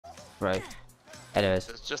Right. Anyways.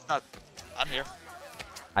 It's just not. I'm here.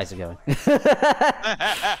 How's it going?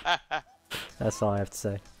 That's all I have to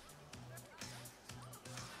say.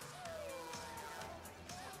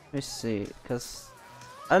 Let me see, because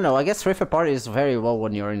I don't know. I guess Rift Party is very low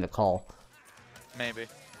when you're in the call. Maybe.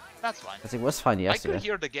 That's fine. Because it was fine yesterday. I could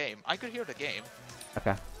hear the game.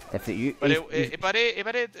 Okay. If you,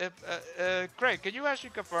 Craig, can you actually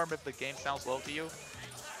confirm if the game sounds low to you?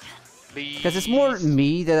 Because it's more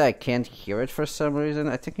me that I can't hear it for some reason.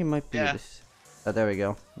 I think it might be this. Oh, there we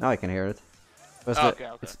go. Now I can hear it. Okay.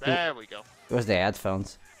 There we go. It was the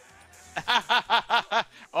headphones.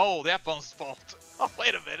 Oh, the headphones' fault. Oh,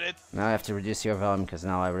 wait a minute. Now I have to reduce your volume because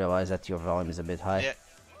now I realize that your volume is a bit high. Yeah.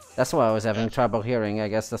 That's why I was having trouble hearing. I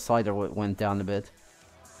guess the slider went down a bit.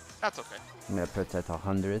 That's okay. I'm gonna put that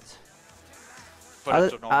 100.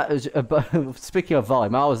 Speaking of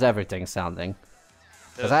volume, how is everything sounding?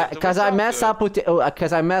 Because I mess up with all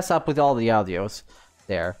the audios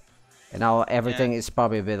there, and now everything is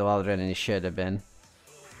probably a bit louder than it should have been.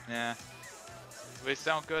 Yeah. We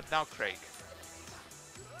sound good now, Craig.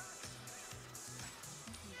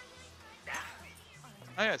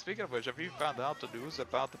 Oh yeah, speaking of which, have you found out the news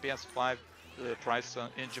about the PS5 price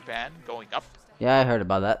in Japan going up? Yeah, I heard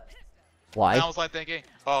about that. Why? And I was like thinking,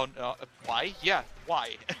 oh no, why? Yeah,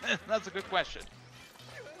 why? That's a good question.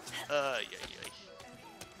 Yeah.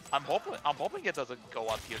 I'm hoping it doesn't go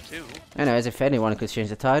up here too. Anyways, if anyone could change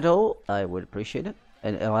the title, I would appreciate it.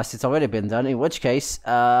 And unless it's already been done, in which case,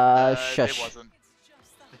 shush.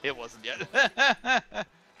 It wasn't yet.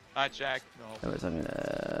 I checked.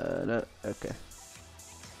 No. No, okay.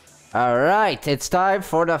 Alright, it's time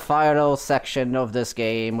for the final section of this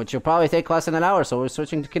game, which will probably take less than an hour, so we're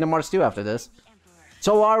switching to Kingdom Hearts 2 after this.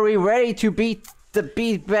 So are we ready to beat the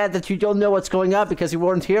bad that you don't know what's going on because you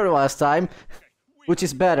weren't here last time? Which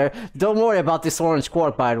is better. Don't worry about this orange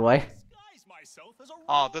quark, by the way.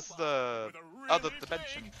 Oh, this is the other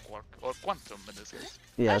dimension quark, or quantum in this case.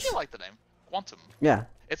 Yes. I actually like the name. Quantum. Yeah.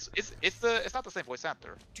 It's not the same voice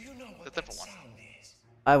actor. It's a different one.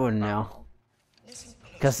 I wouldn't know.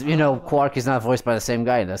 Because, you know, Quark is not voiced by the same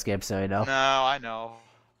guy in this game, so you know. No, I know.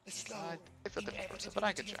 It's a different person, but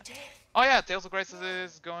I can check. Oh yeah, Tales of Graces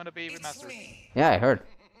is going to be remastered. Yeah, I heard.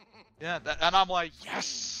 Yeah, and I'm like,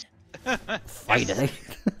 yes! Finally.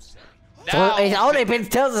 Well, it's only been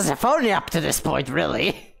Tales of Symphonia up to this point,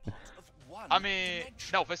 really. I mean,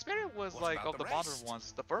 no, Vesperia was like of the modern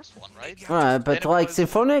ones, the first one, right? Alright, but like,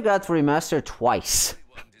 Symphonia got remastered twice.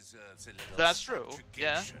 That's true,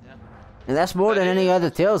 yeah. And that's more than any other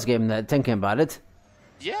Tales game, thinking about it.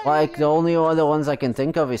 Yeah. Like, the only other ones I can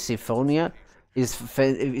think of is Symphonia, is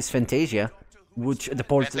Fantasia, which the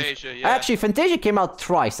port... Fantasia, yeah. Actually, Fantasia came out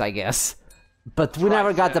twice, I guess. But we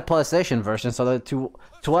never got the PlayStation version, so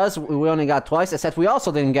to us, we only got twice, except we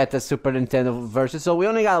also didn't get the Super Nintendo version, so we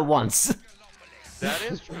only got it once. That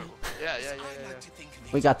is true. Yeah.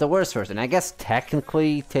 We got the worst version. I guess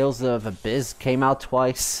technically Tales of Abyss came out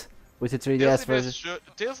twice with the 3DS version.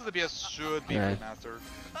 Tales of the Abyss should be remastered.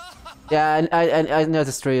 Yeah, and I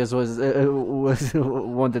noticed Trios was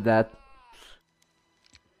wanted that.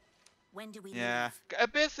 Yeah,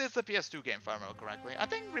 Abyss is a PS2 game, if I remember correctly. I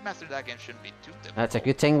think remastered that game shouldn't be too difficult. That's a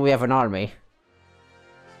good thing we have an army.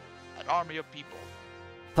 An army of people.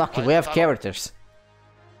 Fuck it, we have characters.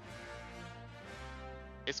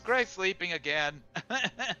 It's Greg sleeping again.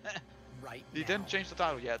 He didn't change the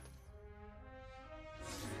title yet.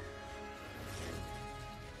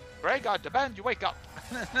 Greg, I demand you wake up.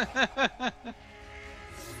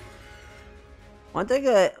 One thing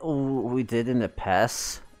we did in the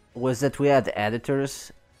past was that we had the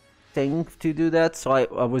editors thing to do that, so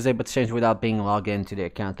I was able to change without being logged into the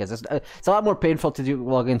account, because it's a lot more painful to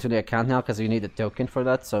log into the account now, because you need a token for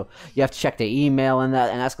that, so you have to check the email and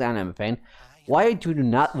that, and that's kind of a pain. Why do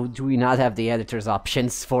we not have the editors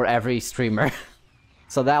options for every streamer?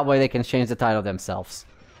 So that way they can change the title themselves.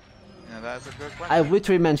 Yeah, that's a good question. I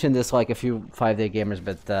literally mentioned this like a few 5-day gamers,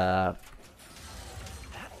 but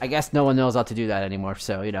I guess no one knows how to do that anymore,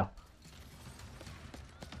 so you know.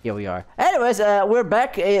 Here we are. Anyways, we're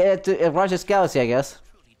back at Ratchet's Galaxy, I guess.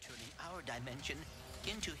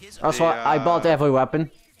 Also, I bought every weapon.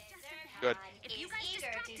 Good.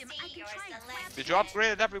 Did you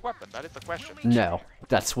upgrade every weapon? That is the question. No,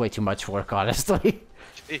 that's way too much work, honestly.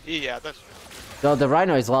 Yeah, that's true. So the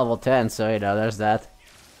Rhino is level 10, so you know, there's that.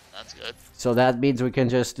 That's good. So that means we can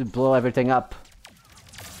just blow everything up.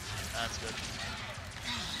 That's good.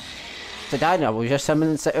 The Dino, we just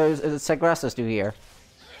summoned Sagrassus to here.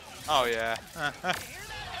 Oh yeah.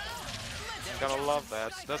 Gotta love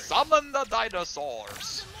that. The summon the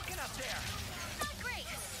dinosaurs.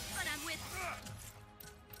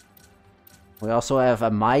 We also have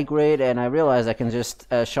a migrate, and I realized I can just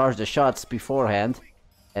charge the shots beforehand,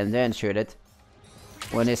 and then shoot it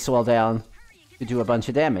when it's slow down to do a bunch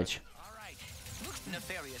of damage.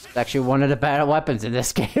 It's actually one of the better weapons in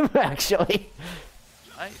this game, actually.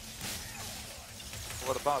 Nice.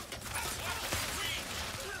 What about?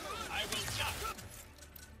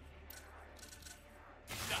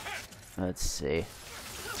 Let's see.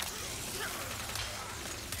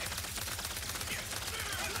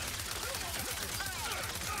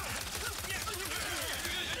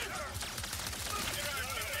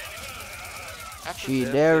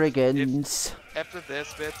 Shenanigans. After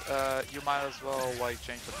this bit, you might as well like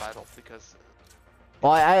change the title because.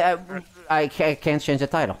 Well, I can't change the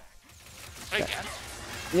title. I can.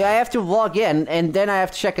 Yeah, I have to log in, and then I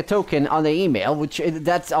have to check a token on the email, which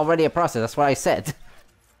that's already a process. That's what I said.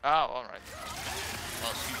 Oh, all right.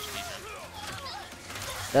 Well, excuse me then.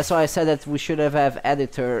 That's why I said that we should have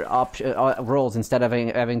editor roles instead of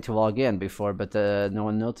having to log in before, but no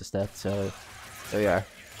one noticed that. So there we are.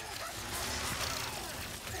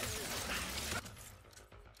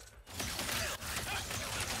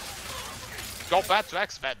 Go back to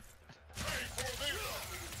X-Men.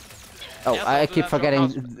 Oh, Yes, I keep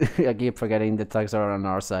forgetting. I keep forgetting the tugs are on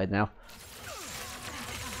our side now.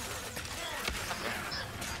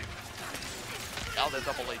 Now they're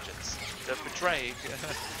double agents. They're betraying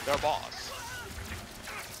their boss.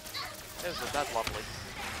 Isn't that lovely?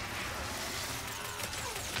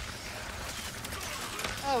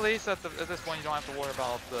 Well, at least at this point you don't have to worry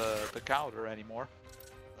about the counter anymore.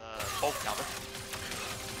 Bolt counter.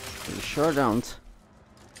 We sure don't.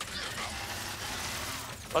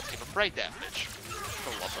 Let's give him brain damage.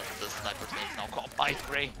 The love of this sniper thing is now called my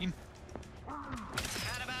brain.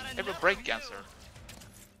 Give him brain cancer.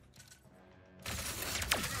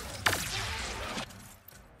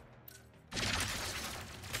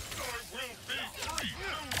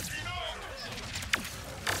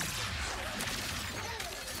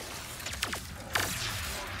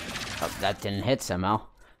 Oh, that didn't hit somehow.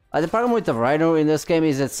 The problem with the Rhino in this game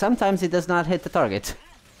is that sometimes it does not hit the target.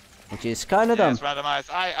 Which is kind of dumb. It's randomized.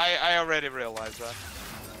 I already realized that.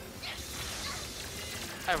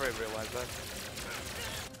 I already realized that.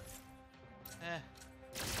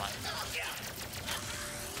 It's fine.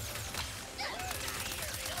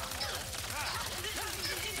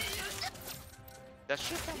 That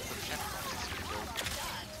shit comes from checkpoints.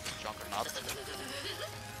 Juggernaut.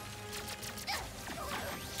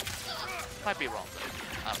 Might be wrong though.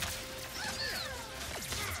 I don't know.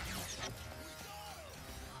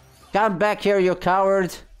 Come back here, you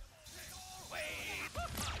coward!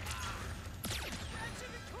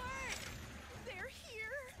 They're here.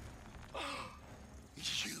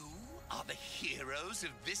 You are the heroes of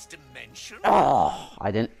this dimension? Oh,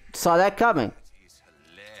 I didn't saw that coming. It is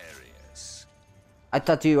hilarious. I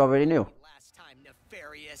thought you already knew. Last time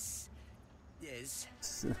nefarious is.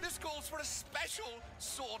 This calls for a special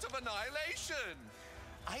sort of annihilation.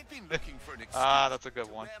 I've been looking for an excuse. Ah, that's a good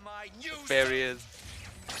one. Where my useless- Nefarious.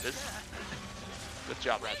 This. Good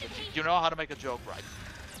job, Ratchet. You know how to make a joke, right?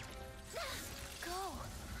 Go.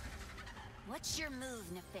 What's your move,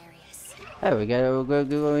 Nefarious? Hey, we're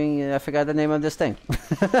going. I forgot the name of this thing.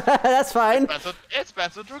 That's fine. It's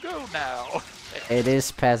Panzer Dragoon now. It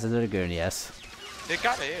is Panzer Dragoon, yes. It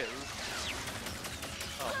kinda is.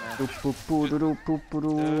 Oh, man.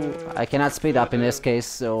 I cannot speed up in this case,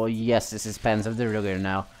 so yes, this is Panzer Dragoon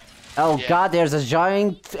now. Oh Yeah. god, there's a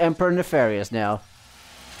giant Emperor Nefarious now.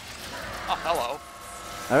 Oh, hello.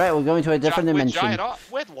 Alright, we're going to a different dimension.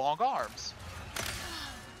 With long arms.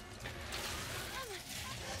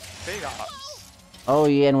 Big arms. Oh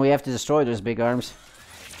yeah, and we have to destroy those big arms.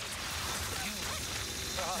 You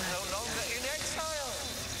are no longer in exile.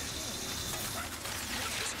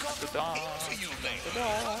 The dawn. To you, mate. The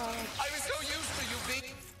dawn. I was so used to you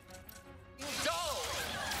being dull.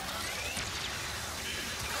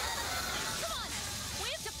 Come on! We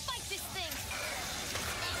have to fight this thing!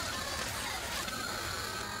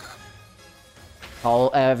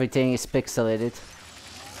 Everything is pixelated.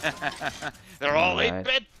 They're all Alright.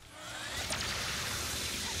 8-bit.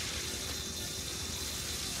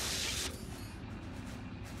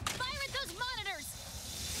 Fire at those monitors!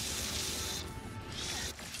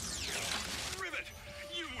 Rivet,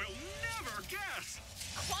 you will never guess!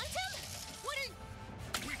 Quantum? What are...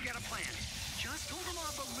 We've got a plan. Just hold them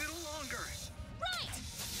off a little longer. Right!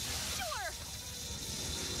 Sure!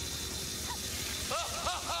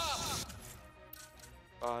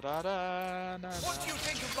 What do you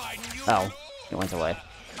think of my new Oh, it went away.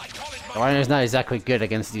 I call it The my Rhino's not exactly good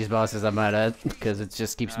against these bosses, I'm mad at, because it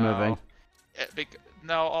just keeps moving.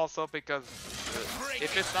 No, also because great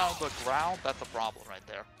If it's on the ground, that's a problem right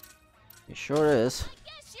there. It sure is.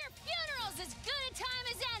 Guess your funeral's as good a time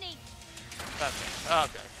as any. That's it.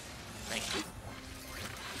 Okay. Thank you.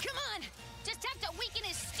 Come on, just have to weaken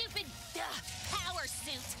his stupid power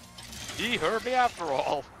suit. He heard me after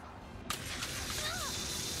all.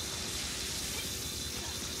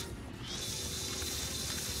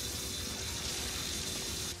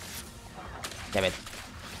 Damn it.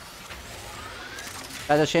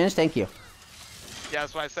 That's a change, thank you. Yeah,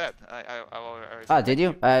 that's what I said. Oh, did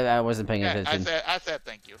you? I wasn't paying Yeah, attention. I said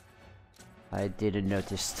thank you. I didn't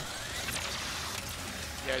notice.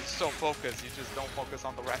 Yeah, you're so focused, you just don't focus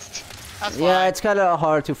on the rest. That's Yeah, fine. it's kind of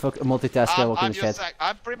hard to multitask while walking I'm, the chat.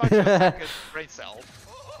 I'm pretty much your second brain cell.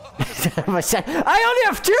 I only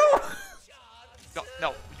have 2!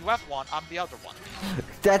 No, you have one, I'm the other one.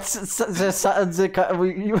 That's you Okay, could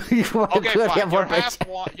fine, have you're one brain half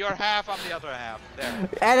cell. one, you're half, I'm the other half. There.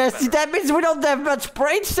 And that means we don't have much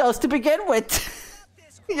brain cells to begin with.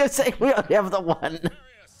 You're saying we only have the one.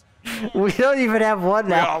 We don't even have one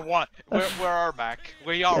We now. are one. We're our Mac.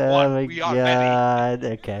 We are Oh one. my We are god,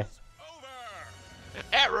 okay. many.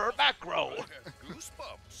 Error macro.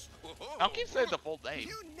 Goosebumps. I'll keep saying the full name.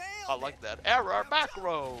 You I nailed like that. Error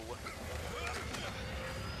macro.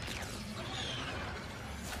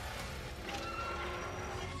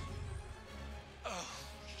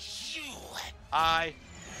 you. I.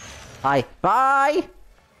 Hi. Bye!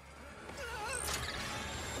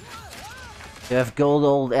 You have gold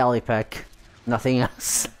old alley pack. Nothing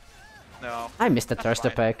else. No. I missed the That's thruster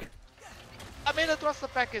fine. pack. I mean, the thruster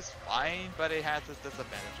pack is fine, but it has its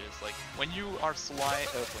disadvantages. Like, when you are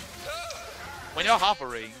when you're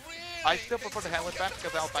hovering, I still prefer the helmet pack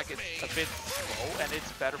because the helmet pack is a bit slow and it's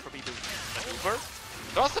better for me to maneuver.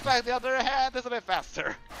 Thruster pack, the other hand, is a bit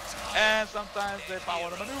faster. And sometimes if I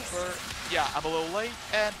want to maneuver, yeah, I'm a little late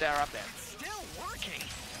and there I'm dead. Still working.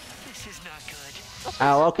 This is not good.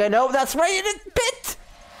 Oh, okay, no, that's right in it, bit!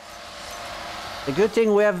 The good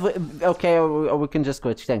thing we have... Okay, or we can just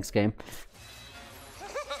glitch. Thanks, game.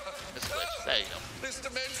 This glitch. There you go. This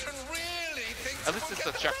dimension really thinks At least it's a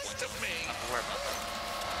we'll get checkpoint. the best of me. I don't have to worry about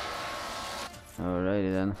that.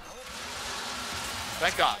 Alrighty then.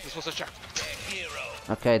 Thank God, this was a checkpoint. Hero.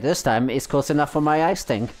 Okay, this time it's close enough for my ice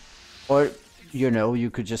tank. Or, you know,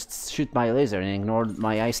 you could just shoot my laser and ignore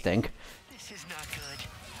my ice tank. This is not good.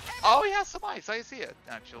 Oh, he has some ice. I see it,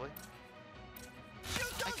 actually.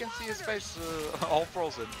 I can see his face all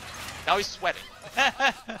frozen. Now he's sweating.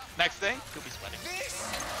 Next thing, he'll be sweating.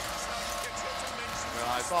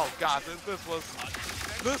 Realize, oh God, this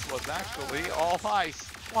was actually all ice.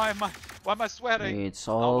 Why am I sweating? It's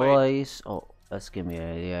Oh, all wait. ice. Oh, let's give me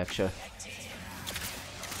an idea, actually.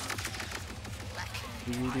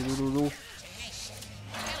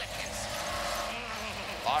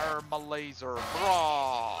 Fire my laser,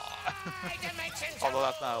 raw. Although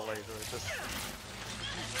that's not a laser, it's just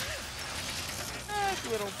it's a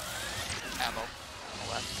little ammo.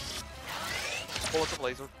 All that. Bullets of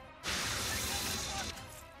laser.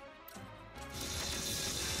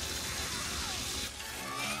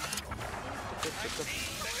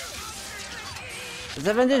 The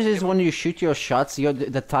advantage is when you shoot your shots,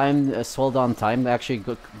 the time, slow down time actually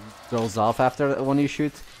goes off after when you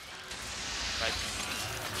shoot. Right.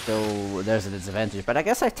 So there's a disadvantage. But I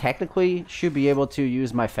guess I technically should be able to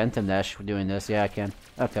use my Phantom Dash for doing this. Yeah, I can.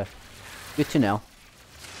 Okay. Good to know.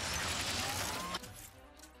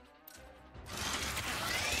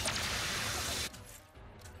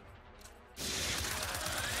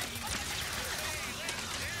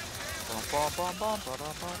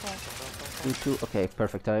 Okay,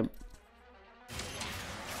 perfect time.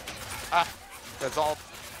 Ah, that's all.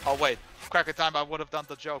 Oh wait, cracker time. I would have done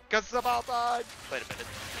the joke. Cause it's about time. Wait a minute.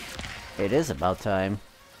 It is about time.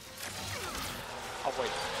 Oh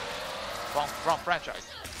wait, wrong franchise.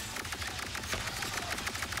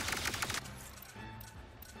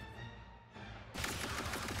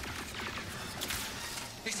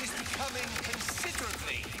 This is becoming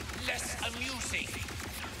considerably less amusing.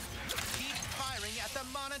 Keep firing at the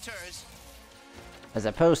monitors. As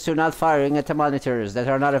opposed to not firing at the monitors that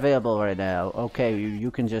are not available right now. Okay, you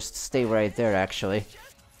can just stay right there, actually.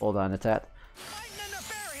 Hold on to that. Fighting a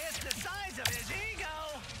nefarious the size of his ego.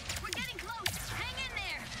 We're getting close. Hang in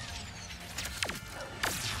there.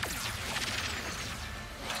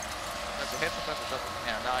 That's a hit, sometimes it doesn't.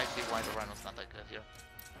 Yeah, now I see why the Rhino's not that good here.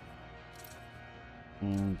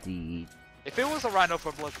 Indeed. If it was a Rhino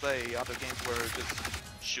from, let's say, other games where it just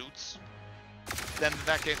shoots, then in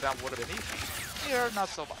that case that would have been easy. Here, not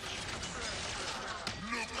so much.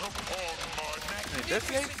 In this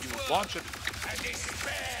game, you launch it. Oh,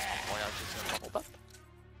 yeah, just gonna level that.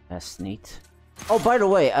 That's neat. Oh, by the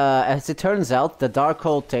way, as it turns out, the dark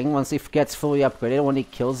hole thing, once it gets fully upgraded, when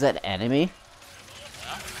it kills that enemy,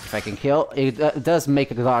 if I can kill, it does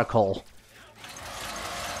make a dark hole.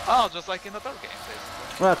 Oh, just like in the third game,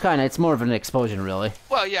 basically. Well, kinda, it's more of an explosion, really.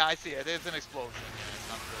 Well, yeah, I see it. It's an explosion. It's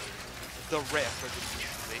not the rift as it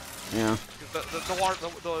used to be. Yeah.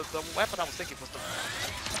 The weapon I was thinking was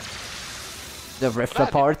The rift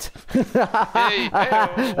apart. Hey,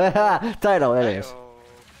 hey-o. Title, anyways. Hey-o.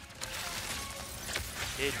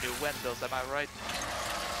 Innuendos, am I right?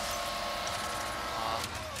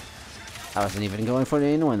 I wasn't even going for the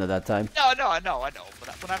innuendo that time. No, I know. But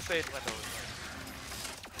when I'm saying innuendo,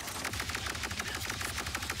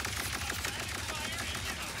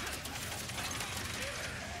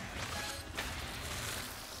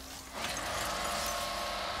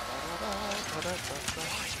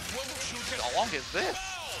 how long is this?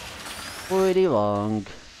 Pretty long.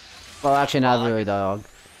 Well, actually, not really long.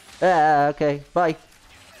 Okay, bye.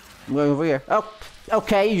 I'm going over here. Oh,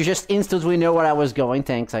 okay, you just instantly know where I was going.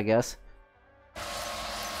 Thanks, I guess.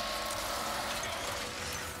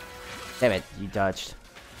 Damn it, you dodged.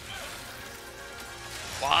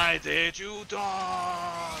 Why did you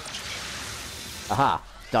dodge? Aha,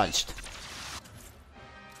 dodged.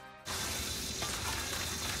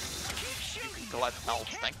 Collect health,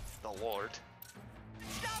 thank the Lord.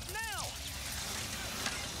 Stop now!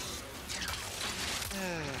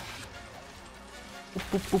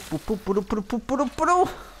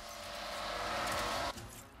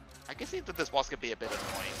 I can see that this boss can be a bit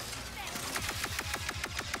annoying.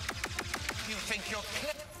 You think you're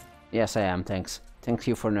Yes, I am, thanks. Thank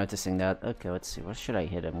you for noticing that. Okay, let's see, what should I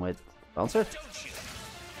hit him with? Bouncer?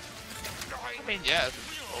 I mean, yeah, it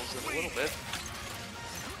slows it a little bit.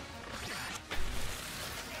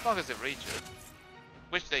 As long as they reach it.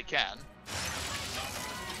 Which they can.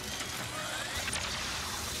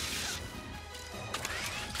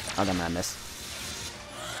 Oh, damn, I missed.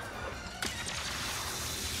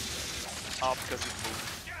 Oh, because he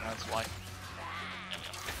moved. That's why.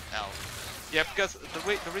 Now. Yeah, because the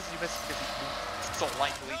reason you missed is because he moved so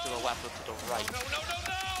lightly to the left and to the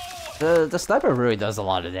right. The sniper really does a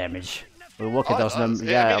lot of damage. We look at those numbers. I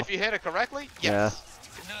Yeah. mean, if you hit it correctly, yes.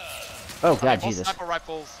 Oh god, most Jesus. Most sniper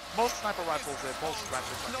rifles, most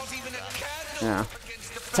rifles. not even a candle Yeah. against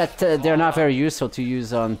the It's that they're not very useful to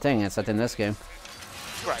use on thing. It's not in this game.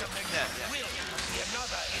 Right. Yeah.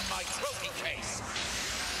 another in my trophy case.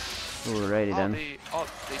 Alrighty then. They do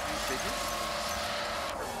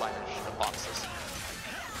replenish the boxes.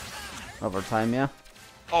 Overtime, yeah.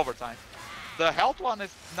 Overtime. The health one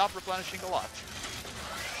is not replenishing a lot.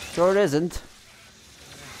 Sure it isn't.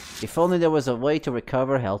 If only there was a way to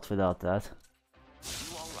recover health without that.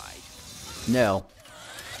 You alright? No.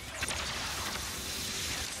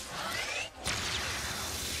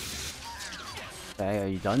 Okay, are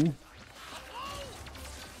you done?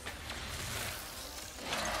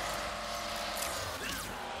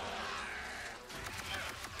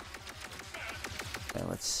 Okay,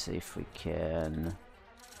 let's see if we can...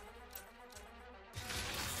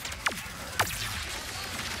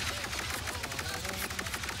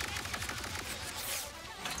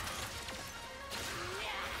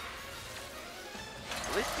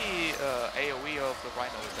 At least the AoE of the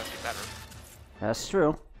Rhino is actually better. That's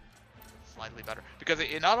true. Slightly better. Because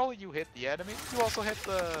it not only you hit the enemy, you also hit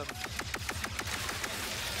the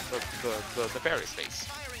Nefarious face.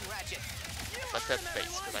 Firing, Ratchet. I said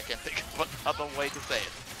face, because I can't think of another way to say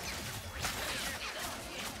it.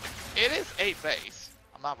 It is a face.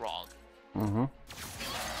 I'm not wrong. Mm-hmm.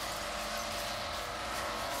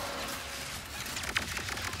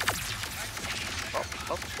 Up.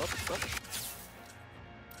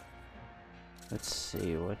 Let's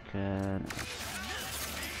see, what can...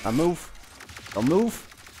 A move. A move.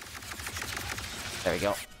 There we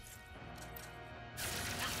go.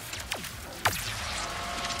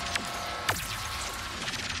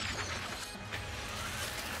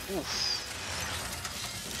 Oof.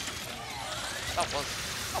 That was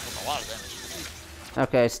a lot of damage.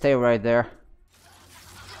 Okay, stay right there.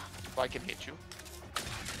 If I can hit you.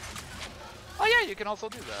 Oh yeah, you can also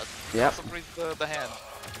do that. Yep. Also freeze the hand.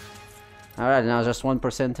 Alright, now just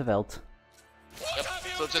 1% of health. Yep.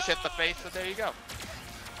 So just hit the face and there you go.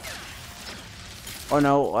 Oh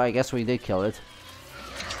no, I guess we did kill it.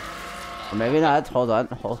 Or maybe not. Hold on.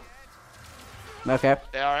 Okay.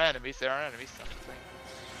 They are enemies.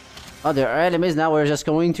 Oh, there are enemies. Now we're just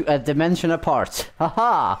going to a dimension apart.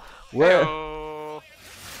 Haha! Where? Heyo.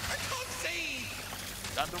 I can't see.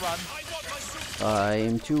 Time to run. I want my suit.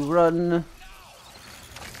 Time to run.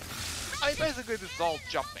 I mean, basically this is all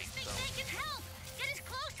jumping, so. They can help. Get as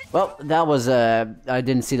close as Well, that was I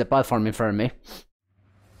didn't see the platform in front of me.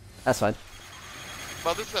 That's fine.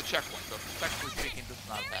 Well, this is a checkpoint, so technically speaking, this is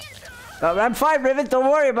not a bad thing. I'm fine, Rivet.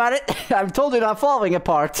 Don't worry about it. I'm told you not falling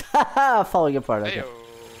apart. Falling apart. Okay. Heyo.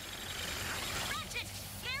 Ratchet,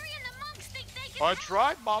 Gary and the monks think they can I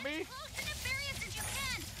tried, mommy. close to Nefarious as you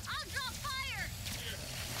can. I'll draw fire.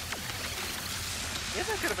 Yeah,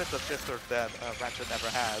 that could have been the sister that Ratchet never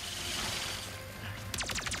had.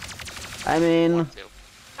 I mean,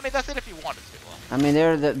 That's it if you wanted to. I mean,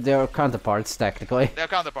 they're counterparts technically. They're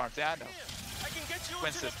counterparts, yeah, I know. I can get you Twin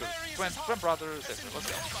into sisters. Nefarious' Twin brothers, sister.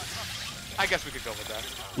 Let's go. I guess we could go with that.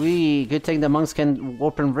 Good thing the monks can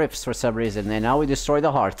open rifts for some reason, and now we destroy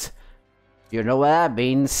the heart. You know what that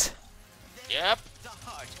means. Yep. The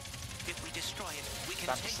heart. If we destroy it, we can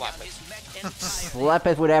Time to take slap down it. his mech entirely. Slap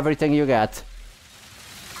it with everything you got.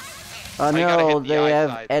 Oh you gotta no, hit the they have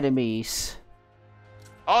eyeside. enemies.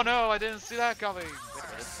 Oh no, I didn't see that coming. Wait a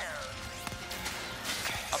minute.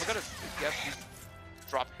 I'm gonna guess these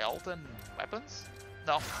drop health and weapons?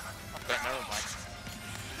 No. Okay, never mind.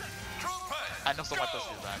 I know some weapons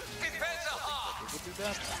do that. Defend the heart. They would do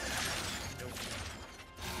that?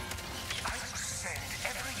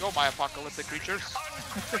 Go, my apocalyptic creatures.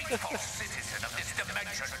 Ungrateful citizen of this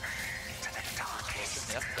dimension.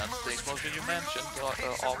 Yep, that's the explosion you mentioned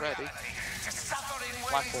already. Suffering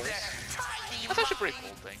Black holes. That's actually a pretty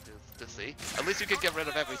cool thing to see. At least you can get rid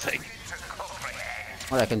of everything.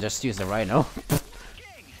 Well, I can just use the rhino.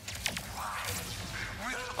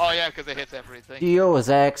 Oh yeah, because it hits everything. Deus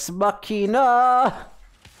Ex Machina!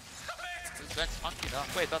 It's Ex Machina.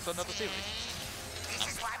 Wait, that's another series.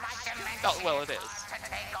 Oh, well, it is.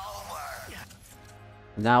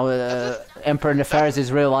 Now Emperor Nefarious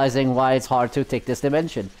is realizing why it's hard to take this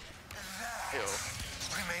dimension. Ew.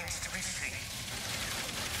 Remains to be seen.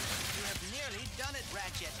 You have nearly done it,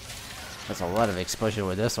 Ratchet. That's a lot of exposure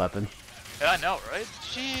with this weapon. Yeah, I know, right?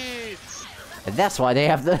 Jeez. And that's why they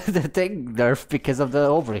have the thing nerfed, because of the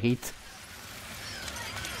overheat.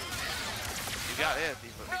 You got it,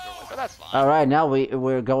 but that's fine. Alright, now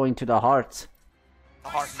we're going to the heart. The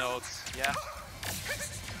heart nodes, yeah.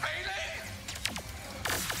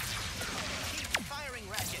 Keep firing,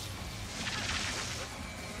 Ratchet.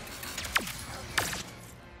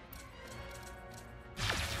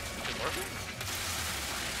 Is it working?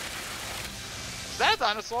 Is that a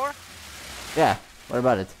dinosaur? Yeah, what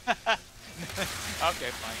about it? Okay,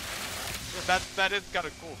 fine. That is kind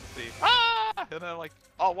of cool to see. Ah! And then like,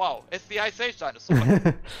 oh wow, it's the Ice Age dinosaur.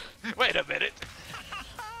 Wait a minute.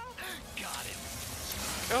 Got it.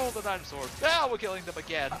 Kill the dinosaurs. Now we're killing them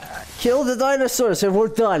again. Kill the dinosaurs and we're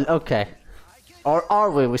done. Okay. Or are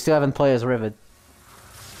we? We still haven't played as Rivet.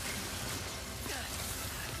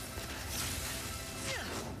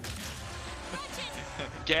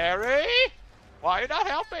 Gary? Why are you not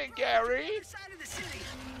helping, Gary? Side of the city.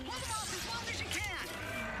 Hold them off as long as you can.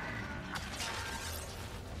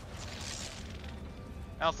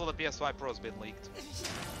 Also, the PS5 Pro has been leaked.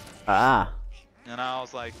 Ah. And I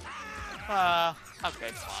was like, okay,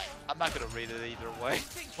 fine. I'm not gonna read it either way.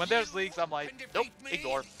 When there's leaks, I'm like, nope,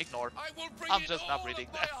 ignore. I'm just not reading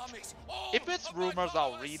that. If it's rumors,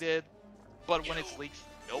 I'll read it. But when it's leaks,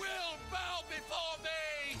 nope.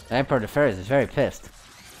 Emperor Nefarious is very pissed.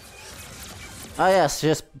 Oh yes,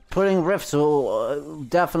 just putting rifts will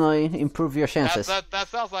definitely improve your chances. That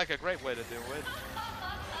sounds like a great way to do it.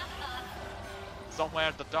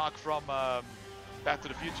 Somewhere the doc from Back to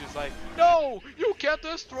the Future is like, no, you can't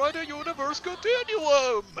destroy the universe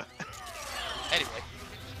continuum. Anyway,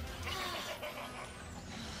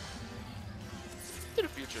 to the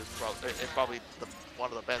Future is probably one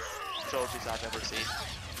of the best trilogies I've ever seen.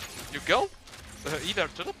 You go either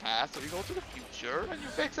to the past or you go to the future and you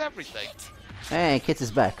fix everything. Hey, Kit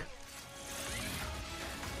is back.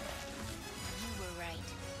 You were right.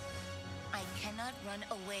 I cannot run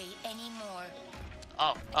away anymore.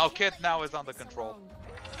 Oh, Kid now is under control.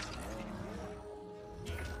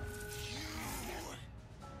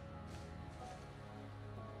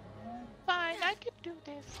 Fine, I can do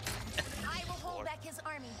this. I will hold back his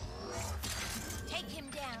army. Take him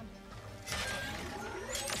down.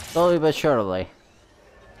 Slowly but surely.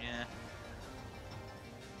 Yeah.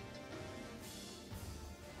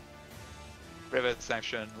 Rivet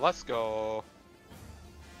section, let's go.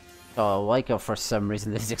 Oh, like for some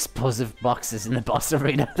reason there's explosive boxes in the boss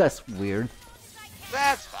arena. That's weird.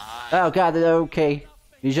 That's fine. Oh god, okay.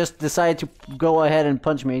 You just decided to go ahead and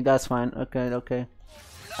punch me. That's fine. Okay.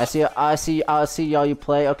 I see how you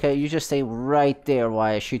play. Okay, you just stay right there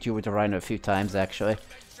while I shoot you with the rhino a few times, actually.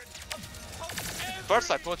 First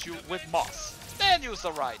I put you with moss, then use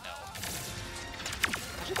the rhino.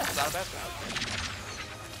 Actually, that's not a bad route.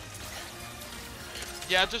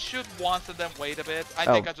 Yeah, just shoot once and then wait a bit. I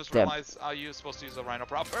Oh, think I just damn. realized you're supposed to use a Rhino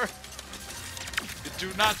proper.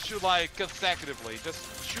 Do not shoot like consecutively.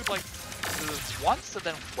 Just shoot like once and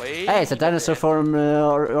then wait. Hey, it's a dinosaur from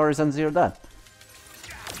Horizon Zero Dawn.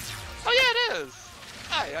 Oh yeah, it is.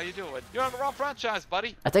 Hi, how you doing? You're on the wrong franchise,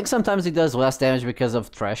 buddy. I think sometimes it does less damage because of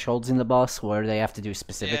thresholds in the boss where they have to do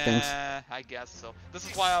specific things. Yeah, I guess so.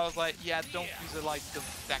 This is why I was like, yeah, don't use it like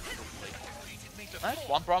consecutively. Right,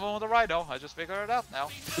 one problem with the Rhino. I just figured it out now.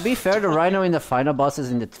 To be fair, the Rhino in the final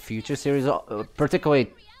bosses in the future series,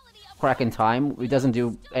 particularly Crack in Time, it doesn't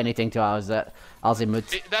do anything to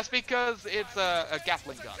Azimuth. That's because it's a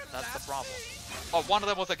Gatling gun. That's the problem. Oh, one of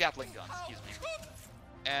them was a Gatling gun, excuse me.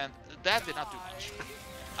 And that did not do much.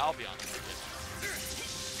 I'll be honest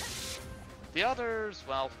with you. The others,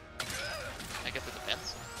 well, I guess it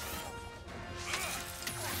depends.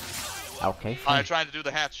 Okay. Oh, you're trying to do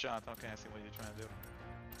the hat shot. Okay, I see what you're trying to do.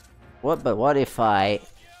 What if I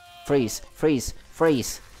freeze?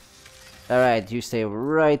 Alright, you stay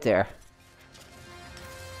right there.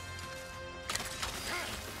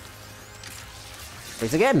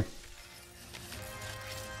 Freeze again!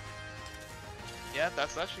 Yeah,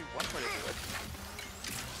 that's actually one way to do it.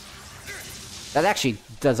 That actually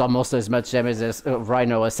does almost as much damage as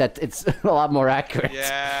Rhino, except it's a lot more accurate.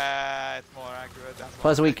 Yeah, it's more accurate. That's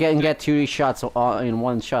Plus we can get 2 shots in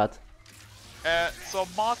one shot. So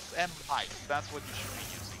moss and ice, that's what you should be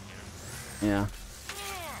using here. Yeah.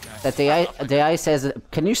 That the AI says,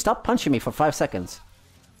 can you stop punching me for 5 seconds?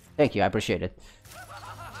 Thank you, I appreciate it.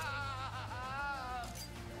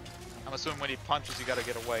 I'm assuming when he punches, you gotta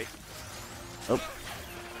get away. Oh.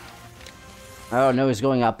 Oh no, he's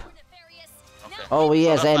going up. Okay. Oh, he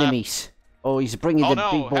So has that's not- enemies. Oh, he's bringing Oh the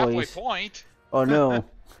no, big halfway boys. point. Oh no.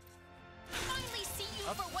 Finally see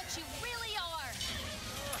you for what you really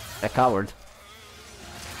are. A coward.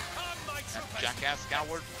 Jackass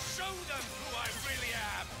coward. Show them who I really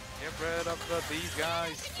am. Get rid of these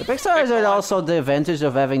guys. The big stars are also the advantage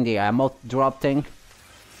of having the ammo drop thing.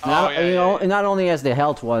 Not, not only as the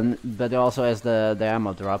health one, but also as the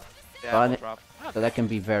ammo drop. Yeah, So we'll drop. so that can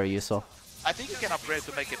be very useful. I think you can upgrade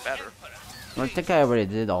to make it better. I think I already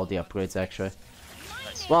did all the upgrades actually.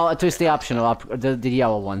 Well, at least the optional the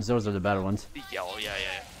yellow ones. Those are the better ones. The yellow, yeah.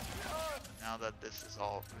 Now that this is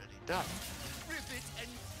already done, Rivet and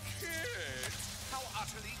curd. How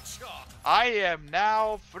utterly charming. I am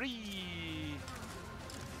now free.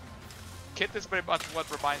 Kit is pretty much what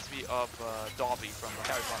reminds me of Dobby from the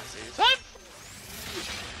Harry Potter series.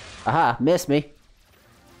 Aha, missed me.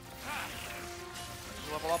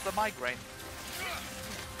 Level up the migraine.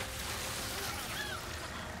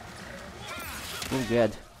 Oh,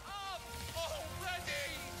 good.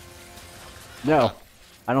 No,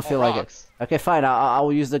 I don't feel like it. rocks. Okay, fine.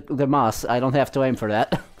 I'll use the moss. I don't have to aim for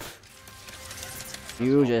that.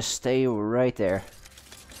 You just stay right there.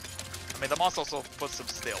 I mean, the moss also puts some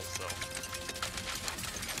still, so.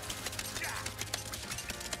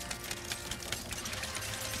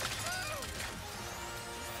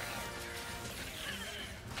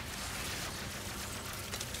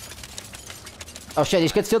 Oh shit,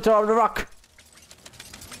 he's still throw the rock.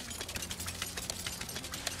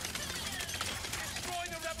 Destroy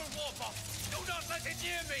the rebel warboss. Do not let it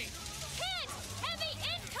near me. Hit! Heavy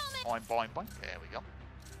incoming! Boing, boing, boing. There we go.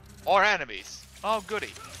 Or enemies. Oh,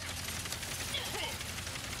 goody.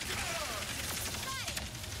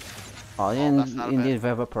 Oh, that's not indeed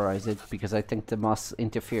bad. vaporize it because I think the moss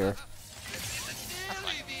interfere.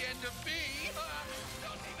 Nearly the end of me.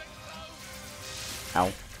 Not even close.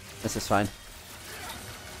 Ow, this is fine.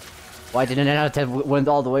 Why didn't it not have went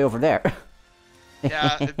all the way over there?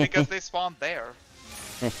 Yeah, it's because they spawned there.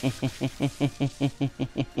 Okay.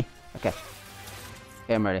 Okay,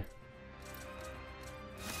 I'm ready.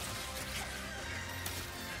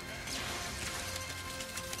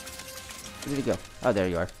 Where did he go? Oh, there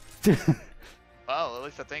you are. Well, at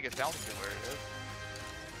least I think it's telling you where it is.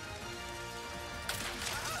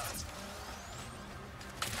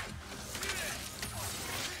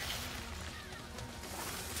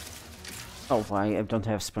 Oh, I don't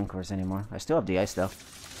have sprinklers anymore. I still have the ice though.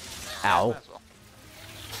 Might Ow. as well.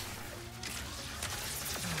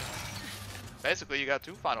 Basically, you got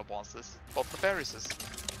 2 final bosses, both Nefariouses.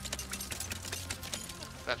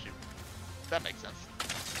 Actually, that makes sense.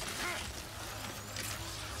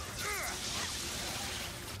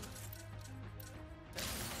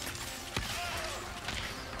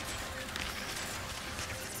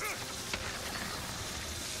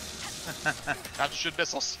 Time to shoot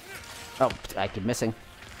missiles. Oh, I keep missing.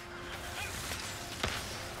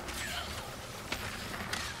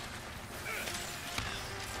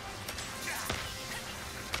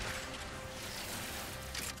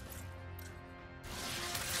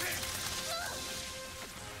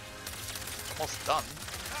 almost done.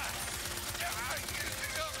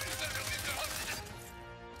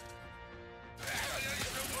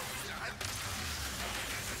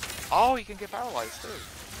 Oh, he can get paralyzed too.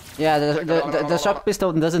 Yeah, the shock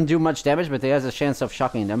pistol doesn't do much damage, but it has a chance of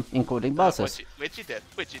shocking them, including bosses. Which he did.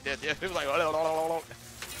 Yeah, he was like,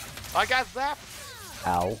 I got zapped.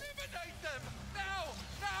 Ow.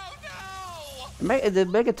 The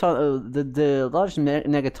Megaton, the large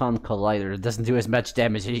Megaton Collider doesn't do as much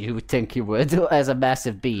damage as you would think he would as a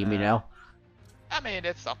massive beam, you know? I mean,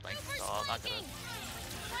 it's something, so I'm not gonna...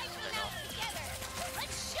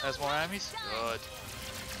 There's more enemies? Good.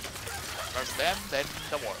 First them, then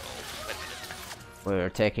the world. We're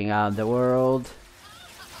taking on the world.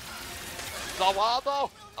 Zawado!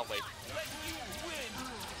 Oh wait.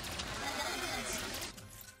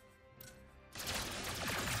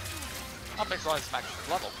 I'll fix all his max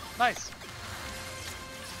level. Nice.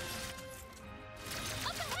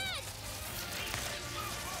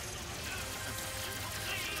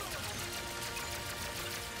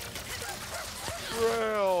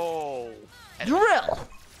 Drill! Drill!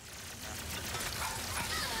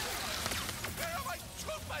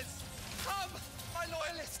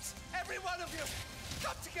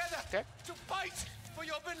 Okay. To fight for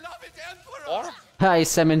your beloved emperor. Or Hi,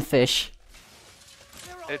 salmon fish.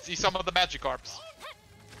 it's you summon the Magikarps.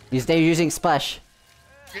 Is they using splash?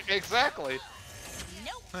 Exactly.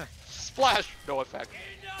 Nope. Splash, no effect.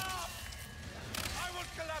 I will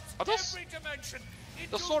collapse Are those every dimension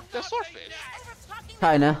the swordfish?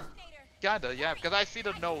 Kinda. Kinda, yeah, because I see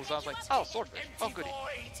the nose. I was like, oh, swordfish. Oh, goody.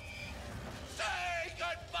 Say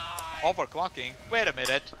goodbye. Overclocking. Wait a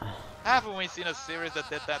minute. Haven't we seen a series that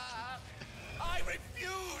did that? I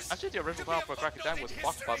refuse. Actually, the original title for Cracky Time was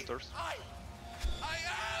Blockbusters. I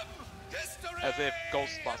am history. As if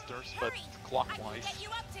Ghostbusters, but clockwise. Get you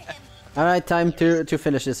up to him. Alright, time to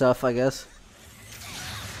finish this off, I guess.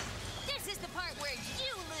 This is the part where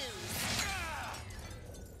you lose.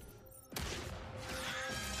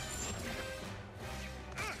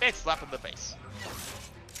 Big slap in the face.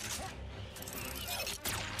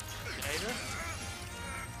 Later.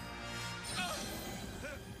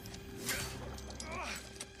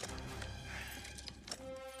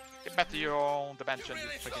 Get back to your own dimension, you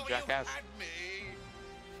freaking jackass.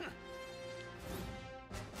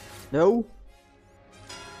 No?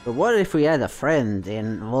 But what if we had a friend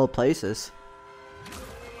in all places?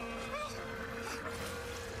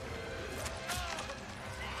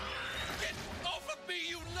 Get off of me,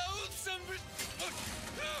 you loathsome.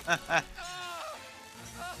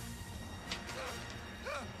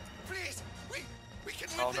 Please, we can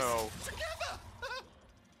win Oh no. this together.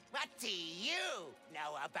 What do you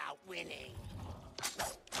know about winning?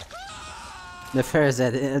 Nefarious,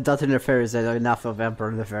 Dr. Nefarious had enough of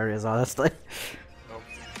Emperor Nefarious, honestly. Nope.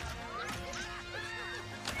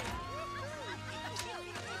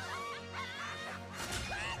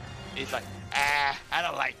 He's like, I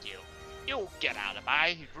don't like you. You get out of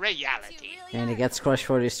my reality. And he gets crushed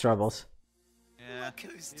for his troubles. Yeah, Look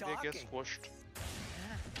who's he did get talking. squished.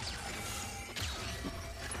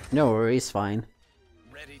 No worries, fine.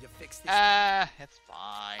 Ready to fix this? It's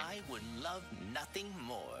fine. I would love nothing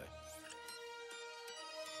more.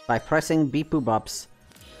 By pressing beep boop ups.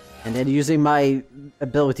 And then using my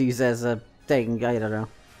abilities as a thing, I don't know.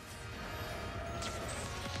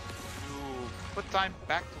 You put time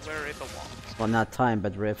back to where it belongs. Well, not time,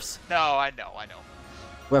 but riffs. No, I know.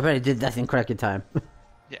 We already did that in Cracky Time.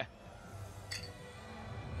 Yeah.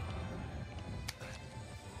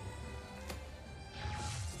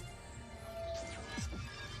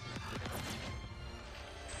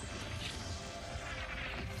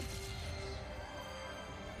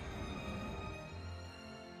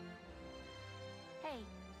 Hey,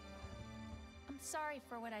 I'm sorry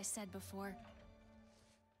for what I said before.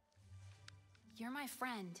 You're my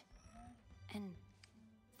friend. And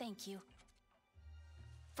thank you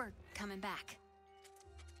for coming back.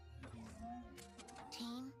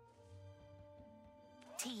 Team.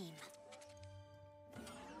 Team.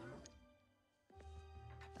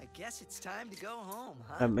 I guess it's time to go home,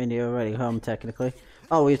 huh? I mean, you're already home, technically.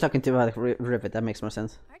 Oh, you're talking to Rivet, that makes more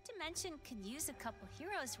sense. Our dimension could use a couple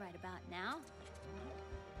heroes right about now.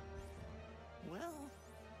 Well,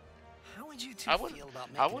 how would you two I feel wouldn't. about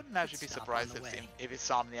I making wouldn't a actually be pit stop surprised on the way? if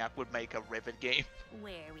Insomniac would make a Rivet game,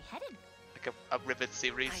 Where are we headed? like a Rivet I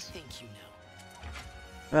series. think you know.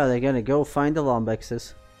 Well, they're gonna go find the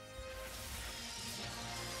Lombexes.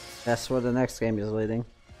 That's where the next game is leading.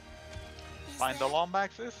 Find the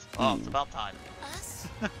Lombaxes? Oh, it's about time. Us?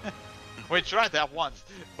 We tried that once,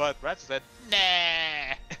 but Ratchet said,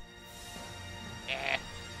 nah. Nah.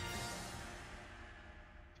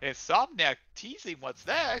 Insomniac teasing what's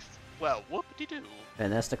next? Well, whoop-de-doo.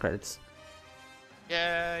 And that's the credits.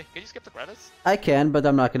 Yay. Can you skip the credits? I can, but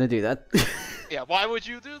I'm not gonna do that. Yeah, why would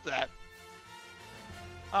you do that?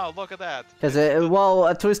 Oh, look at that. Because well,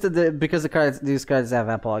 I twisted because these credits have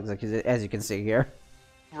epilogues, as you can see here.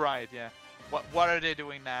 Right, yeah. What are they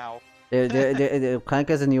doing now? Clank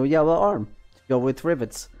has a new yellow arm to go with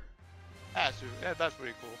rivets. That's true. Yeah, that's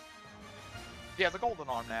pretty cool. He has a golden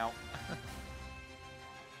arm now.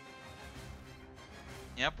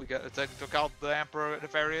 Yep, we took out the Emperor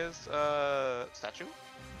Nefarious statue.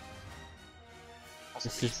 Also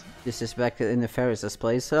This is back in Nefarious'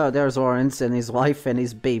 place. Oh, there's Lawrence and his wife and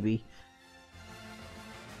his baby.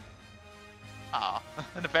 Ah,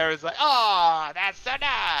 and Nefarious like, oh, that's so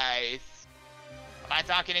nice. Am I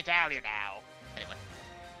talking Italian now? Anyway.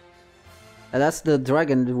 And that's the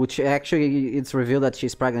dragon, which actually it's revealed that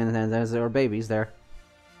she's pregnant and there's her babies there.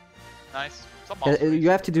 Nice. You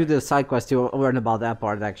have to do the side quest to learn about that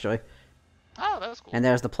part, actually. Oh, that's cool. And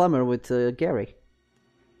there's the plumber with Gary.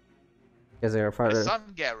 Because they're father. My son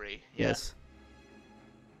Gary. Yeah. Yes.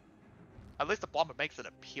 At least the plumber makes an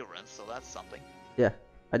appearance, so that's something. Yeah.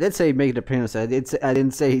 I did say make an appearance. I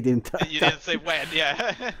didn't say he didn't. You didn't say when,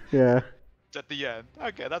 yeah. Yeah. At the end.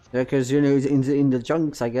 Okay, that's. Yeah, because you know in the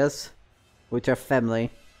junks, I guess, with your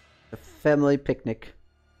family, a family picnic.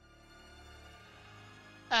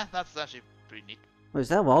 That's actually pretty neat. Was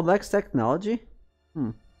that Wallback's technology?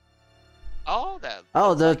 Oh, that.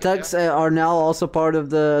 Oh, the like thugs are now also part of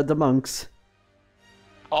the monks.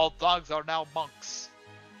 All dogs are now monks.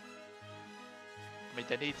 I mean,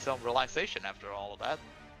 they need some relaxation after all of that.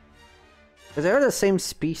 Because they're the same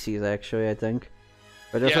species, actually, I think.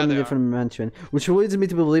 But they're from a they different dimension. Which leads me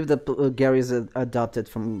to believe that Gary's adopted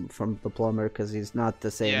from the plumber, because he's not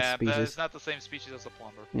the same species. Yeah, but it's not the same species as the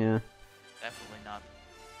plumber. Yeah. Definitely not.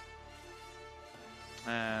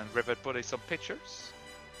 And Rivet put in some pictures.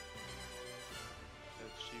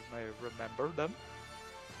 If she may remember them.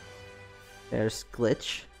 There's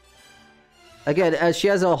Glitch. Again, she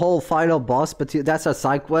has a whole final boss, but that's a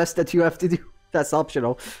side quest that you have to do. That's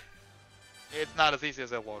optional. It's not as easy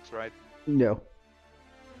as it looks, right? No.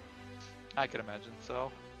 I can imagine,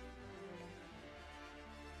 so.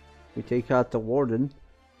 We take out the warden.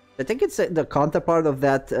 I think it's the counterpart of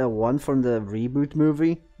that one from the reboot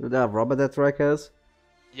movie that robot that Rek has.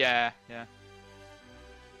 Yeah, yeah.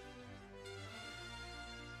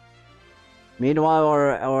 Meanwhile,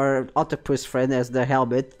 our octopus friend has the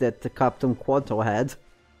helmet that the Captain Quanto had.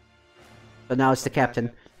 But now it's the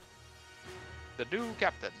captain. The new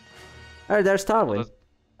captain. Oh, there's Starling.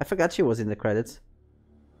 I forgot she was in the credits.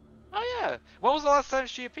 Oh yeah. When was the last time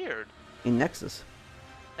she appeared? In Nexus.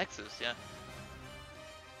 Nexus, yeah.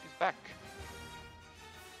 She's back.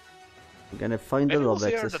 We're gonna find Maybe the we'll love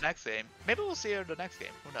see her in Nexus. the next game. Maybe we'll see her in the next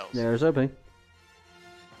game. Who knows? There's hoping.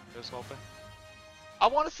 There's hoping. I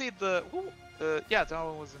want to see the. Yeah, that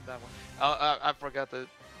one was in that one. I forgot the.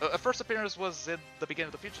 First appearance was in the beginning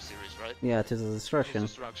of the Future series, right? Yeah, it is a destruction.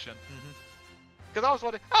 Destruction. Because I was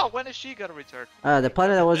wondering, oh, when is she gonna return? The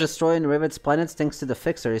planet that was destroying Rivet's planet thanks to the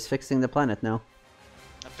Fixer. He's fixing the planet now.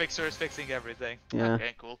 The Fixer is fixing everything. Yeah.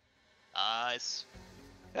 Okay, cool. Nice.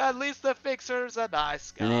 Yeah, at least the Fixer's a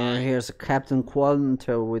nice guy. And then here's Captain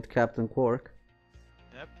Quanto with Captain Quark.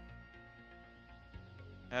 Yep.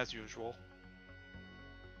 As usual.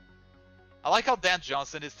 I like how Dan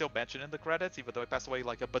Johnson is still mentioned in the credits, even though he passed away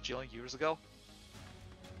like a bajillion years ago.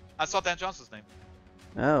 I saw Dan Johnson's name.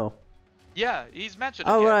 Oh. Yeah, he's mentioned.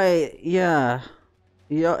 Oh, again. right, yeah.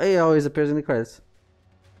 He always appears in the credits.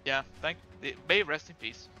 Yeah, may rest in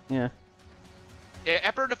peace. Yeah.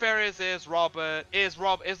 Emperor Nefarious is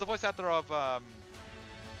the voice actor of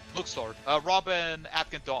Luxord. Robin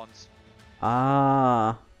Atkin Dawns.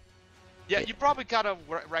 Ah. Yeah, you probably kind of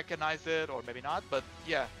recognize it, or maybe not, but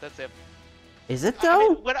yeah, that's it. Is it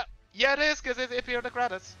though? Yeah, it is, because it appeared in the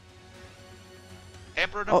credits.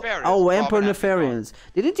 Emperor Nefarious. Oh, Emperor Nefarious.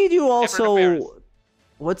 Didn't he do also...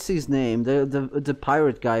 What's his name? The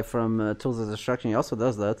pirate guy from Tools of Destruction. He also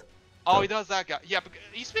does that. Oh, he does that guy. Yeah, but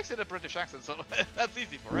he speaks in a British accent, so that's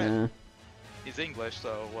easy for him. Yeah. He's English,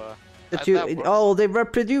 so they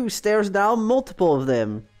reproduced. There's now multiple of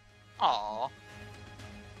them. Aww.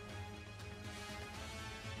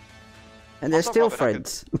 And they're Also still Robert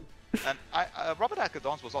friends. And Robert Atkin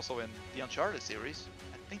Dawns was also in the Uncharted series.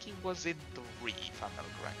 I think he was in 3, if I remember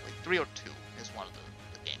correctly. 3 or 2 is one of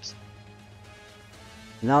the games.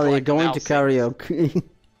 Now they're going to karaoke.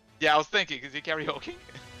 Yeah, I was thinking, is he karaoke?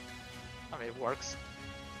 I mean, it works.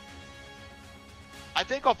 I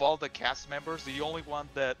think of all the cast members, the only one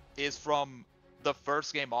that is from the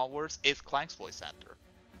first game onwards is Clank's voice actor.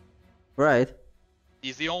 Right.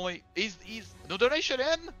 He's the only. He's no donation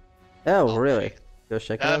in. Oh, really? Go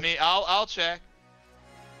check it out. I'll check.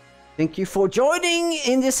 Thank you for joining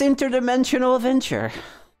in this interdimensional adventure.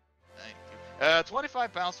 Thank you.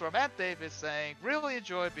 £25 from Matt Davis saying, really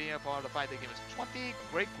enjoyed being a part of 5Daygamers20.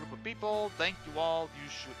 Great group of people. Thank you all. You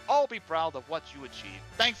should all be proud of what you achieved.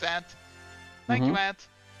 Thanks, Ant. Thank you, Ant.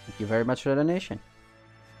 Thank you very much for the donation.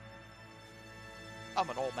 I'm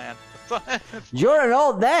an old man. You're an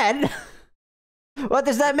old man? What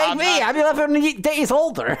does that make me? I'm 11 days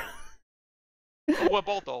older. We're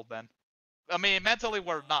both old then. I mean, mentally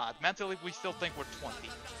we're not. Mentally we still think we're 20.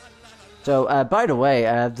 So, by the way,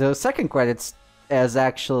 the second credits is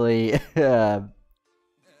actually... Is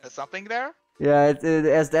something there? Yeah, it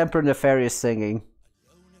has the Emperor Nefarious singing.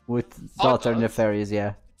 With Daughter Nefarious,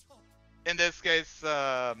 yeah. In this case,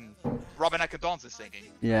 Robin Akadons is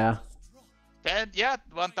singing. Yeah. And yeah,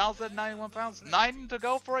 1,091 pounds. 9 to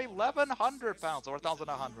go for 1,100 pounds, or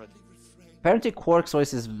 1,100. Apparently Quark's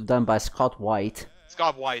voice is done by Scott White.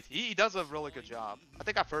 Scott White, he does a really good job. I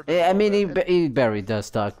think I've heard. I mean, he barely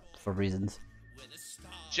does talk for reasons.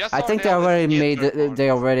 Just I think they already made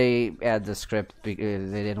they already had the script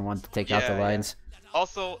because they didn't want to take out the lines.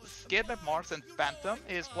 Also, Skid McMarks and Phantom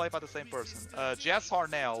is played by the same person. Jess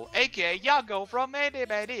Harnell, aka Yago from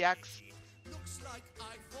Maniacs.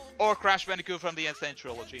 Or Crash Bandicoot from the Insane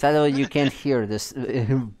Trilogy. Sadly, you can't hear this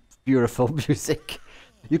beautiful music.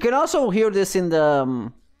 You can also hear this in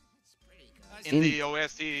the... in the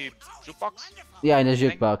OST jukebox? Yeah, in the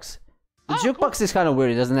jukebox. The jukebox is kind of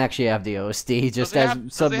weird. It doesn't actually have the OST. It just has some music.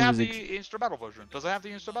 Does it have the instrumental version? Does it have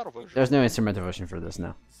the instrumental version? There's no instrumental version for this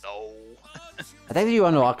now. No. I think you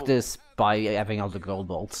unlock this by having all the gold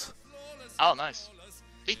bolts. Oh, nice.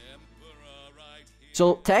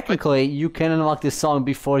 So technically, you can unlock this song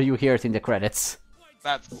before you hear it in the credits.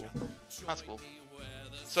 That's cool. That's cool.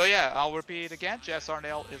 So yeah, I'll repeat again. Jess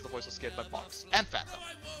Arnell is the voice of Skid McMarks and Phantom,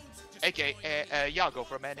 aka Yago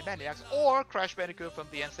from Maniacs, or Crash Bandicoot from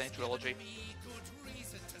the Insane Trilogy.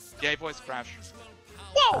 Yeah, voice Crash.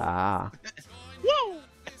 Whoa! Ah. Whoa!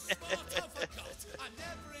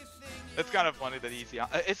 It's kind of funny that he's young.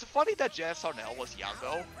 It's funny that Jess Arnell was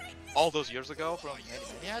Yago all those years ago from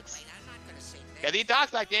Maniacs. Cause he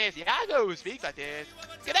talks like this. Yago speaks like this.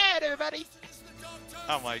 Good night, everybody.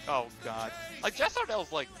 I'm like, oh god. Like Jess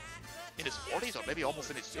Arnell's like in his 40s or maybe almost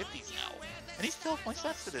in his 50s now, and he still voice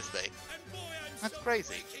acts to this day. That's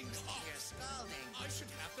crazy.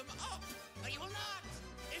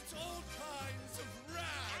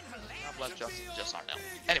 God bless Jess Arnell.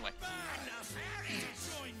 Anyway.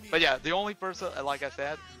 But yeah, the only person, like I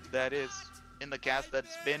said, that is in the cast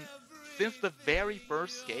that's been since the very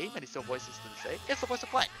first game, and he still voices to this day, is the voice of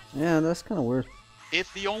Clank. Yeah, that's kind of weird.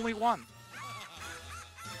 It's the only one.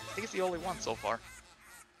 I think it's the only one so far.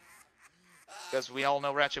 Because we all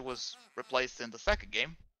know Ratchet was replaced in the second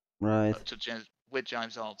game. Right. With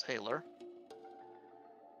James Arnold Taylor.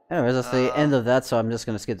 Anyways, that's the end of that, so I'm just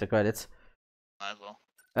gonna skip the credits. Might as well.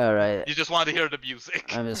 Alright. You just wanted to hear the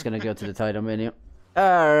music. I'm just gonna go to the title menu.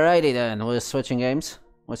 Alrighty then, we're switching games.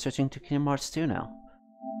 We're switching to Kingdom Hearts 2 now.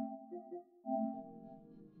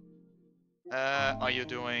 Are you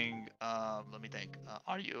doing, let me think,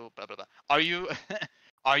 are you, blah, blah, blah. Are you,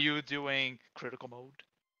 are you doing critical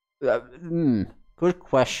mode? Good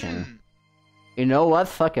question. You know what?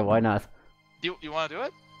 Fuck it, why not? You want to do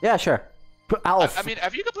it? Yeah, sure. I mean,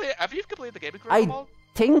 have you completed the game in critical mode?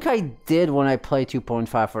 I think I did when I played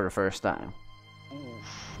 2.5 for the first time.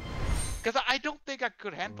 Because I don't think I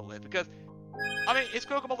could handle it, because, I mean, is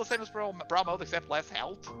critical mode the same as Pro mode, except less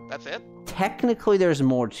health? That's it? Technically, there's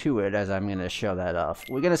more to it, as I'm gonna show that off.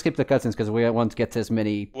 We're gonna skip the cutscenes, because we want to get as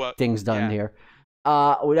many things done here.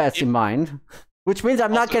 With that in mind. Which means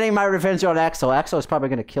I'm not getting my revenge on Axel. Axel is probably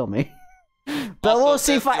gonna kill me. But we'll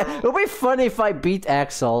see if it'll be funny if I beat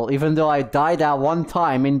Axel, even though I died that one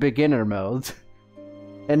time in beginner mode.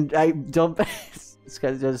 And I don't...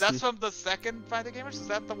 That's from the second 5Daygamers? Is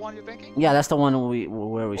that the one you're thinking? Yeah, that's the one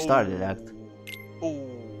where we started at. Ooh.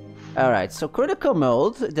 Alright, so critical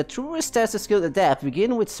mode, the truest test of skill adapt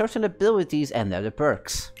begin with certain abilities and other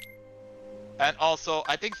perks. And also,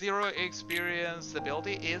 I think zero experience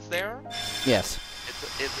ability is there. Yes.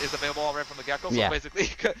 It's available already from the get-go, so yeah. basically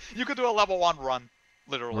you could do a level 1 run,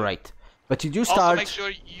 literally. Right. But you do start... Also make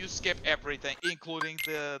sure you skip everything, including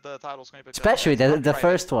the title screen. Especially the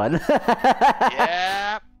first one.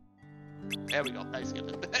 Yeah. There we go, I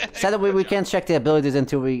skipped it. Sadly, we can't check the abilities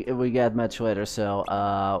until we get much later, so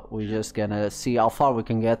we're just gonna see how far we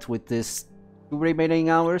can get with this 2 remaining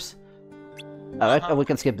hours. Alright, we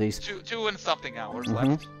can skip these. 2 and something hours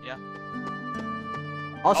left, yeah.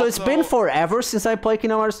 Also, it's been forever since I played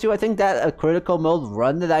Kingdom Hearts 2. I think that a critical mode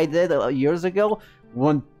run that I did years ago,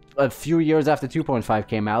 a few years after 2.5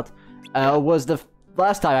 came out, was the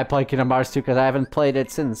last time I played Kingdom Hearts 2 because I haven't played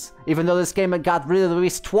it since. Even though this game got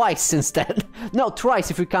released twice since then. No,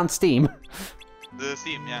 twice if you count Steam. The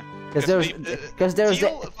Steam, yeah. Because there's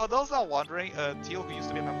for those that are wondering, Teal, who used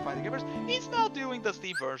to be a member of 5Daygamers, he's now doing the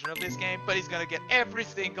Steam version of this game, but he's gonna get every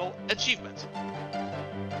single achievement.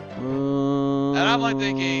 And I'm like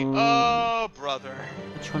thinking, oh brother.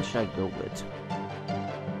 Which one should I go with?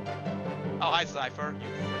 Oh, hi Cypher. You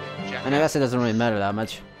jackass. And I guess it doesn't really matter that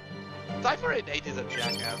much. Cypher innate is a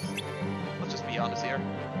jackass. Let's just be honest here.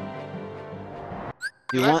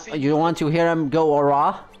 You want to hear him go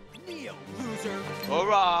 "Hurrah"?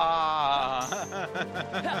 Hurrah!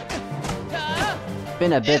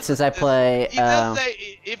 Been a bit since I play. He does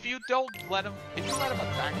say if you let him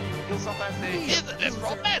attack you, he'll sometimes say, "Isn't this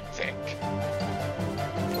romantic?"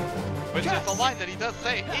 Which is a line that he does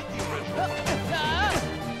say in the original.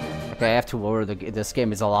 Okay, I have to lower this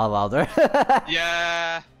game is a lot louder.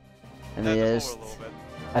 Yeah. And it is.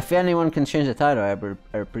 If anyone can change the title, I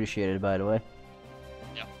appreciate it. By the way.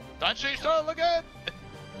 Yeah. Don't change title again.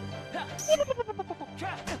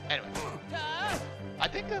 Anyway, I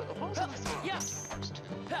think what was the last time I played Hearts 2?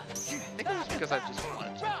 I think it was because I just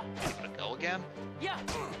wanted to give it a go again.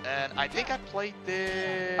 And I think I played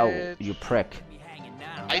this. Oh, you prick!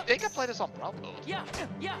 I think I played this on Proud Mode.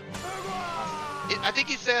 I think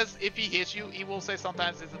he says if he hits you, he will say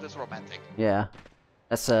sometimes, "Isn't this romantic?" Yeah,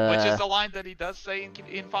 that's which is the line that he does say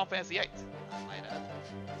in Final Fantasy VIII.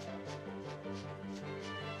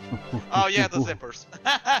 Oh yeah, the zippers.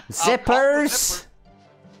 Zippers!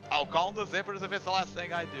 I'll call them the zippers if it's the last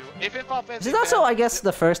thing I do. If in Final Fantasy Is it also, I guess,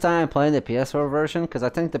 the first time I played the PS4 version? Because I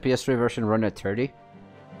think the PS3 version run at 30.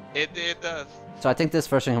 It does. So I think this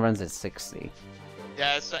version runs at 60.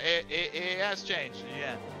 Yeah, it has changed.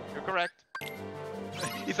 Yeah, you're correct.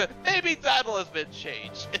 He said, maybe title has been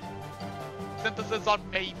changed. Synthesis on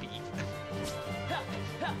maybe.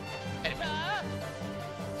 Anyway.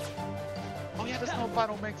 Oh yeah, there's no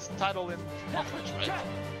Final Mix title in Twitch,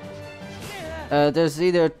 right? There's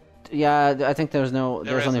either... Yeah, I think there's no...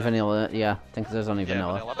 There's only vanilla. Yeah, I think there's only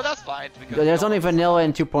vanilla. But that's fine. There's only vanilla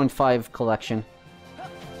and 2.5 collection.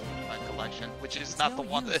 Collection, which is not the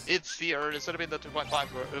one that it's here. It should have been the 2.5,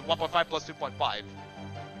 1.5 plus 2.5.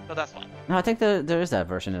 So that's fine. No, I think there is that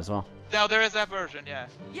version as well. No, there is that version, yeah.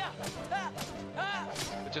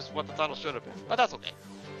 Which is what the title should have been. But that's okay.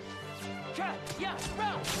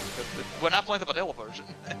 We're not playing the vanilla version.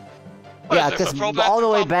 Yeah, because all the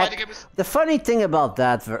way back. The funny thing about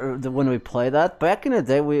that, when we played that back in the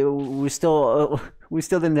day, we still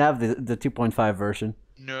didn't have the 2.5 version.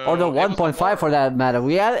 No. Or the 1.5 for that matter.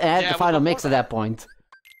 We had the final mix at that point.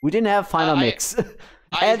 We didn't have final mix.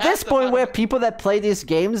 At this point, we have people that play these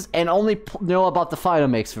games and only know about the final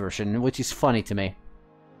mix version, which is funny to me.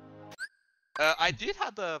 I did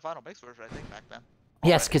have the final mix version, I think, back then.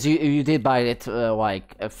 Yes, because you did buy it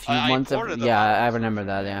like a few months ago. Yeah, I remember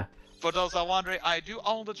that. Yeah. For those that are wondering, I do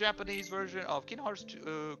own the Japanese version of Kingdom Hearts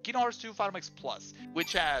 2 Final Mix Plus,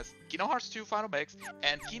 which has Kingdom Hearts 2 Final Mix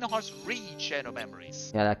and Kingdom Hearts Re-Shadow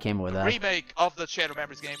Memories. Yeah, that came with that. Remake of the Shadow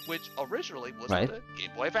Memories game, which originally was on the Game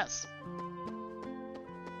Boy Advance.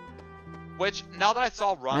 Which, now that I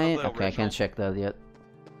saw run of the original... Okay, I can't check that yet.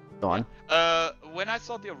 Go on. When I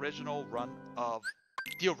saw the original run of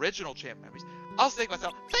the original Shadow Memories, I was thinking to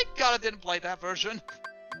myself, thank God I didn't play that version.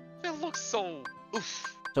 It looks so...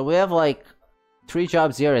 oof. So we have like 3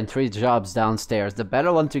 jobs here and 3 jobs downstairs. The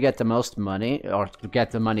better one to get the most money, or to get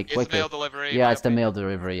the money quickly. It's mail delivery. Yeah, it's the mail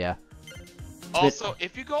delivery, yeah. Also,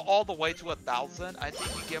 if you go all the way to 1,000, I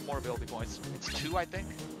think you get more ability points. It's 2, I think.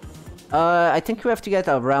 I think you have to get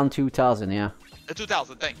around 2,000, yeah.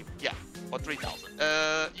 2,000, thank you. Yeah, or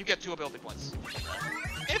 3,000. You get 2 ability points.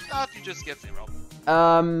 If not, you just get 0.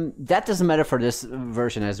 That doesn't matter for this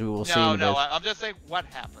version, as we will see. No, I'm just saying what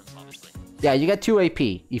happens, honestly. Yeah, you get 2 AP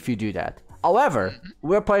if you do that. However,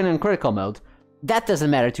 we're playing in critical mode. That doesn't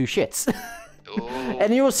matter 2 shits.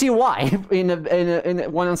 And you will see why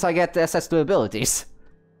once I get access to abilities.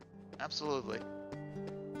 Absolutely.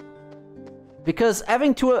 Because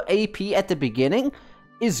having 2 AP at the beginning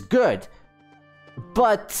is good.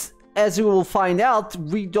 But as we will find out,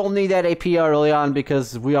 we don't need that AP early on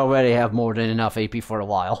because we already have more than enough AP for a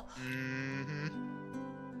while.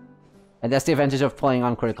 And that's the advantage of playing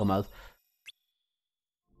on critical mode.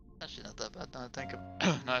 Actually, not that bad.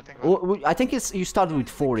 No, I think. I think you started with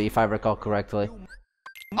 40, if I recall correctly.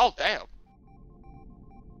 Oh damn!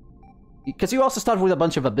 Because you also start with a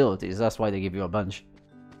bunch of abilities. That's why they give you a bunch.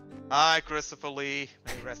 Hi, Christopher Lee.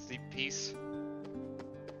 May rest in peace.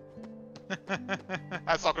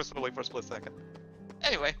 I saw Chris Willing for a split second.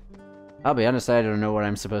 Anyway. I'll be honest, I don't know where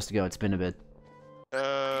I'm supposed to go. It's been a bit.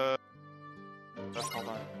 Hold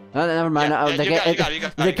on. No, never mind.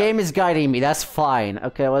 The game is guiding me. That's fine.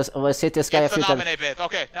 Okay, let's hit this guy. It's the nominate bit.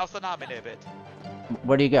 Okay, now it's the nominate bit.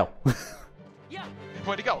 Where do you go?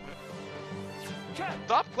 Where'd he go?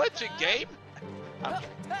 Stop glitching, game!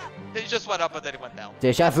 He just went up and then he went down.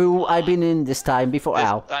 Deja vu. I've been in this time before.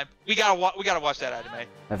 Ow. We gotta watch that anime.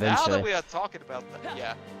 Eventually. Now that we are talking about that,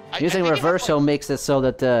 yeah. Using reversal makes it so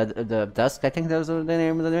that the dusk, I think those are the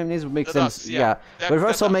name of the name is, makes them dusk, yeah.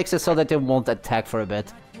 Reversal makes it so that they won't attack for a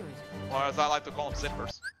bit. Or as I like to call them,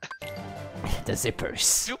 zippers. The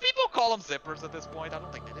zippers. Do people call them zippers at this point? I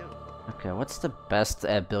don't think they do. Okay, what's the best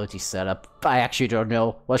ability setup? I actually don't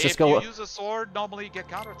know. Let's just go. If you use a sword, normally you get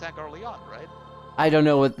counterattack early on, right? I don't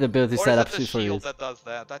know what the ability setup is. Or is it the shield that does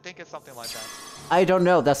that? I think it's something like that. I don't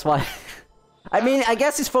know. That's why. I mean, I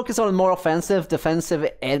guess it's focused on more offensive,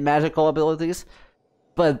 defensive, and magical abilities.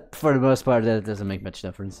 But for the most part, that doesn't make much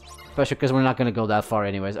difference. Especially because we're not going to go that far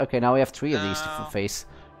anyways. Okay, now we have 3 of these to face.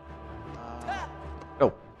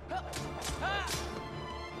 Oh.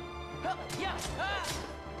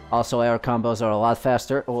 Also, air combos are a lot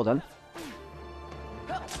faster. Hold on.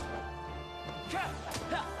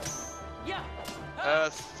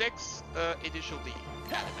 Six initial D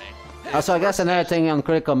anime. Also, I guess another thing on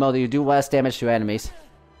critical mode, you do less damage to enemies.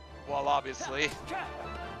 Well, obviously.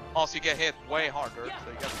 Also, you get hit way harder, so you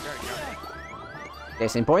gotta be very careful.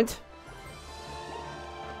 Case in point.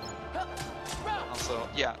 Also,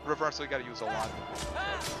 yeah, reversal you gotta use a lot.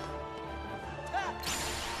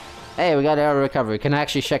 Hey, we got air recovery. Can I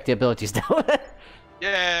actually check the abilities now?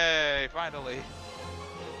 Yay, finally.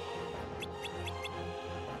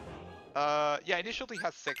 Yeah, initially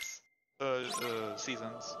has 6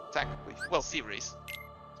 seasons, technically. Well, series.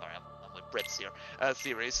 Sorry, I'm like Brits here.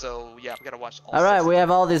 Series, so yeah, we gotta watch all Alright, we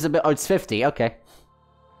have all these oh, it's 50, okay.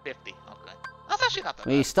 50, okay. That's actually not that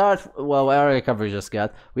bad. We start, well, air recovery just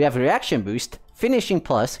got. We have reaction boost, finishing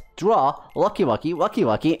plus, draw, lucky,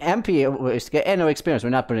 MP boost, and no experience.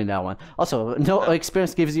 We're not putting that one. Also, no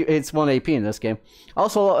experience gives you, it's 1 AP in this game.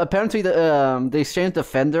 Also, apparently they changed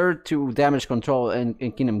Defender to damage control in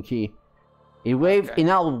Kingdom Key. It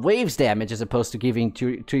now waves damage as opposed to giving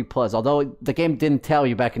 3 plus. Although the game didn't tell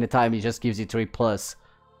you back in the time, it just gives you 3 plus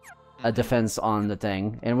a defense on the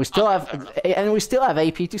thing, and we still have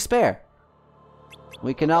AP to spare.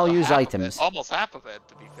 We can now use items. Almost half of it,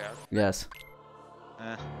 to be fair. Yes.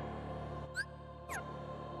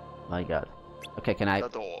 My God. Okay, can I? The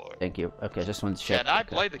door. Thank you. Okay, just want to check. Can I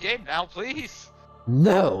play the game now, please?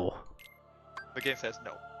 No. The game says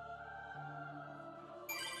no.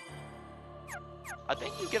 I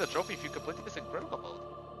think you get a trophy if you complete this in critical mode.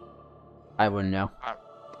 I wouldn't know.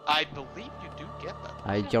 I believe you do get that.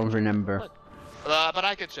 I don't remember. But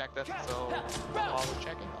I can check that, so while we're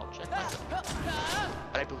checking, I'll check myself.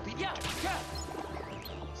 But I believe you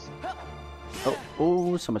do.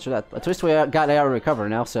 Oh, so much of that. At least we got air recover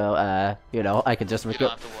now, so, you know, I could just You don't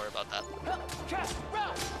have to worry about that.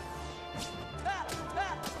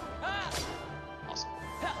 Awesome.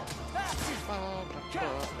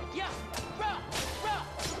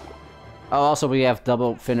 Oh, also we have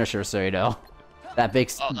double finisher, so you know. That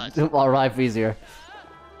makes our life easier.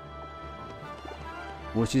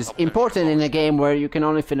 Which is important in a game where you can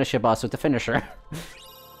only finish a boss with the finisher.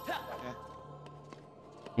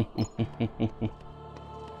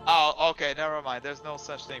 Oh, okay, never mind. There's no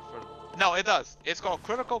such thing for... No, it does. It's called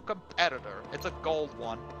Critical Competitor. It's a gold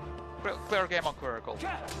one. Clear game on Critical.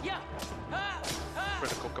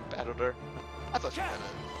 Critical Competitor. I thought you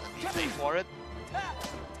had a name for it.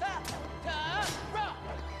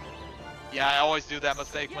 Yeah, I always do that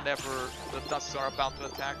mistake whenever the dusks are about to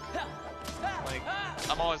attack. Like,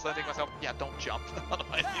 I'm always letting myself, yeah, don't jump.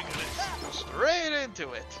 Otherwise you're gonna go straight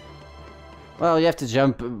into it. Well, you have to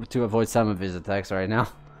jump to avoid some of his attacks right now.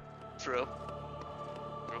 True.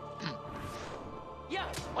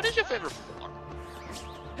 What is your favorite form?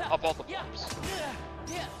 Of all the forms?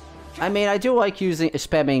 I mean, I do like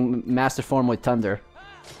spamming Master Form with Thunder.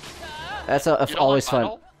 That's always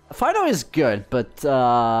fun. Final is good, but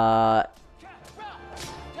I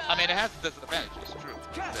mean, it has disadvantages, true.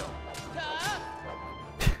 Still.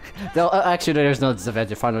 No, actually, there's no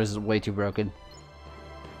disadvantage. Final is way too broken.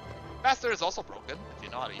 Master is also broken, if you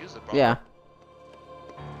know how to use it properly. Yeah.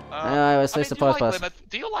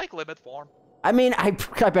 Do you like limit form? I mean, I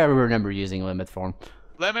barely remember using limit form.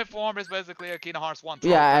 Limit form is basically a Kingdom Hearts 1.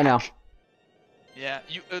 Yeah, I know. Yeah,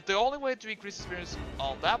 the only way to increase experience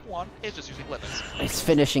on that one is just using limits. It's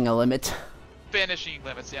finishing a limit. Finishing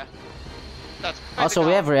limits, yeah. That's Also,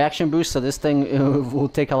 we have reaction boost, so this thing will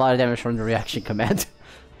take a lot of damage from the reaction command.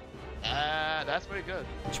 That's pretty good.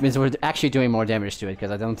 Which means we're actually doing more damage to it, because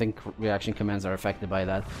I don't think reaction commands are affected by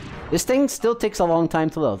that. This thing still takes a long time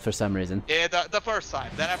to load for some reason. Yeah, the first time.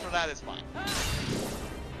 Then after that, it's fine.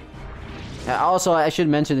 Also, I should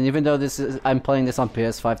mention, even though I'm playing this on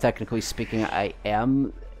PS5, technically speaking, I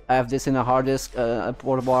have this in a hard disk, a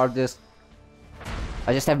portable hard disk.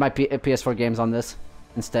 I just have my PS4 games on this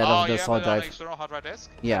instead of the solid drive. Oh, external hard drive disk?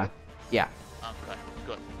 Yeah, yeah. Okay,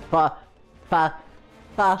 good.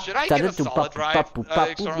 Should I get a solid drive,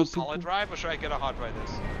 external solid drive, or should I get a hard drive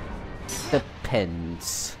disk?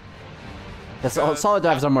 Depends. Because solid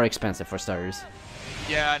drives are more expensive for starters.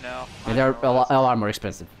 Yeah, I know. And they're a lot more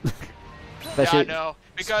expensive. Yeah, I know.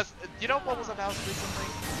 Because, you know what was announced recently?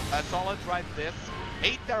 A solid drive disk,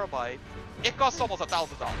 8 terabyte, it costs almost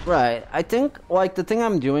 $1,000. Right. I think, like, the thing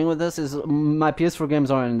I'm doing with this is my PS4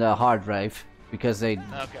 games are in the hard drive. Because they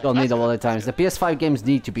don't need a lot of times. The PS5 games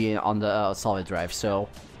need to be on the solid drive, so...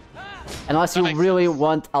 Unless you really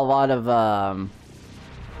want a lot of,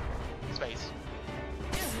 Space.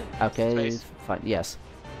 Okay, Space. fine, yes.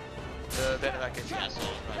 Then in that case, yeah, solid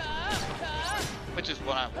drive. Which is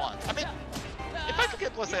what I want. I mean, if I could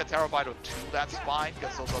get, let's say, a terabyte or 2, that's fine,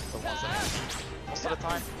 because those are the ones that I use most of the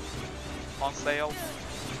time. On sale.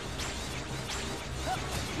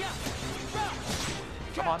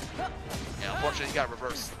 Come on. Yeah, unfortunately, you gotta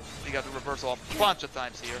reverse. You gotta do reversal a bunch of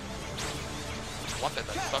times here. One bit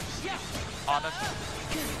that sucks. Honest.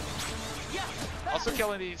 Also,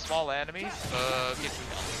 killing these small enemies, gives you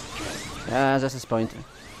health. Yeah, that's his point.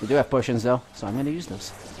 We do have potions though, so I'm gonna use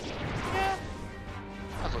those. Yeah.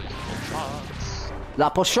 That's what you use. La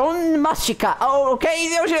potion magica! Oh,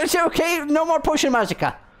 okay, okay, no more potion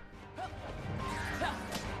magica!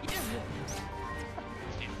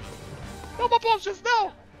 No more potions,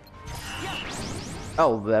 no!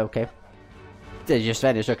 Oh, okay. They just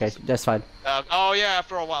vanished, okay, that's fine. Oh yeah,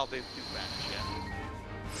 after a while they do vanish, yeah.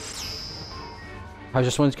 I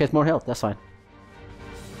just wanted to get more health, that's fine.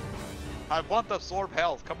 I want to absorb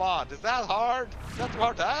health, come on, is that hard? Is that too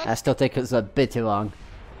hard to ask? That still takes a bit too long.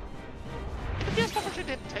 The PS4 version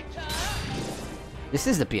didn't take too long. This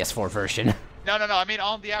is the PS4 version. No, I mean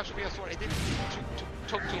on the actual PS4 it didn't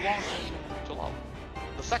took too long to load.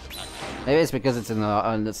 The second time. Maybe it's because it's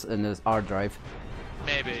in this hard drive.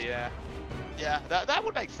 Maybe, yeah. Yeah, that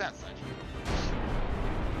would make sense, actually.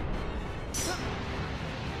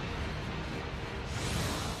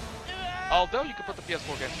 Although you could put the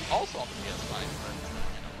PS4 games also on the PS5, but,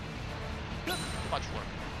 you know, too much work.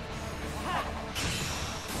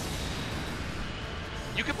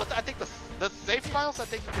 You can put, I think, the save files, I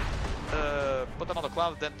think you can put them on the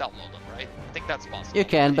cloud and then download them, right? I think that's possible. You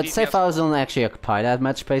can, but save files don't actually occupy that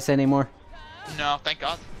much space anymore. No, thank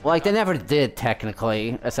God. Like, they never did,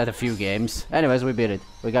 technically, except a few games. Anyways, we beat it.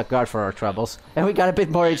 We got guard for our troubles. And we got a bit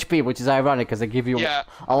more HP, which is ironic, because they give you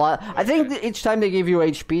a lot. I think each time they give you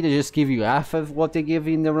HP, they just give you half of what they give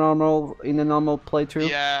you in the normal playthrough.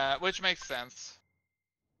 Yeah, which makes sense.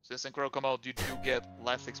 Since in critical mode, you do get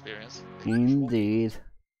less experience. Indeed.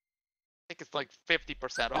 I think it's like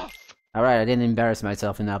 50% off. Alright, I didn't embarrass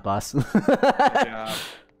myself in that boss. Good job.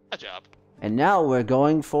 Good job. And now we're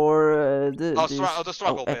going for the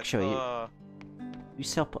struggle bit. Actually, you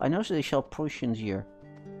sell. I know they sell potions here.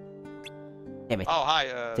 Damn it. Oh,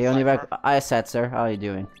 hi. They only I Setzer. How are you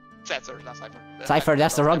doing? Setzer, not Cypher. Cypher,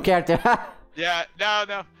 that's the wrong character. Yeah,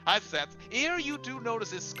 no. I Setzer. Here you do notice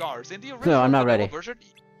his scars. In the original no, I'm not ready. Version,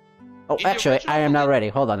 oh, actually, I am not ready.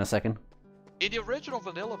 Hold on a second. In the original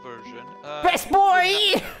vanilla version, best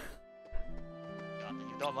boy.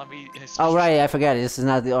 Don't let me. Oh right, I forgot. This is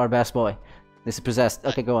not our best boy. This is possessed.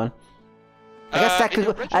 Okay, go on.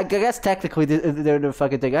 I guess technically they're the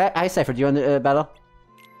fucking thing. Hi, Cypher. Do you want to battle?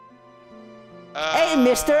 Hey,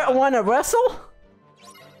 Mister, wanna wrestle?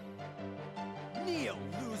 Kneel,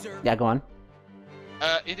 loser. Yeah, go on.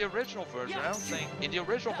 In the original version, I don't think. In the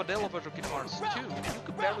original vanilla version of Kingdom Hearts 2, you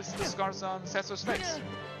could barely see the scars on Setzer's face.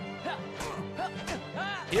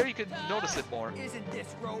 Here you can notice it more. Isn't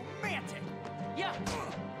this romantic? Yeah.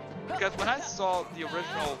 Because when I saw the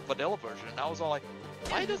original vanilla version, I was all like,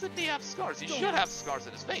 why doesn't he have scars? He should have scars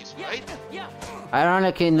in his face, right? Yeah.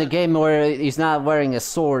 Ironic, in the game where he's not wearing a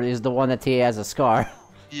sword is the one that he has a scar.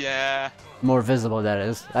 Yeah. More visible, that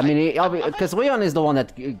is. I mean, because Leon is the one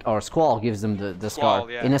that, or Squall gives him the scar.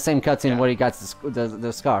 Yeah. In the same cutscene where he got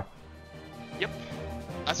the scar. Yep.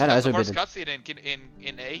 That's the first cutscene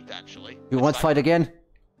in 8, actually. You want to fight again?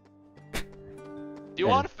 Do you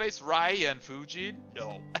want to face Rai and Fujin?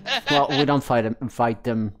 No. Well, we don't fight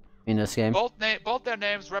them in this game. Both their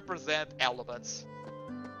names represent elements.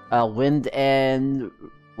 Wind and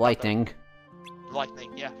lightning.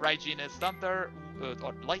 Lightning, yeah. Raijin is thunder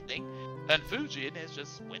or lightning, and Fujin is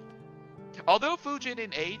just wind. Although Fujin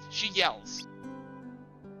in 8, she yells.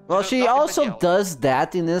 Well, she nothing but also yells. does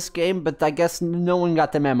that in this game, but I guess no one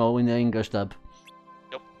got the memo in the English dub.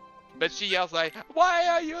 Nope. But she yells like, "Why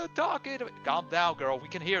are you talking to me?" Calm down, girl. We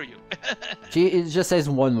can hear you. She just says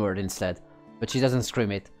one word instead, but she doesn't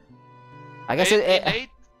scream it. I guess in 8,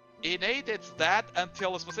 it's that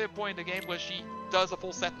until a specific point in the game where she does a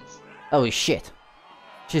full sentence. Holy shit.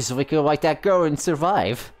 Jeez, we could like that girl and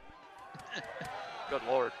survive. Good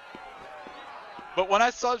lord. But when I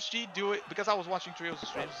saw she do it, because I was watching Trio's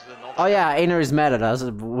streams and all that. Oh yeah, Ainer is mad at us,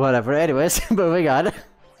 whatever, anyways, moving on.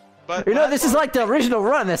 But You know, this is like the original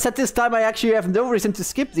run, except this time I actually have no reason to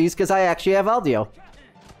skip these, because I actually have audio.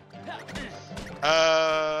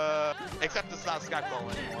 Except it's not Skype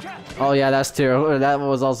anymore. Oh yeah, that's true. That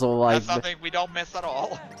was also like... That's something we don't miss at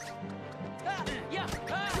all.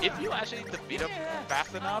 If you actually defeat him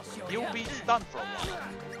fast enough, you'll be stunned for a while.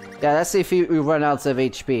 Yeah, let's see if we run out of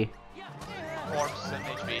HP. Orbs and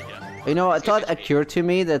HP, yeah. You know, I thought occurred to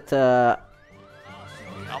me that, I'm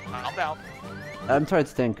down. I'm trying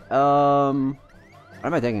to think. What am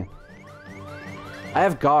I thinking? I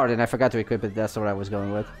have guard and I forgot to equip it, that's what I was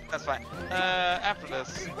going with. That's fine. After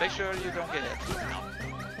this, make sure you don't get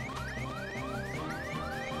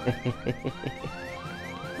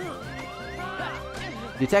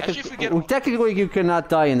hit. Technically you cannot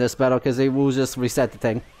die in this battle because they will just reset the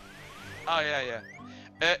thing. Oh yeah.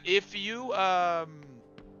 If you oh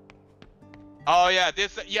yeah,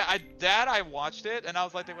 this I watched it and I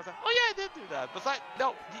was like, oh yeah, I did do that. But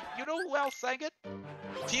no, you know who else sang it?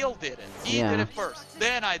 Teal did it. He did it first.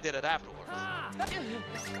 Then I did it afterwards. Actually,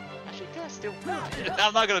 can I still?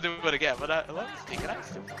 I'm not gonna do it again. But let me see. Can I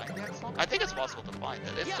still find that song? I think it's possible to find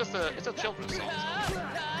it. It's just it's a children's song.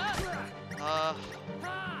 So.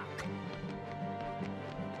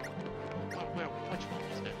 Which one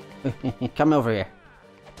is it? Come over here.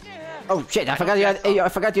 Oh shit! I forgot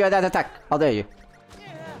you had that attack. How dare you?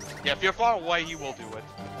 Yeah, if you're far away, he will do it.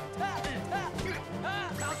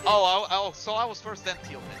 Oh, so I was first, then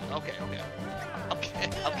Teal did it. Okay.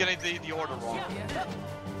 I'm getting the order wrong.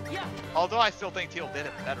 Although I still think Teal did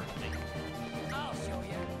it better than me.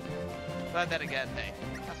 But then again, hey,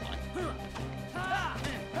 that's fine.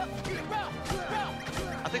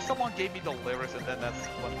 I think someone gave me the lyrics, and then that's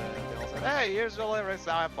when they all said, "Hey, here's the lyrics.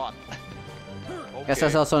 Now have fun." Okay. Guess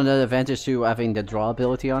that's also another advantage to having the draw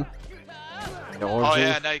ability on. Oh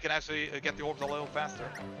yeah, now you can actually get the orbs a little faster.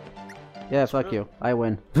 Yeah, fuck you. I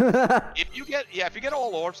win. If you get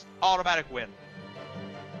all orbs, automatic win.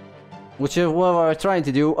 Which is what we're trying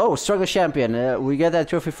to do. Oh, struggle champion. We get that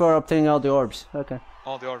trophy for obtaining all the orbs. Okay.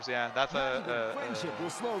 All the orbs, yeah. That's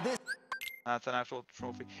that's an actual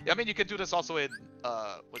trophy. I mean, you can do this also in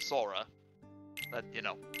with Sora, but you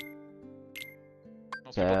know.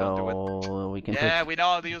 Most people don't do it. We can. Yeah, we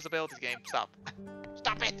know how to use abilities game. Stop.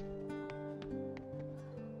 Stop it.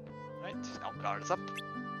 Right. Now guard is up.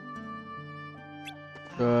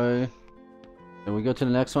 Okay. Can we go to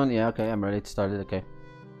the next one? Yeah, okay, I'm ready to start it, okay.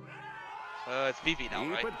 It's VV now,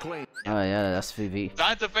 right? Oh yeah, that's VV.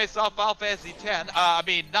 Time to face off Final Fantasy 10. I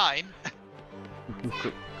mean 9.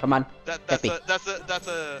 Come on. That's an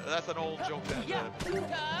old joke that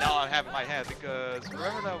now I have in my head because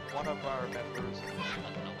remember that one of our members.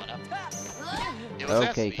 It was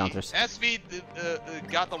okay, SV. counters. SV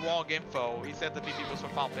got the wrong info. He said the VV was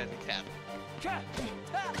from Final Fantasy 10.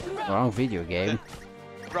 Wrong video game.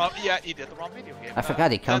 Yeah, he did the wrong video game. I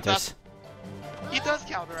forgot he counters. He does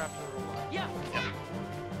counter after a while. Yeah.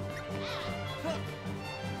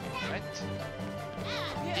 Right.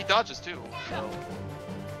 He dodges too. So.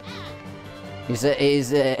 He's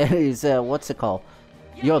what's it called?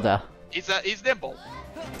 Yoda. He's nimble.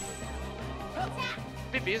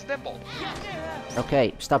 Vivi is nimble.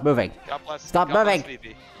 Okay, stop moving. Stop moving.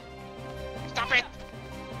 Vivi. Stop it!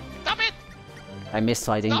 Stop it! I missed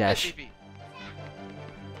sliding dash. It,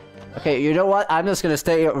 okay, you know what? I'm just gonna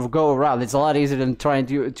go around. It's a lot easier than trying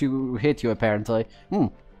to hit you, apparently. Yeah.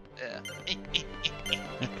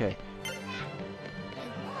 Okay.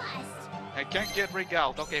 I can't get rigged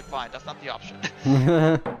out. Okay, fine. That's not the option.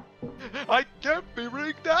 I can't be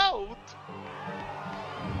rigged out.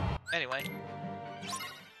 Anyway,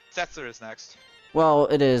 Setzer is next. Well,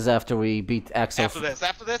 it is after we beat Axel. After this.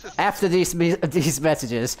 After these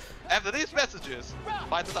messages. After these messages,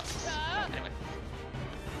 find the dust. Anyway.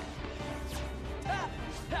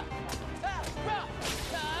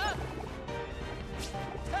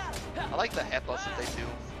 I like the headbutts that they do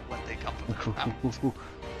when they come from the crowd.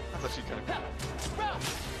 That's actually kind of cool.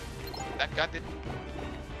 That guy didn't.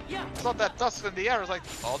 I thought that dust in the air was like,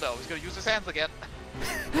 oh no, he's gonna use his hands again.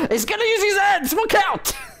 He's gonna use his hands! Look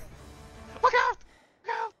out! Look out!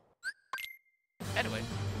 Look out! Anyway.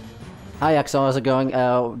 Hi Axel, how's it going?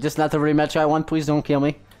 Just not the rematch I want, please don't kill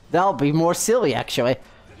me. That'll be more silly, actually. Good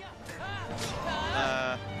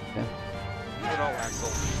old Axel.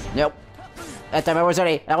 Nope. That time I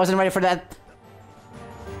wasn't ready for that.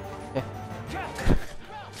 Okay.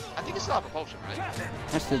 I think you still have a potion, right?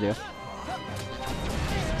 I still do.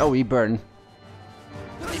 Oh, he burned.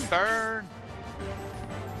 He burned!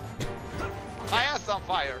 My ass on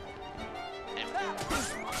fire!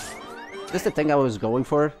 Is this the thing I was going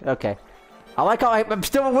for? Okay. I like how I'm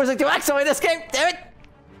still losing to Axel in this game, damn it!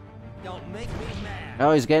 Don't make me mad.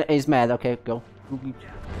 Oh, he's mad, okay, go.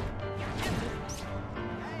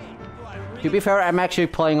 To be fair, I'm actually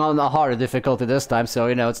playing on the harder difficulty this time, so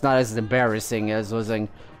you know, it's not as embarrassing as losing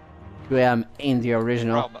to in the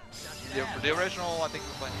original. The original, I think you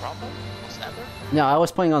were playing Rumble? Or Standard? No, I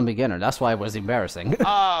was playing on beginner, that's why it was embarrassing.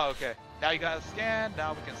 Oh, okay. Now you gotta scan,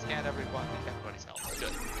 now we can scan everyone, everybody's health.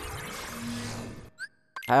 Good.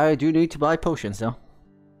 I do need to buy potions, though.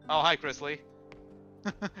 Oh, hi, Chris Lee.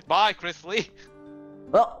 Bye, Chris Lee.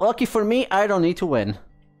 Well, lucky for me, I don't need to win.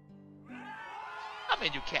 I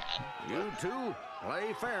mean, you can. You two,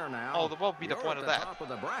 play fair now. Oh, what would be the point of that? Top of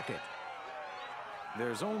the bracket.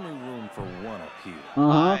 There's only room for one up here.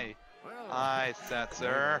 Hi. Hi,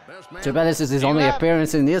 Setzer. Too bad this is his only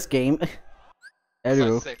appearance in this game.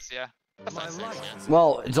 Hello. That's 6, yeah. That's not 6, yeah.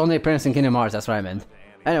 Well, it's only appearance in Kingdom Hearts, that's what I meant.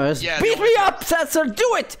 Anyways, Yeah, beat me up, Setzer!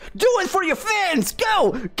 Do it! Do it for your fans!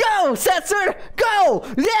 Go! Go, Setzer! Go!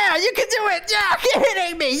 Yeah, you can do it! Yeah, keep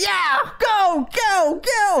hitting me! Yeah! Go! Go!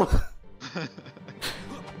 Go!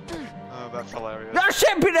 Oh, that's hilarious. You're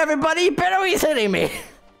champion, everybody! Barry's hitting me!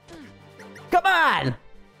 Come on!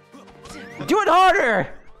 Do it harder!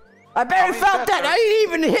 I barely felt that! I didn't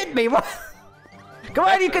even hit me! Come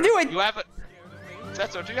on, you can do it! You have a...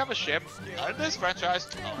 Setzer, do you have a ship? In this franchise?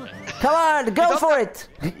 Oh, Come on, go for it!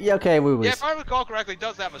 Yeah, okay, we lose. yeah, if I recall correctly, it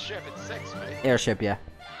does have a ship. It's 6, right? Airship, yeah.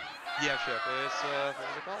 Yeah, ship is, what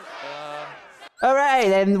was it called? Alright,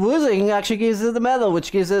 and losing actually gives us the medal,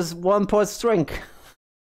 which gives us 1 point strength.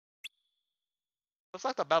 Looks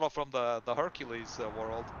like the battle from the Hercules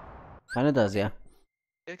world. Kinda does, yeah.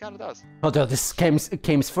 It kinda does. Although this came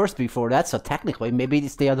first before that, so technically maybe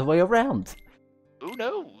it's the other way around. Who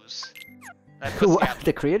knows?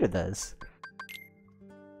 The creator does.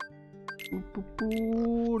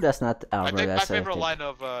 That's not Albert, My that's favorite line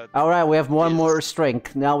of... Alright, we have one more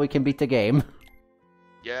strength. Now we can beat the game.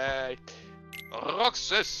 Yay.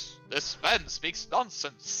 Roxas, this man speaks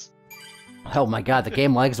nonsense. Oh my god, the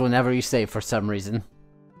game lags whenever you save for some reason.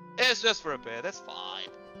 It's just for a bit, it's fine.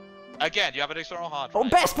 Again, you have an external hard Oh,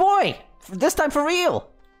 drive. best boy! This time for real!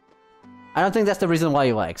 I don't think that's the reason why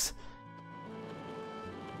he lags.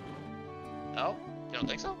 No? You don't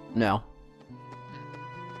think so? No.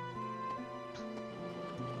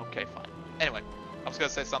 Okay, fine. Anyway, I was gonna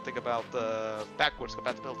say something about backwards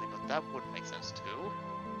compatibility, but that would make sense too.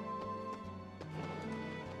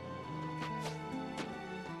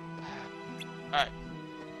 Alright.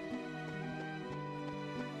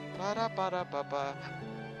 Ba-da-ba-da-ba-ba.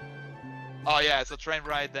 Oh yeah, it's a train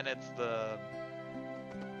ride, then it's the...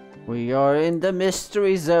 We are in the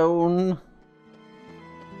mystery zone.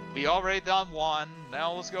 We already done 1,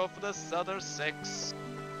 now let's go for this other 6.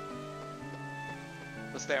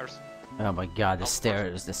 The stairs. Oh my god, the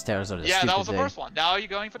stairs are the Yeah, stupid that was the thing. first one. Now you're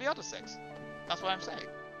going for the other 6. That's what I'm saying.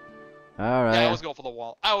 Alright. Yeah, I always go for the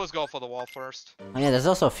wall. I always go for the wall first. Oh, yeah, there's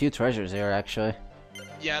also a few treasures here, actually.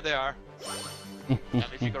 Yeah, they are. And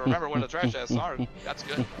if you can remember where the trash chests are, that's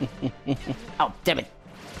good. Oh, damn it!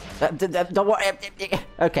 Don't worry.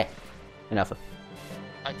 Okay, enough.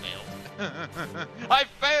 I failed. I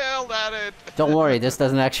failed at it! Don't worry, this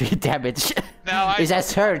doesn't actually damage. Now It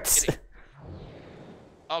just hurts.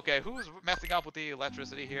 Okay, who's messing up with the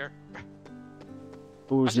electricity here?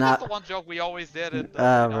 Who's Actually, not? That's the one joke we always did in the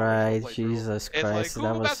Alright, playthrough. Jesus It's Christ,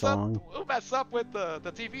 like, that was so long. Who messed up with the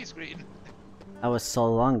TV screen? That was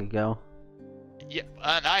so long ago. Yeah,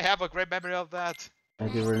 and I have a great memory of that. I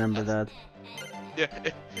do remember that. Yeah,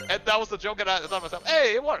 and that was the joke, and I thought to myself,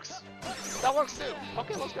 hey, it works! That works too!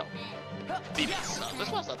 Okay, let's go. BBs.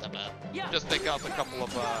 This one's not that bad. Just take out a couple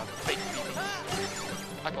of fake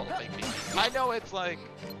BBs. I call them fake BBs. I know it's like...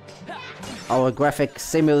 Holographic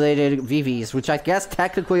simulated VVs, which I guess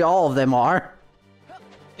technically all of them are.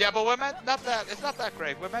 Yeah, but we're not that. It's not that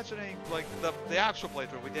great. We're mentioning like the actual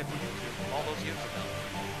playthrough we did for YouTube all those years ago.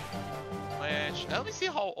 Which let me see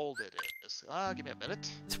how old it is. Give me a minute.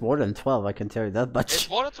 It's more than 12, I can tell you that much. It's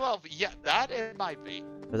more than 12. Yeah, that it might be.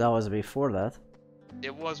 But that was before that.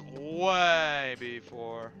 It was way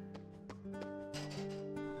before.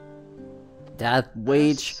 That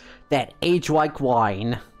wage, that age-like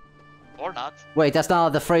wine. Or not. Wait, that's not how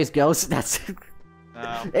the phrase goes. That's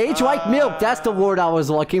No. age-like milk. That's the word I was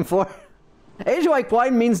looking for. Age-like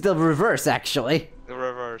wine means the reverse, actually. The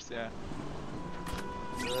reverse, yeah.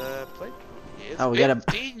 The playthrough is Oh, we got a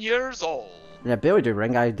 15 years old. The ability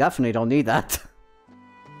ring. I definitely don't need that.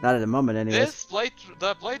 Not at the moment, anyways.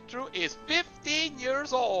 The playthrough is 15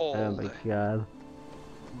 years old. Oh my god.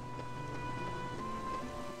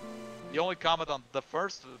 The only comment on the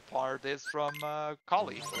first part is from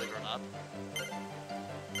Kali, believe it or not.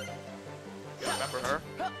 You remember her?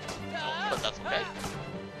 No, but that's okay.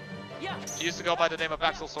 She used to go by the name of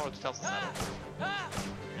Axel Sword 2007.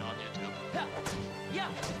 On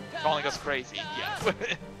YouTube. Calling us crazy. Yeah.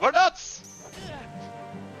 We're nuts!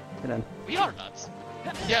 Get in. We are nuts.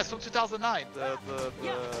 Yeah, so 2009, the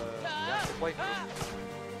playthrough.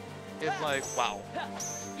 It's like, wow.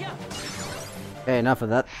 Okay, enough of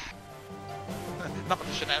that. Enough of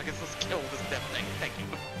the shenanigans, let's kill this damn thing, thank you.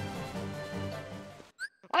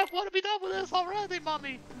 I want to be done with this already,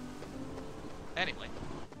 mommy! Anyway.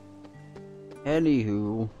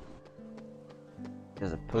 Anywho.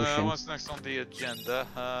 There's a potion. What's next on the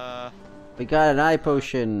agenda? We got an eye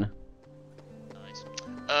potion. Nice.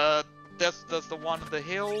 That's the one in the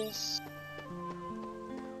hills.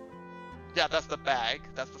 Yeah, that's the bag.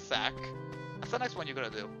 That's the sack. What's the next one you're gonna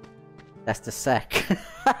do? That's the sack.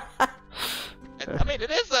 I mean,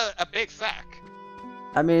 it is a big sack.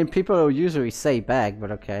 I mean, people usually say bag,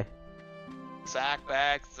 but okay. Sack,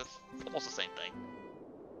 bag, it's almost the same thing.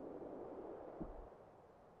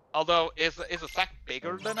 Although, is a sack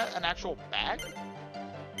bigger than an actual bag?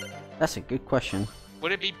 That's a good question.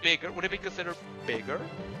 Would it be bigger? Would it be considered bigger?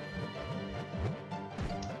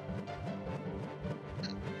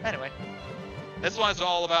 Anyway, this one is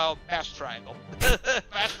all about mash triangle.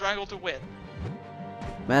 Mash triangle to win.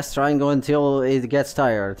 Mass triangle until it gets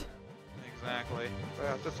tired. Exactly.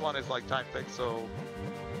 This one is like time fixed, so.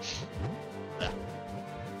 Yeah.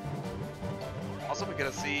 Also, we're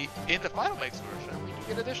gonna see in the Final Mix version, we can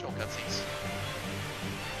get additional cutscenes.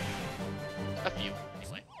 A few,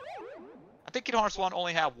 anyway. I think Kingdom Hearts 1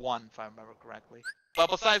 only had one, if I remember correctly. But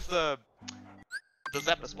besides the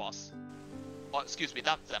Xemnas boss. Oh, excuse me,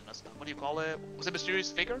 not Xemnas. What do you call it? Was it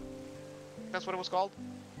Mysterious Figure? That's what it was called?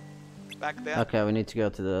 Back then? Okay, we need to go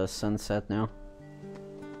to the sunset now.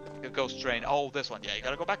 The Ghost Train. Oh, this one. Yeah, you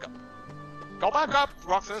gotta go back up. Go back up,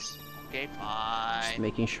 Roxas! Okay, fine. Just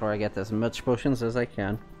making sure I get as much potions as I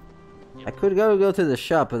can. Yep. I could go to the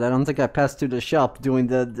shop, but I don't think I passed through the shop doing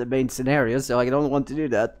the main scenario, so I don't want to do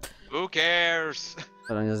that. Who cares?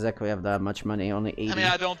 I don't exactly have that much money, only 80. I mean,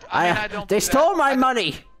 I don't They stole my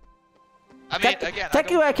money! I mean, again,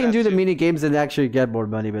 technically I can do the mini games and actually get more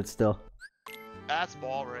money, but still. That's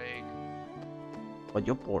boring. But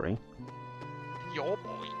you're boring. You're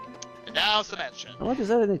boring. And now to mention. What is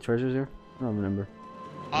that? Any treasures here? I don't remember.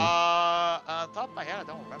 On top of my head, I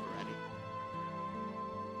don't remember any.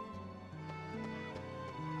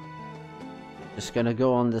 Just gonna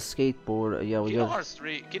go on the skateboard. Yeah, we Kingdom go. Hearts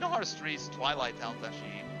 3. Kingdom Hearts 3's Twilight Town is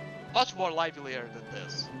actually much more livelier than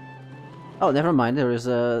this. Oh, never mind. There is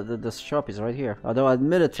the shop is right here. Although I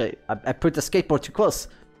admit it, I put the skateboard too close.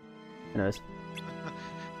 Anyways.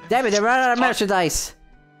 Damn it! They ran out of merchandise.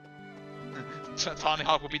 Tony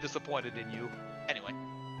Hawk will be disappointed in you. Anyway.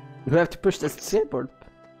 You have to push the skateboard.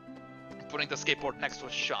 Putting the skateboard next to a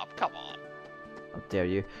shop. Come on. How dare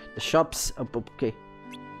you? The shops. Oh, okay.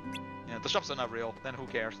 Yeah, the shops are not real. Then who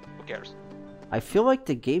cares? Who cares? I feel like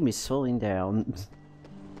the game is slowing down.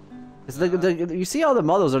 It's you see how the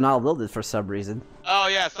models are not loaded for some reason. Oh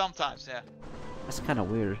yeah, sometimes, yeah. That's kind of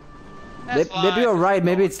weird. Maybe you're right.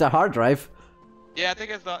 Maybe it's the hard drive. Yeah, I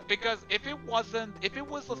think it's the because if it was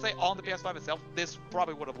let's say on the PS5 itself, this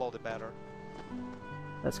probably would have loaded better.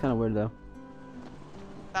 That's kind of weird though.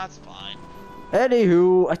 That's fine.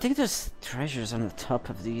 Anywho, I think there's treasures on the top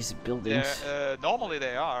of these buildings. Normally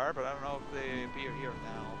they are, but I don't know if they appear here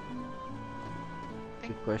now.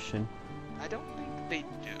 Good question. I don't think they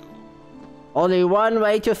do. Only one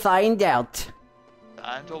way to find out.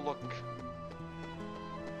 Time to look.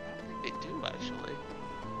 I don't think they do actually.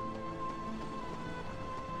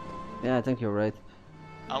 Yeah, I think you're right.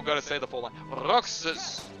 I'm gonna say the full line.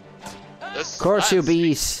 Roxas! Of course you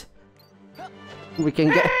bees! We can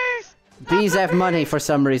get... Bees have money for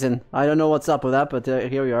some reason. I don't know what's up with that, but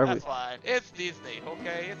here we are. That's fine. It's Disney,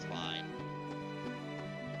 okay? It's fine.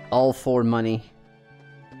 All for money.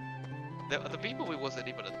 The people we wasn't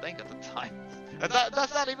even a thing at the time.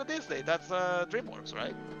 That's not even Disney. That's DreamWorks,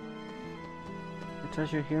 right? The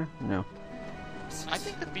treasure here? No. I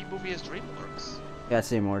think the B movie is DreamWorks. Yeah,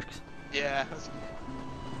 same works. Yeah.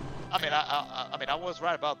 I mean, I was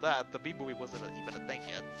right about that. The B movie wasn't even a thing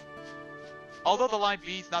yet. Although the line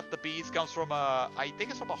 "Bees, not the bees" comes from I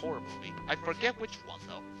think it's from a horror movie. I forget which one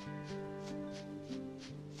though.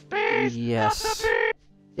 Bees, yes. not the bees!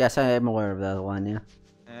 Yes, I am aware of that one. Yeah.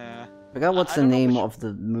 Yeah. I forgot what's I the don't know name which- of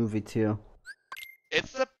the movie too.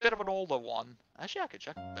 It's a bit of an older one. Actually, I could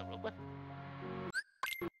check that real quick.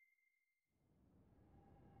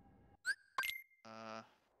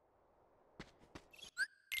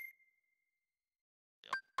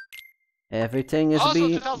 Everything is Also being.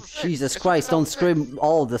 2006. Jesus It's from Christ! Don't 2006. scream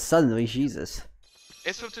all of a sudden, Jesus.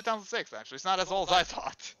 It's from 2006, actually. It's not as old as I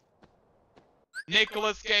thought.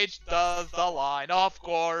 Nicolas Cage does the line, of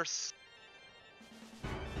course.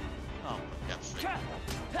 Oh, yes.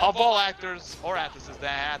 Of all actors or actresses that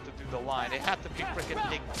had to do the line, it had to be freaking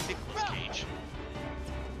Nicolas Cage.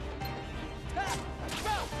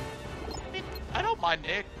 I mean, I don't mind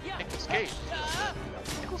Nicolas Cage.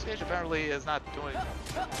 Nicolas Cage apparently is not doing.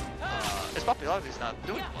 His popularity is not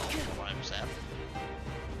doing well, from what I understand.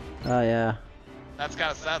 Oh yeah. That's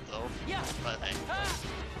kind of sad though. But hey,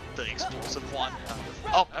 the explosive one.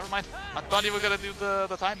 Oh, never mind. I thought you were gonna do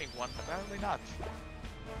the timing one. Apparently not.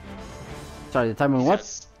 Sorry, the time on what?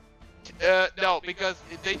 Yes. No, because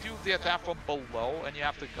they do the attack from below and you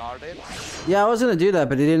have to guard it. Yeah, I was gonna do that,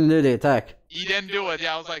 but he didn't do the attack. He didn't do it.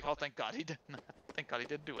 Yeah, I was like, oh, thank God he didn't. Thank God he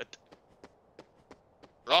didn't do it.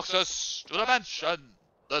 Roxas, to the mansion.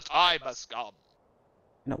 The time has come.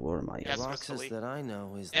 No, where am I? Yes, Roxas Lee. that I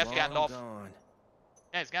know is Yes, long Gandalf. gone.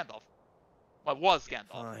 Yeah, it's Gandalf. Well, it was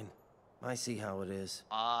Gandalf. Fine. I see how it is.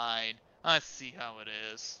 Fine. I see how it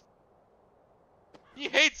is. He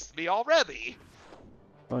hates me already.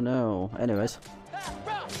 Oh no. Anyways.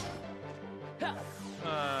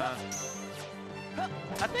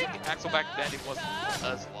 I think Axel back then he wasn't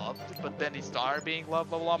as loved, but then he started being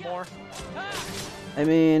loved a lot more. I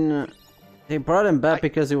mean, they brought him back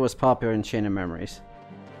because he was popular in Chain of Memories.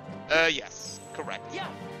 Yes, correct.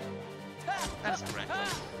 That is correct.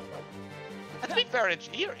 And to be fair,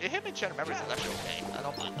 him in Chain of Memories is actually okay. I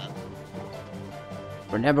don't mind that.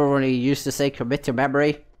 Remember when he used to say "commit to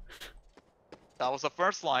memory"? That was the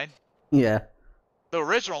first line. Yeah. The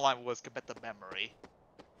original line was commit to memory.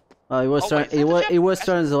 It was Oh, wait, is that it the was Jap- it was that's-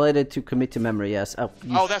 translated to "commit to memory." Yes. Oh,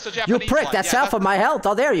 That's a you Japanese prick! line. That's Yeah, half of my health.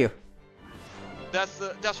 How dare you? That's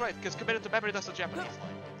right, because committed to memory, that's a Japanese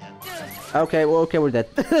line. Yeah. Okay, well, okay, we're dead.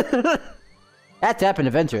 Had to happen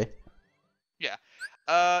eventually. Yeah.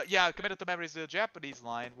 Yeah, committed to memory is a Japanese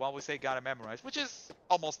line, while we say gotta memorize, which is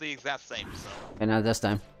almost the exact same, so. And now this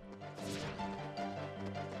time.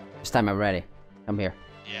 This time I'm ready. Come here.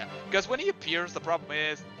 Yeah. Because when he appears, the problem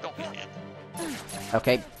is, don't get hit.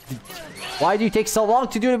 Okay. Why do you take so long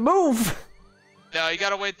to do the move? No, you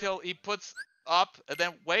gotta wait till he puts up, and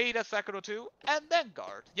then wait a second or two, and then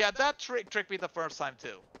guard. Yeah, that tricked me the first time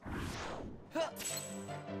too.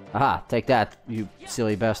 Aha, take that, you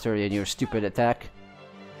silly bastard, and your stupid attack.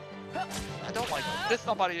 I don't like it. This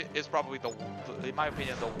nobody is probably in my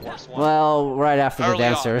opinion, the worst one. Well, right after the Early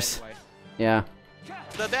on, dancers. anyway. Yeah.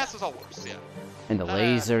 The dancers are worse, yeah. And the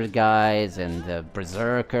laser guys, and the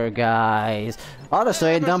berserker guys.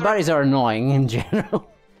 Honestly, dumb buddies are annoying in general.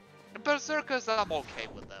 Berserkers, I'm okay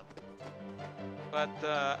with them. But,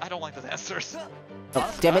 I don't like the dancers.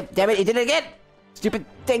 Oh, damn it, he did it again! Stupid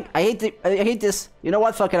thing, I hate this. You know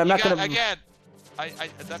what, fuck it, I'm not gonna... Again,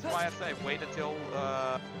 that's why I say, wait until,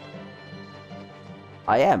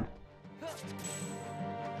 I am.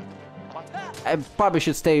 come on. I probably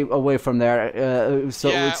should stay away from there, so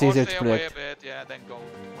Yeah, it's easier or to stay away predict. a bit, yeah, then go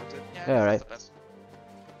towards it. Yeah, Yeah, that's right. the best.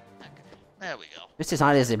 Okay, there we go. This is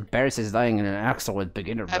not as embarrassing as dying in an axle with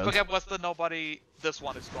beginner I mode. forget what's the nobody this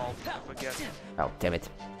one is called. I forget. Oh, damn it.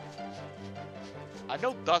 I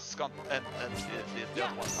know Dusk and the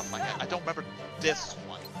other one's off my head. I don't remember this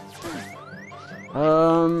one.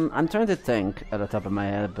 I'm trying to think at the top of my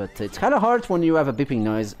head, but it's kind of hard when you have a beeping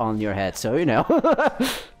noise on your head, so you know.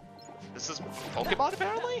 This is Pokemon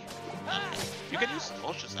apparently? You can use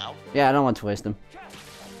potions now. Yeah, I don't want to waste them.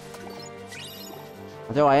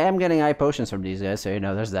 Although I am getting eye potions from these guys, so you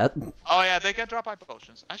know, there's that. Oh yeah, they can drop eye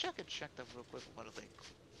potions. Actually, I can check them real quick. What are they?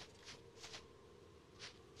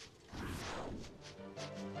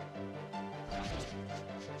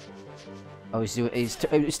 Oh, he's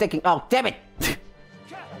taking. Oh, damn it!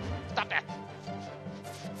 Stop that!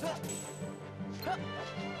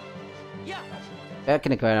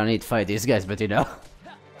 Technically, I don't need to fight these guys, but you know.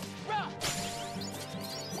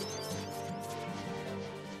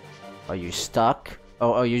 Are you stuck?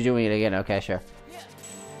 Oh, you're doing it again. Okay, sure.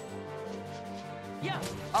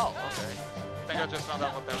 Oh, okay. I just found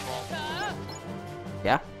out what they're called.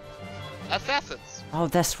 Yeah? Assassins. Oh,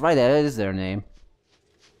 that's right, that is their name.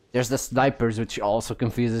 There's the snipers, which also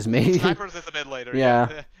confuses me. Snipers is a bit later.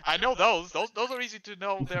 Yeah. I know those. Those are easy to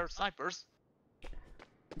know. They're snipers.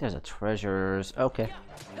 There's a treasures. Okay.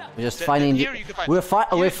 We're just Th- finding. here you can find- We're here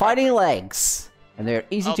you can fighting find- legs, and they're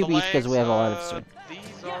easy to the beat because we have a lot of legs, strength.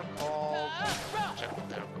 These are called. Check what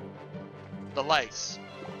they're called. The legs.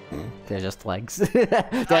 They're just legs. the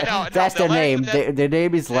That's their legs, name. they're- Their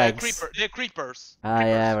name is legs. They're creepers. Ah,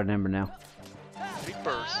 yeah, I remember now.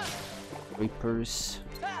 Creepers. Reapers.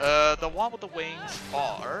 The one with the wings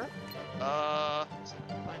are.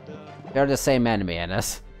 They're the same enemy,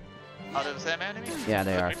 Ennis. Are they the same enemy? Yeah,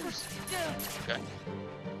 they The are. Creepers? Okay.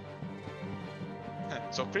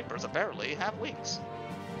 So creepers apparently have wings.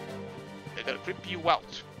 They're gonna creep you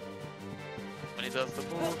out. When he does the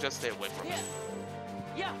move, just stay away from him.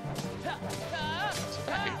 It's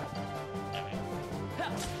attacking.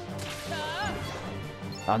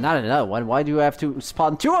 Oh, not another one. Why do you have to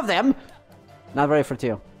spawn 2 of them? Not ready for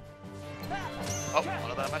 2. Oh,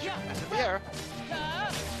 one of them actually is in the air.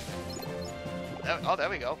 Oh, there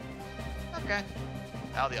we go. Okay.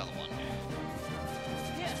 Now the other one.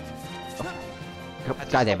 I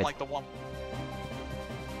just God damn don't it. like the one.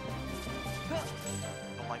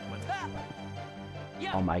 Don't like when.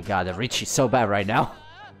 Oh my god, the reach is so bad right now.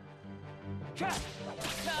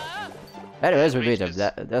 Anyways, we beat them.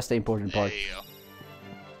 That's the important There part. you go.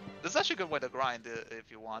 This is actually a good way to grind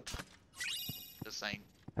if you want. Just saying.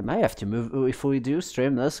 I might have to move, if we do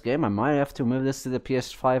stream this game, I might have to move this to the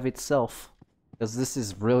PS5 itself. Because this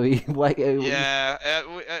is really like... Yeah,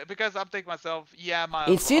 because I'm thinking myself, yeah, my...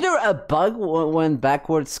 It's either a bug when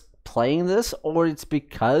backwards playing this, or it's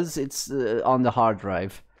because it's on the hard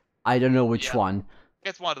drive. I don't know which one.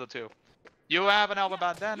 It's one of the two. You have an album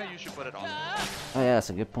bandana, you should put it on. Oh yeah, that's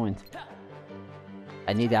a good point.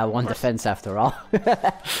 I need that one defense after all.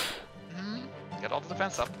 Get all the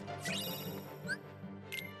defense up.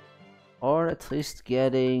 Or at least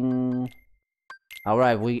getting...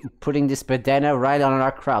 Alright, we putting this bandana right on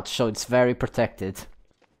our crouch, so it's very protected.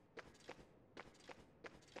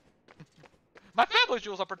 My family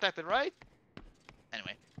jewels are protected, right?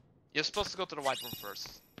 Anyway, you're supposed to go to the white room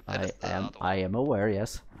first. I am aware,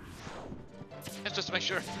 yes. Just to make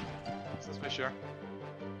sure. Just to make sure.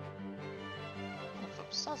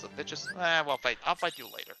 Sons of bitches. Well, I'll fight you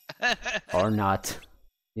later. Or not.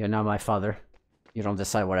 You're not my father. You don't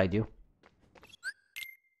decide what I do.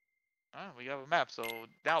 We have a map, so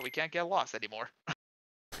now we can't get lost anymore.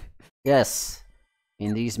 Yes.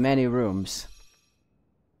 In these many rooms.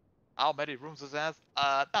 How many rooms is that?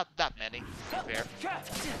 Not that many, to be fair.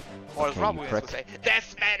 Or as Okay, Rob you Williams would say,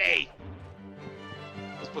 this many!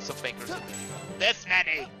 Let's put some fingers in there. This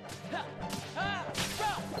many!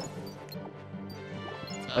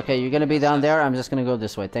 Okay, you're gonna be down there, I'm just gonna go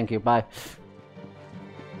this way. Thank you, bye.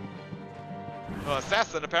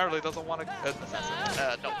 Assassin apparently doesn't want to...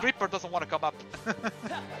 no, Creeper doesn't want to come up.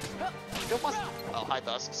 Still wants... Oh, hi,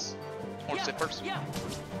 Dusks. Or Zippers.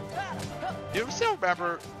 Do you still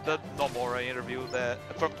remember the Nomura interview that...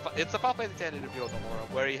 It's a Final Fantasy X interview of Nomura,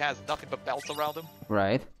 where he has nothing but belts around him?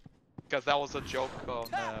 Right. Because that was a joke on...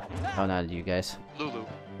 Oh, not you guys. Lulu.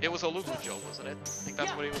 It was a Lulu joke, wasn't it? I think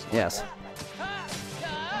that's what he was... Yes.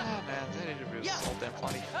 Oh man, that interview is so damn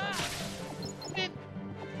funny.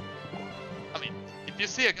 I mean, if you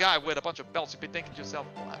see a guy with a bunch of belts, you'd be thinking to yourself,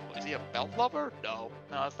 well, is he a belt lover? No,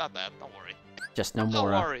 it's not that. Don't worry. Just Don't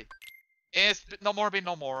Nomura. worry. It's Nomura be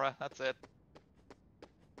Nomura. That's it.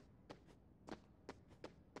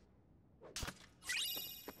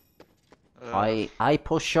 I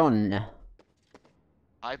push on.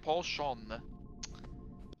 High potion.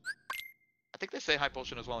 I think they say high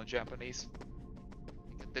potion as well in Japanese.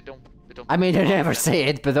 They don't. I mean, they never say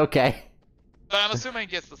it, but okay. But I'm assuming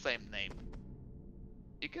it's the same name.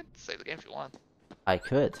 You can say the game if you want. I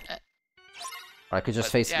could. Or I could just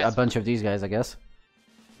But, face yeah, a bunch of these guys, I guess.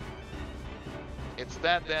 It's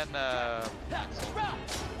that then.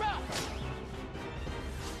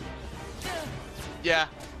 Yeah,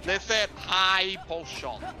 they said high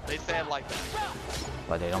potion. They say it like that.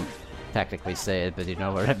 But they don't technically say it, but you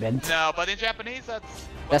know what I meant. No, but in Japanese,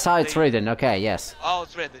 That's how it's written, okay, yes. Oh,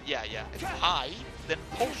 it's written. Yeah. It's high, then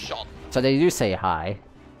potion. So they do say hi.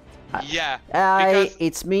 Yeah. Hi, Because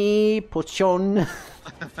it's me, Pochon.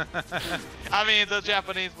 I mean, the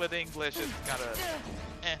Japanese with English is kind of.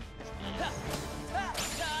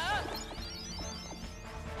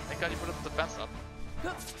 Thank God you put the defense up.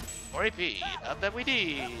 More AP, not that we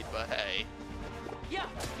need, but hey.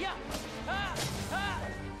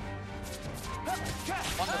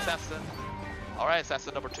 One assassin. Alright,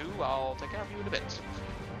 assassin number 2, I'll take care of you in a bit.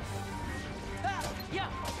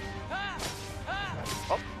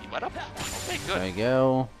 Oh, he went up. Okay, good. There you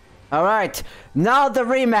go. Alright, now the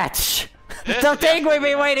rematch! The thing we've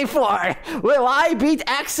been waiting for! Will I beat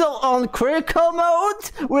Axel on critical mode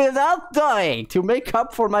without dying to make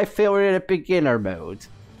up for my failure in beginner mode?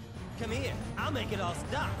 Come here. I'll make it all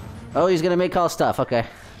stop. Oh, he's gonna make all stuff, okay.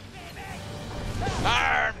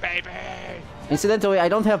 Burn, baby! Incidentally, I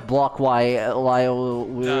don't have block while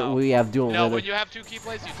we have dual No, leather, when you have 2 key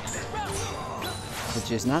plays, you do. which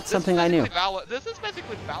is not something I knew. This is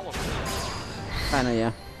basically valid. Kinda,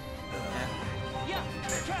 yeah.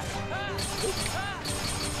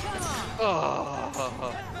 Oh,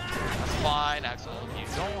 that's fine, Axel. You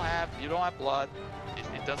don't have blood.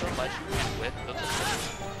 It doesn't let you hit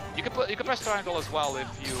with. You can press triangle as well if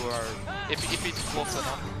you are if he's close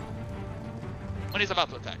enough. When he's about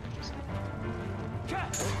to attack, I just.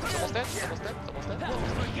 He's almost dead. He's almost dead. He's almost dead.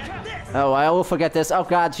 He's almost dead. Oh, I will forget this. Oh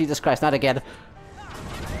God, Jesus Christ, not again.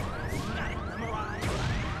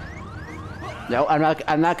 No, I'm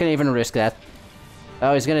not gonna even risk that.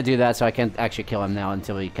 Oh, he's gonna do that, so I can't actually kill him now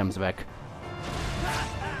until he comes back.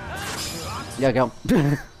 Yeah, go.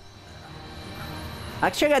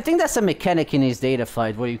 Actually, I think that's a mechanic in his data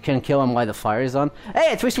fight where you can kill him while the fire is on.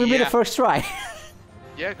 Hey, at least we made the first try.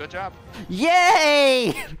 Yeah, good job.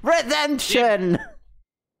 Yay! Redemption!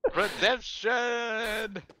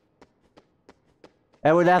 Redemption!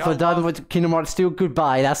 And with that, we're done with Kingdom Hearts 2.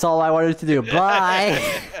 Goodbye. That's all I wanted to do. Bye!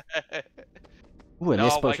 Ooh, No,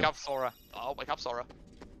 potion. wake up Sora. Oh, wake up Sora.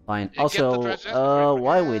 Fine. You Also, get the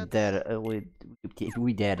why we did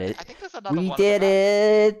we did it. I think there's another We one did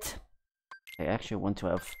at the back. it! I actually want to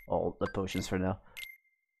have all the potions for now.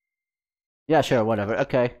 Yeah, sure, whatever.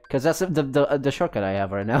 Okay, because that's the shortcut I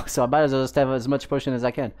have right now, so I might as well just have as much potion as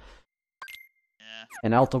I can. Yeah.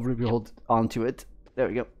 And auto rebuild onto it. There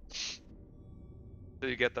we go. So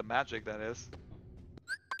you get the magic, that is.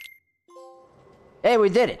 Hey, we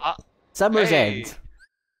did it! Summer's hey. End.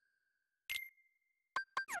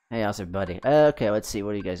 Hey, how's everybody? Okay, let's see,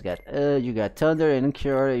 what do you guys got? You got Thunder and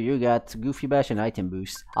Cure, you got Goofy Bash and Item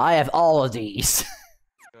Boost. I have all of these!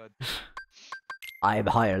 Good. I am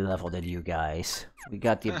higher level than you guys. We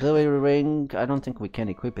got the ability ring. I don't think we can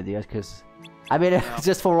equip it yet, because... I mean, No.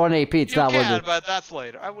 just for 1 AP, it's not worth can, it. but that's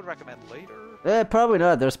later. I would recommend later. Probably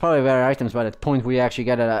not. There's probably better items by the point we actually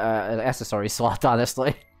get an accessory slot,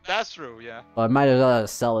 honestly. That's true, yeah. Well, I might as well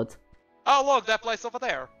sell it. Oh, look, that place over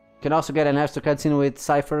there. Can also get an extra cutscene with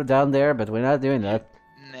Cypher down there, but we're not doing that.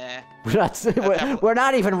 Nah. We're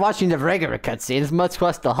not even watching the regular cutscenes, much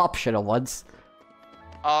less the optional ones.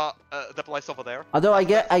 The place over there. Although I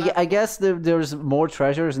guess there's more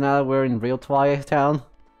treasures now that we're in real Twilight Town.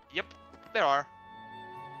 Yep, there are.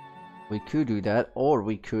 We could do that, or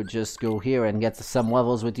we could just go here and get to some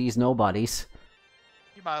levels with these nobodies.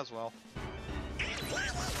 You might as well.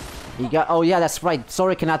 You got. Oh yeah, that's right.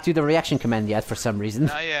 Sora cannot do the reaction command yet for some reason.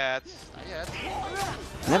 Not yet.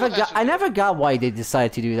 Not yet. I never got why they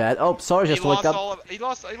decided to do that. Oh, Sora just woke up. He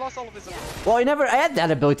lost all of his ability. Well, I never had that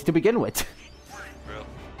ability to begin with. True.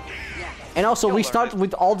 And also, we start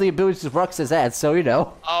with all the abilities Roxas had, so you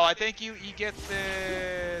know. Oh, I think he gets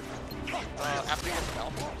it after he gets the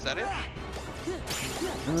belt. Is that it?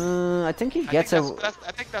 I think he gets a.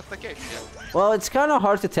 I think that's the case. Yeah. Well, it's kind of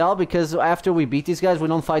hard to tell because after we beat these guys, we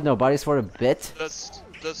don't fight nobodies for a bit.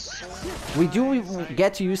 We do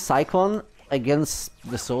get to use Cyclone against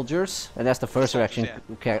the soldiers, and that's the first reaction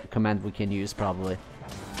command we can use probably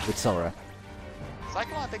with Sora.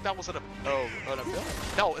 Cyclone, I think that was an ability.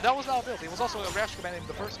 No, that was not an ability. It was also a reaction command in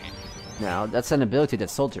the first game. No, that's an ability that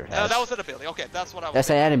Soldier has. No, that was an ability. Okay, that's what I was That's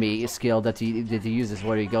thinking. an enemy skill that he uses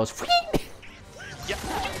where he goes. Yeah.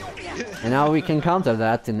 And now we can counter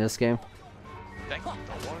that in this game. Thank you,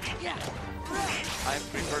 don't worry. I'm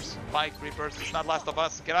Creepers. Mike, Creepers. It's not Last of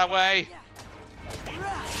Us. Get away!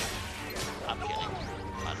 I'm kidding.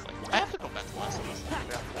 I have to go back to Last of Us.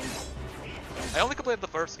 I only completed the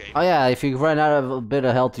first game. Oh yeah, if you run out of a bit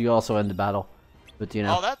of health, you also end the battle. But you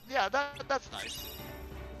know. Oh, that's nice.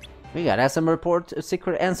 We got Ansem report, a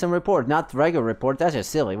secret Ansem report, not regular report. That's just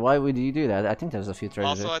silly. Why would you do that? I think there's a few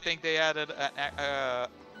treasures. Also, I think they added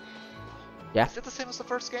yeah. Is it the same as the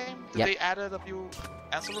first game? Did Yeah. they added a few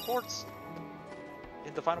answer reports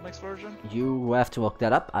in the final mix version? You have to look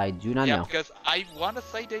that up. I do not Yeah, know. because I want to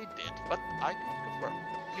say they did, but I can confirm.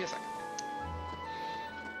 Give me a second.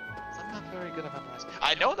 I'm not very good at memorizing.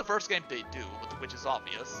 I know the first game they do, which is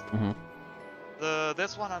obvious. Mm-hmm.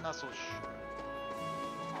 This one I'm not so sure.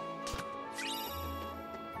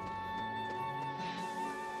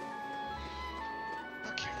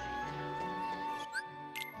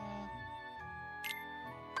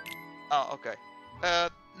 Oh, okay.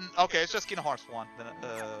 Okay, it's just Kingdom Hearts 1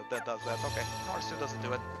 that does that. Okay, Kingdom Hearts 2 doesn't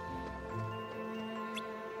do it.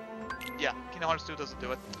 Yeah, Kingdom Hearts 2 doesn't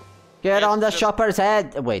do it. Get It's on the just- shopper's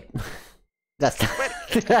head! Wait. That's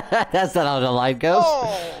that's not how the line goes.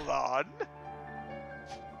 Hold on.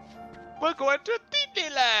 We're going to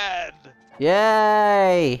Disneyland!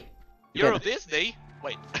 Yay! Euro Okay. Disney?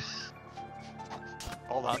 Wait.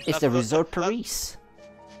 Hold on. It's the Resort Paris.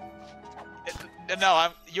 No,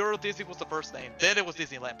 Euro Disney was the first name. Then it was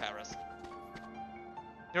Disneyland Paris.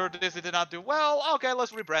 Euro Disney did not do well. Okay,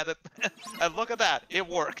 let's rebrand it. And look at that. It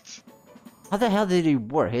worked. How the hell did it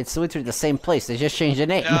work? It's literally the same place. They just changed the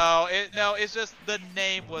name. No, it's just the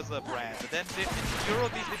name was a brand. But then the Euro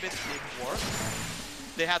Disney bit didn't work.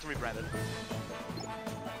 They had to rebrand it.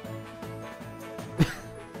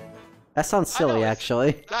 That sounds silly, it's-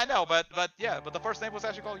 actually. I know, but yeah, but the first name was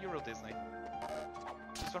actually called Euro Disney.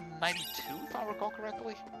 It's from '92, if I recall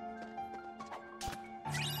correctly.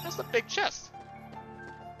 That's the big chest.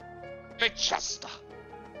 Big chest.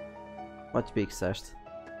 What's big chest?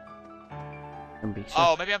 Big chest.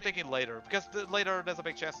 Oh, maybe I'm thinking later because later there's a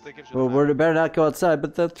big chest that gives you. Well, the map. we better not go outside,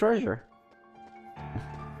 but the treasure.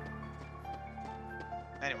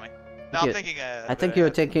 Anyway, no, Okay, I'm thinking. I think you're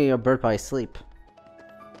taking your bird by sleep.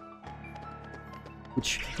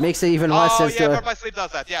 Which makes it even less Oh sense yeah, to... Bird by Sleep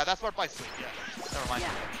does that. Yeah, that's Bird by Sleep. Yeah, never mind.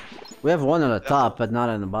 We have one on the top, but not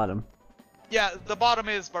on the bottom. Yeah, the bottom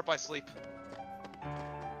is Bird by Sleep.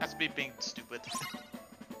 That's me being stupid.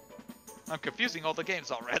 I'm confusing all the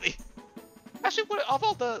games already. Actually, of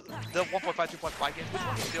all the 1.5, 2.5 games, which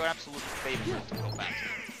one is your absolute favorite to go back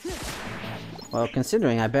to? Well,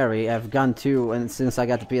 considering I barely have gone to, and since I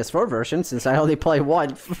got the PS4 version, since I only play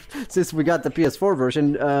one, since we got the PS4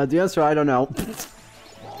 version, the answer I don't know.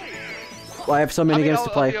 Well, I have so many games to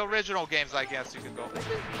play. The original games, I guess you can go.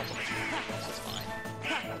 It's fine.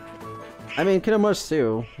 I mean, Kingdom Hearts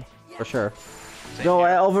 2, for sure. Though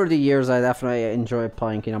over the years, I definitely enjoy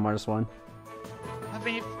playing Kingdom Hearts 1. I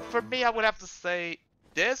mean, for me, I would have to say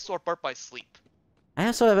this or Bird by Sleep. I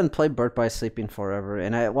also haven't played Bird by Sleep in forever,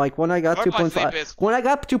 and I like when I got Bird by 2.5. Sleep is- When I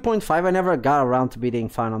got 2.5, I never got around to beating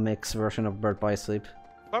Final Mix version of Bird by Sleep.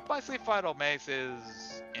 Bird by Sleep Final Mix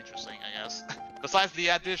is interesting, I guess. Besides the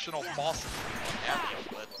additional bosses,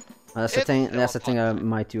 but That's the It's thing. still That's the a thing fun I game.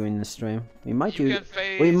 might do in the stream. We might You do. can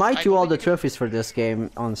face- We might I do all the believe you can- trophies for this game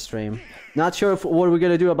on stream. Not sure if, what we're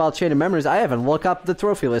gonna do about Chain of Memories. I haven't looked up the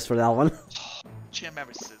trophy list for that one. Chain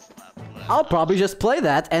Memories is not. I'll probably just play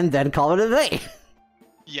that and then call it a day.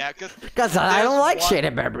 Yeah, because I don't like one- Chain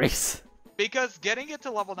of Memories. Because getting it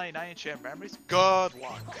to level 99 in Chain Memories, good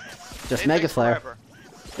luck. Just It Mega takes Flare. forever.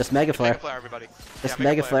 Just Mega Flare. Mega Flare, everybody. Just Yeah,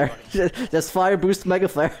 Mega Flare. everybody. Just Fire Boost Mega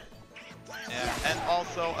Flare. Yeah, and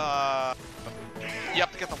also, you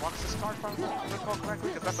have to get the Roxas card from recall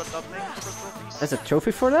correctly, because that's another thing for the trophies. There's a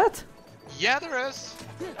trophy for that? Yeah, there is.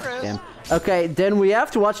 There is. Damn. Okay, then we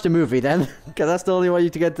have to watch the movie then, because that's the only way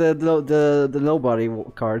to get the nobody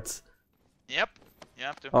cards. Yep. You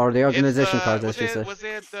have to. Or the organization It's, cards, I was should it, say. Was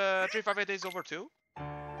it 358 Days Over 2?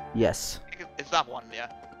 Yes. It's that one,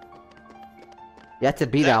 yeah. You have to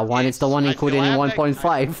beat That that one. It's the is- one I included still in have that-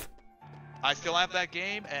 1.5. I still have that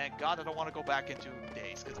game, and God, I don't want to go back into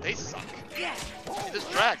Days, because Days suck. It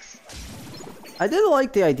just drags. I did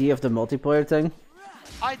like the idea of the multiplayer thing.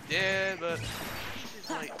 I did, but it's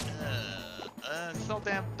like, so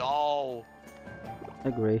damn dull.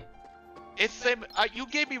 Agree. It's same. You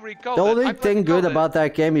gave me Recoded. The only I played thing good Recoded. about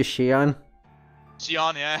that game is Xion.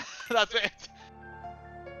 Xion, yeah, that's it.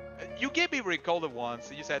 You gave me Recoded once,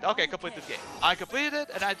 and you said, "Okay, complete this game." I completed it,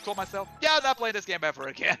 and I told myself, "Yeah, I'm not playing this game ever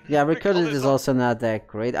again." Yeah, Recoded is also not that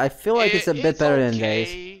great. I feel like it's a bit better than Days.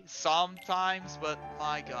 okay sometimes, but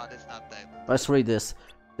my God, it's not that. Let's read this.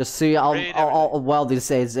 Just see how Read well this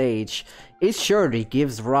says age. Each journey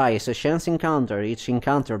gives rise to a chance encounter. Each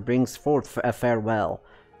encounter brings forth a farewell.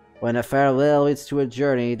 When a farewell leads to a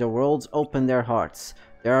journey, the worlds open their hearts.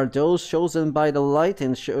 There are those chosen by the light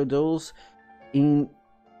and those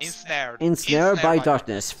ensnared by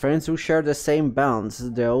darkness. Friends who share the same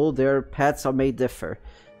bonds, though their paths may differ.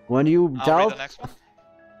 When you I'll read the doubt, next one.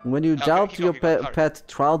 when you Okay, doubt keep your going, sorry. pet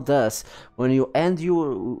trial does, when you end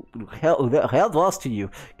you held lost to you,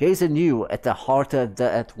 gaze anew at the heart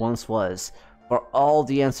that once was. For all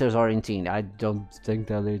the answers are in teen. I don't think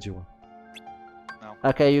that age one. No.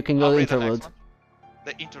 Okay, you can go I'll to read the next interlude. one.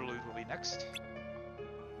 The interlude will be next.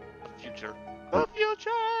 The future. The future!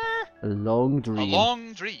 A long A dream.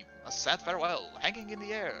 long dream, a sad farewell, hanging in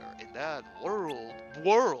the air, in that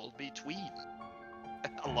world between.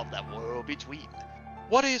 I love that world between.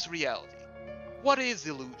 What is reality? What is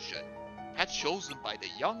illusion? path chosen by the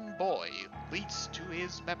young boy leads to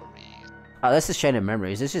his memory. Oh, this is Chain of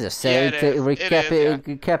Memories. This is a Yeah, set it is.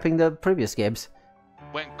 recapping the previous games.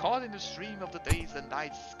 When caught in the stream of the days and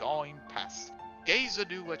nights going past, gaze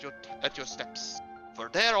anew at your steps, for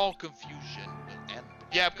there all confusion will end.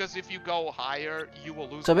 Yeah, because if you go higher, you will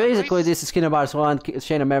lose. So basically, memories. this is Kingdom Hearts 1,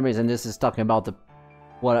 Chain of Memories, and this is talking about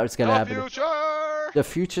what's gonna happen. Future. The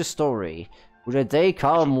future story. Will a day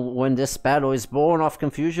come when this battle is born of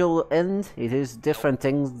confusion will end? It is different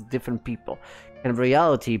things, different people. Can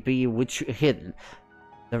reality be hidden?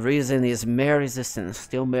 The reason is mere resistance.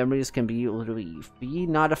 Still, memories can be relieved. Be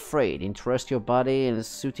not afraid. Entrust your body in the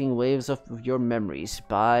soothing waves of your memories.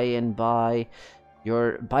 By and by.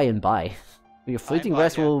 Your fleeting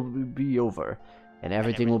rest will be over, and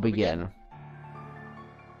everything will begin.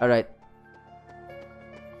 Alright.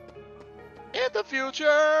 In the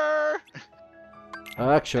future!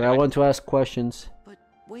 Actually, I want to ask questions. But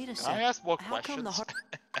wait a Can second. I ask more How come the questions?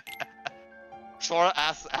 Sora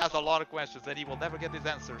asks a lot of questions and he will never get his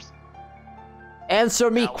answers. Answer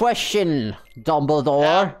me question,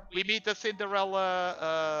 Dumbledore! We meet the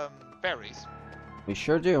Cinderella fairies. We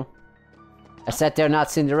sure do. I said they're not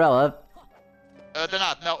Cinderella. They're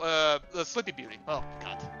not. No, the Sleeping Beauty. Oh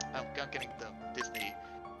god, I'm getting the Disney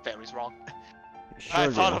fairies wrong. Sure I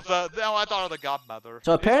do. thought of the Godmother.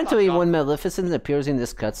 So It's apparently, not when Maleficent appears in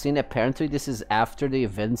this cutscene, apparently this is after the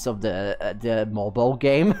events of the mobile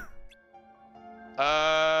game.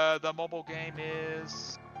 The mobile game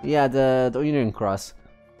is Yeah, the Union Cross.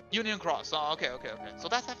 Union Cross. Oh, okay. So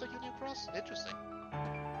that's after Union Cross. Interesting.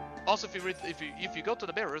 Also, if you go to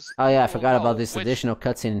the mirrors. Oh yeah, I you will forgot know about this which- additional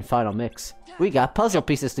cutscene in Final Mix. We got puzzle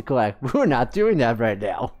pieces to collect. We're not doing that right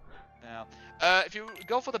now. Yeah. If you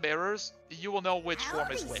go for the mirrors, you will know which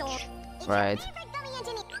form is which, Right.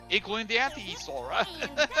 including the anti-Sora.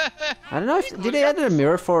 I don't know if did they add a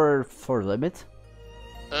mirror for limit?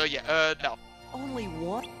 No. Only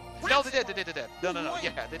one? No, they did. No.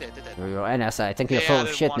 Yeah, they did. There we go. NSI, I think you're They full of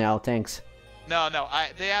added shit one. now. Thanks. No.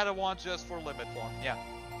 They added one just for limit form. Yeah.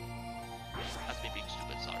 That's me being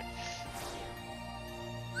stupid. Sorry.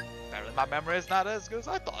 Apparently, my memory is not as good as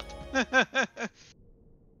I thought.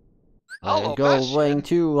 We're Hello, Bastion. going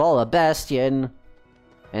to Hola Bastion,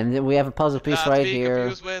 and then we have a puzzle piece Not to right be here.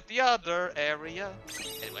 confused with the other area.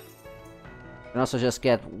 Anyway, You can also just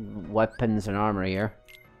get weapons and armor here.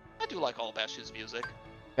 I do like all Bastion's music.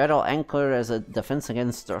 Battle Anchor as a defense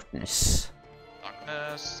against darkness.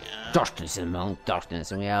 Darkness. Yeah. Darkness among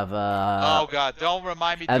darkness, and we have Oh god, don't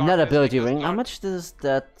remind me. another darkness, ability because ring. How much does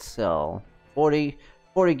that sell? 40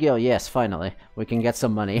 gil. Yes, finally we can get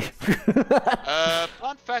some money.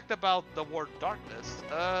 Fun fact about the word darkness.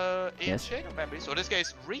 In Yes. Chain of Memories, or in this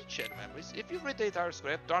case, read Chain of Memories, if you read the entire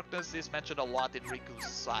script, darkness is mentioned a lot in Riku's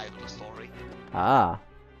side of the story. Ah.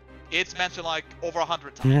 It's mentioned like over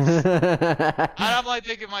 100 times. And I'm like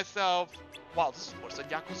thinking to myself, wow, this is worse than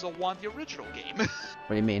Yakuza 1, the original game. What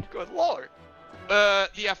do you mean? Good lord. The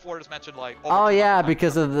F word is mentioned like over Oh 200 yeah, times.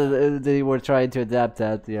 because of they were trying to adapt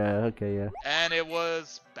that. Yeah. Okay. Yeah. And it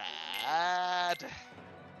was bad.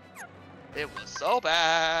 It was so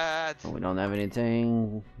bad. We don't have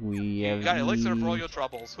anything. We You have. got elixir for all your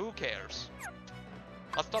troubles. Who cares?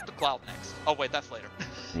 Let's talk to Cloud next. Oh wait, that's later.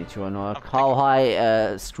 Need to unlock how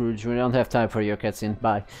high, Scrooge. We don't have time for your cutscene.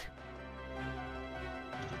 Bye.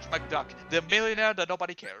 Scrooge McDuck, the millionaire that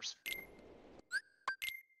nobody cares.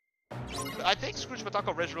 I think Scrooge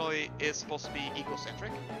McDuck originally is supposed to be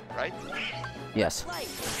egocentric, right? Yes.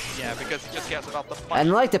 Yeah, because he just cares about the money.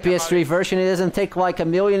 And like the PS3 version, it doesn't take like a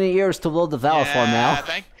million years to load the valve form Yeah, now.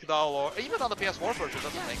 thank the Lord. Even on the PS4 version, it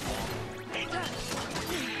doesn't take long.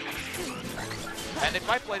 And if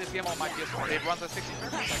I play this game on my PS4, it runs at 60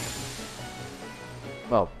 frames per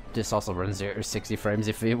second. Well, this also runs at 60 frames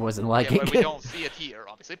if it wasn't Yeah, lagging. but we don't see it here,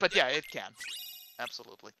 obviously. But yeah, it can.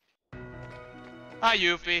 Absolutely. Hi,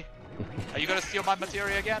 Yuffie. Are you gonna steal my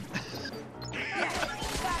materia again?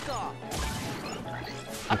 Back off!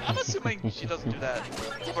 I'm assuming she doesn't do that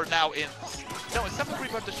for now in... No, in 7th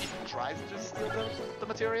Rebirth she tries to steal the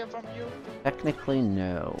materia from you? Technically,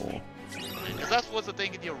 no. Because that was the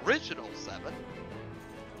thing in the original 7.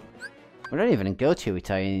 We don't even go to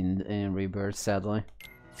Itai in Rebirth, sadly.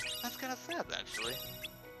 That's kinda sad, actually.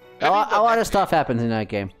 A lot of stuff happens in that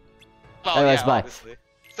game. Oh, Anyways, yeah, bye. obviously.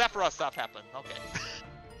 Sephiroth stuff happened, okay.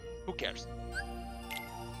 Who cares?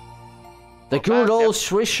 The Well, good fast, old yep.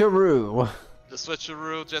 switcheroo. The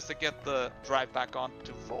switcheroo just to get the drive back on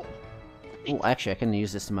to full. Oh, actually, I can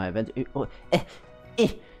use this in my event. Oh, Eh,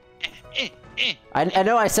 eh. I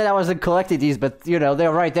know I said I wasn't collecting these, but you know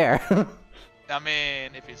they're right there. I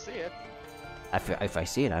mean, if you see it. If I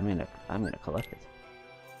see it, I'm gonna collect it.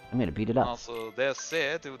 I'm gonna beat it up. Also, there's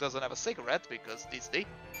Sid, who doesn't have a cigarette because Disney.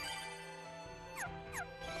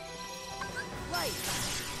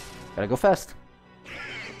 Gotta go fast.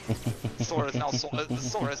 Sora is now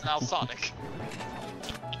Sora is now Sonic.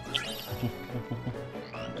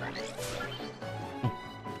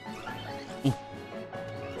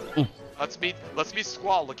 Let's meet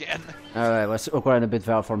Squall again. Alright, let's acquire a bit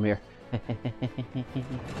valve from here.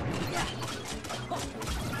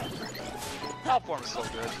 Platform is so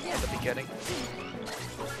good at the beginning.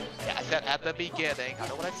 Yeah, I said at the beginning. I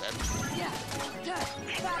know what I said.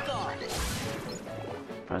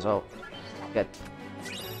 Might as well get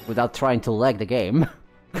without trying to lag the game.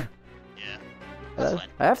 Yeah, that's fine.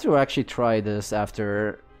 I have to actually try this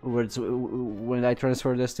afterwards when I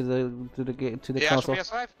transfer this to the console.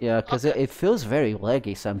 PS5? Yeah, because Okay. it feels very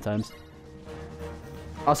laggy sometimes.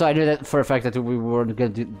 Also, I knew that for a fact that we weren't gonna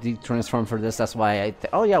do transform for this. That's why I.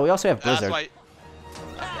 Oh yeah, we also have That's Blizzard. why.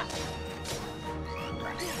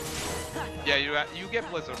 Yeah, you get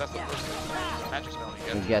Blizzard. That's the first magic spell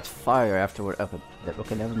you We get. get fire afterward.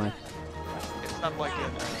 Okay, never mind. It's not like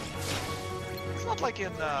in. It's not like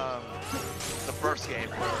in the first game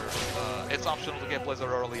where it's optional to get Blizzard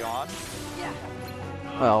early on.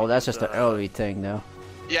 Well, that's just an early thing, though.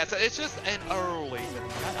 Yeah, it's just an early.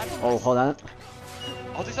 Oh, hold on.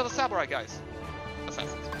 Oh, these are the samurai guys.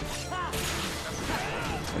 Assassins.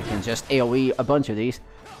 We can just AoE a bunch of these.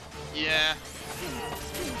 Yeah.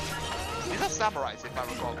 These are samurais, if I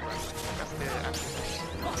recall correctly. That's the actual.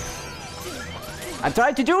 I'm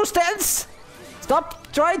trying to do stance! Stop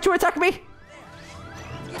trying to attack me!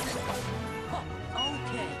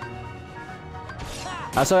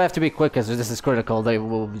 Also, I have to be quick because this is critical. They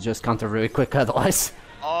will just counter really quick otherwise.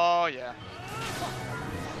 Oh, yeah.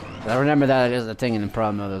 I remember that is a thing in the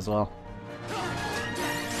Pro mode as well.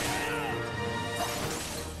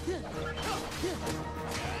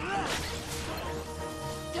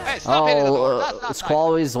 Hey, stop hitting the door. That's Oh, not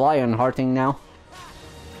Squall is lion hearting now.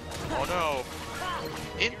 nice. Oh no.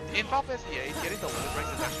 In Final Fantasy 8, getting the limit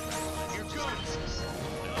breaks is actually you're just useless.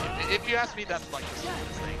 If you ask me, that's like the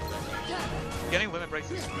stupidest thing. Getting limit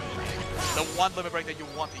breaks is the one limit break that you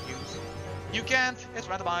want to use. You can't. It's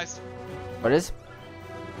randomized. What is?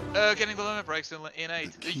 Getting the limit breaks in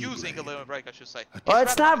 8. Using the limit break, I should say. Well,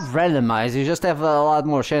 it's not randomized. You just have a lot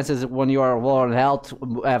more chances when you are low on health,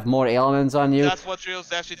 have more elements on you. That's what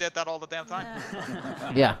Trios actually did that all the damn time.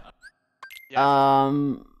 Yeah. Yeah.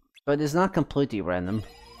 But it's not completely random.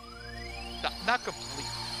 No, not complete.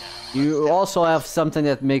 You also have something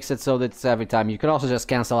that makes it so that it's every time. You can also just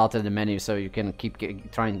cancel out of the menu so you can keep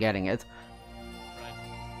trying getting it.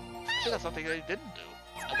 Actually, that's something they didn't do.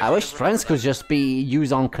 I wish strengths could just be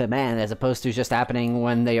used on command as opposed to just happening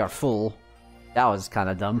when they are full. That was kind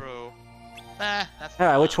of dumb. True. Nah, that's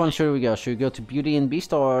Alright, which one should we go? Should we go to Beauty and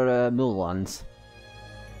Beast or Mulans?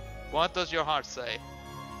 What does your heart say?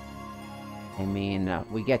 I mean,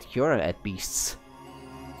 we get Cure at Beasts.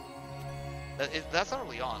 That's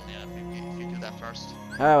early on, yeah, if you do that first.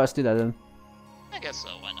 Alright, let's do that then. I guess so,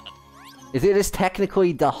 why not? It is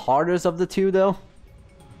technically the hardest of the two, though.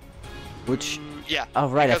 Which... Yeah. Oh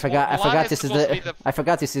right, I because forgot. I Mulan forgot is this is supposed to the. be the- I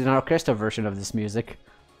forgot this is an orchestra version of this music.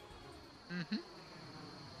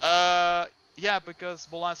 Yeah, because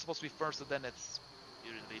Mulan's supposed to be first, and then it's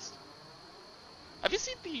Beauty and the Beast. Have you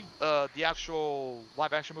seen the actual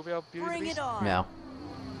live-action movie of Beauty and the Beast? No.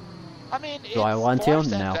 I mean, Do I want to?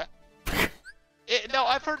 No. No,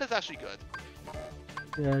 I've heard it's actually good.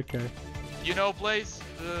 Yeah. Okay. You know, Blaze,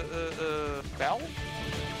 Belle?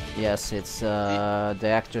 Yes, it's the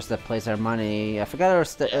actress that plays Hermione. I forgot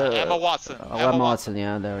her. Emma Watson. Emma Watson.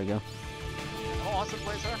 Yeah, there we go. Emma Watson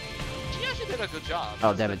plays her. She actually did a good job.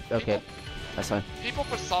 Oh damn it. Okay, People, that's fine. people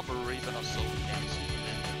for some reason are so damn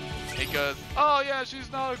stupid. Because, oh yeah,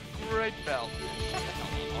 she's not a great Belle.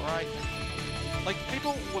 Alright? Like,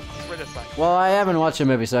 people would criticize. Well, I haven't watched the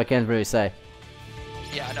movie, so I can't really say.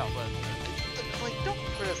 Yeah, I know, but like, don't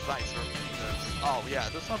criticize her because, oh yeah,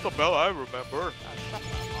 that's not the Belle I remember. Shut up,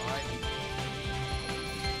 alright?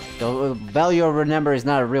 So, Belle you remember is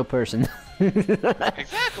not a real person.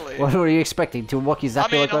 Exactly. What were you expecting to walk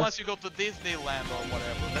exactly I mean, like her? unless you go to Disneyland or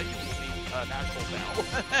whatever, then you will see an actual Belle.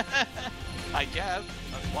 I guess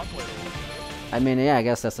that's one way to look at it. I mean, yeah, I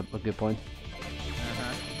guess that's a good point.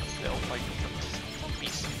 Still, like, don't be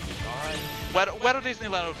stupid, alright? Whether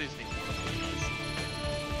Disneyland or Disney.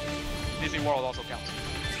 Disney World also counts.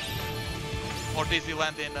 Or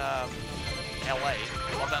Disneyland in LA.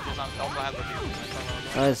 Los Angeles also has the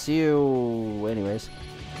Disneyland. It's you. Anyways.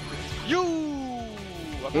 You!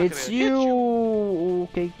 I'm not It's gonna hit you.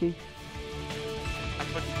 Okay, okay.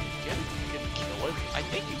 But you can kill it. I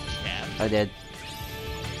think you can. I did.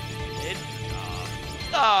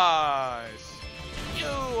 Nice! You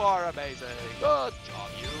are amazing! Good job,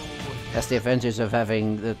 you! That's the advantage of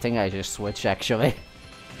having the thing I just switched, actually.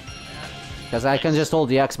 Because I can just hold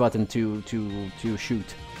the X button to shoot. You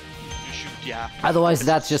shoot, yeah. Otherwise,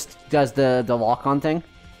 that just does the lock-on thing,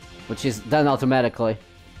 which is done automatically.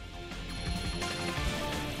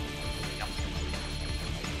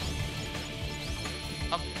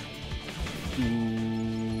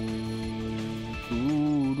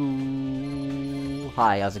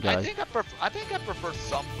 Hi, how's it going? I think I prefer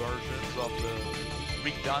some versions of the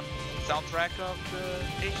redone soundtrack of the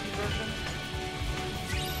HD version.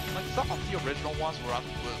 Like some of the original ones were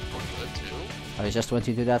good too. I just went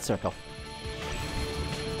into that circle.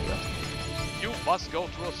 You must go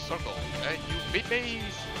through a circle, and you beat me.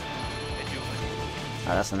 And you.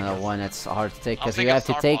 Oh, that's another one that's hard to take because I'll you have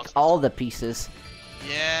to Star take Fox. all the pieces.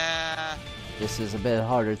 Yeah. This is a bit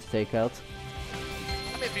harder to take out.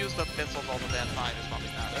 I mean, if you use the missiles all the damn time, it's probably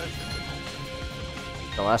not it.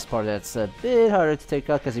 The last part that's a bit harder to take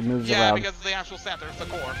out because he moves Yeah, around. because it's the actual center, it's the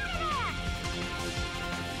core.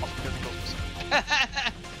 Oh, because it goes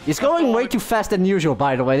He's going way too fast than usual,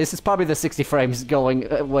 by the way. This is probably the 60 frames going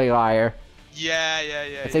way higher.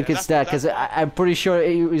 Yeah. I think it's that, because I'm pretty sure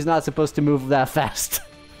he's not supposed to move that fast.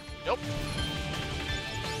 Nope.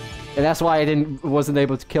 And that's why I wasn't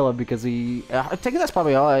able to kill him, because he... I think that's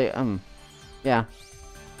probably all I... yeah.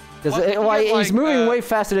 Because he's moving way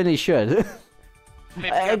faster than he should.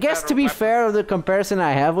 I guess, to be fair, the comparison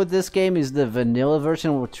I have with this game is the vanilla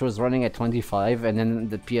version, which was running at 25, and then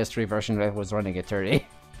the PS3 version that was running at 30.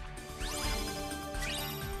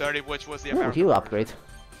 30, which was the Ooh, American heal version. upgrade.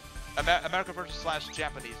 American version /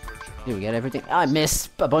 Japanese version. Here we get everything. I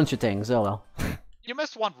missed a bunch of things, oh well. You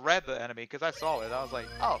missed one red enemy, because I saw it. I was like,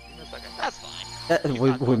 oh, you missed that guy. That's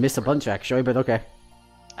fine. We missed a bunch, actually, but okay.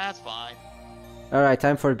 That's fine. Alright,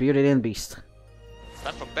 time for Beauty and Beast.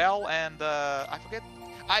 That's from Bell, and I forget.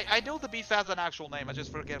 I know the beast has an actual name. I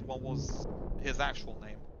just forget what was his actual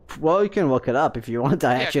name. Well, you can look it up if you want.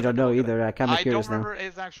 I Yeah, actually don't know either. I'm kind of curious I don't now. remember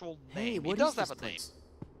his actual Hey, name. what He is does have this a name. place?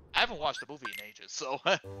 I haven't watched the movie in ages, so.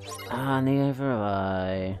 Neither have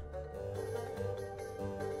I.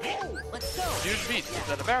 Let's go. Beauty and the Beast is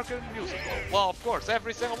an American musical. Well, of course,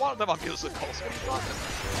 every single one of them are musicals. What are you talking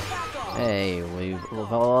about? Hey, we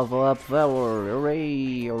level up Valor.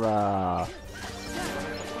 Hooray! Hurrah!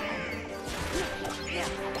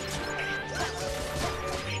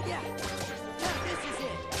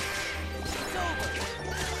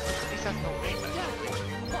 Beast has no name.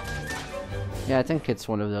 Yeah, I think it's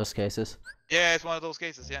one of those cases. Yeah, it's one of those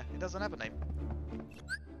cases, yeah. He doesn't have a name.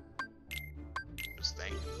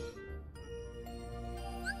 Interesting.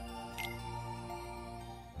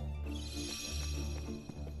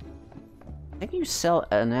 I think you sell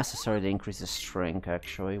an accessory that increases strength,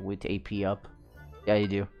 actually, with AP up. Yeah, you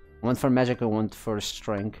do. One for magic and one for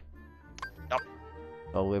strength. Nope.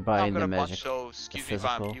 Oh, we're I'm buying the gonna magic. punch, so excuse me if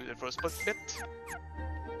I'm physical. muted for a split bit.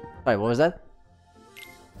 Wait, what was that?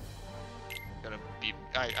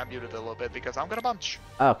 I muted a little bit because I'm gonna punch.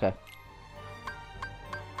 Oh, okay.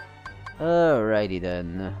 Alrighty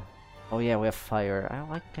then. Oh yeah, we have fire. I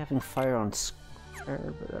like having fire on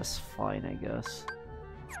square, but that's fine, I guess.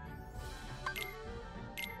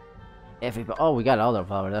 Everybody. Oh, we got other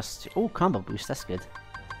power. That's oh, combo boost. That's good.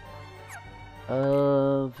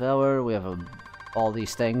 Valor. We have all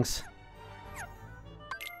these things.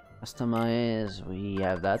 Customize. We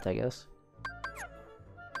have that, I guess.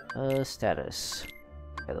 Status.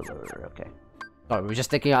 Editor. Okay. Oh, we're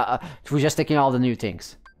just taking. We're just taking all the new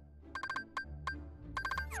things.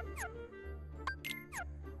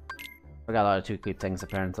 Forgot how to keep things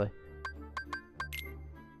apparently.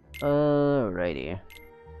 Alrighty.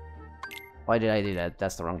 Why did I do that?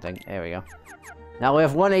 That's the wrong thing. There we go. Now we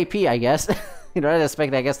have 1 AP, I guess. In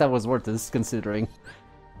retrospect, I guess that was worth this, considering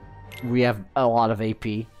we have a lot of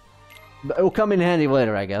AP. But it will come in handy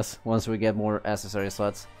later, I guess, once we get more accessory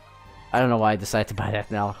slots. I don't know why I decided to buy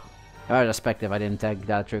that now. In retrospect, if I didn't think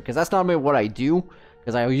that through, because that's normally what I do,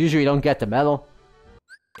 because I usually don't get the medal.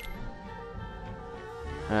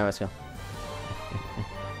 Alright, let's go.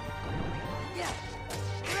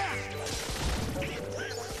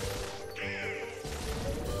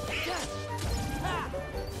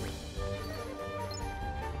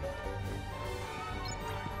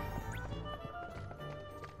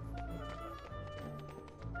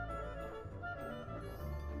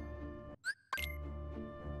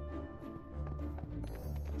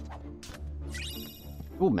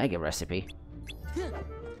 Ooh, mega recipe.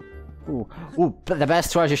 Ooh, the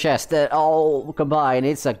best treasure chest that all combined.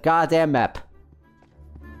 It's a goddamn map.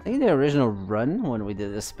 I think the original run when we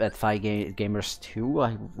did this at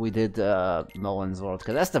 5Daygamers20, we did Mullen's World,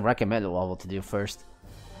 because that's the recommended level to do first.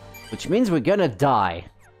 Which means we're gonna die.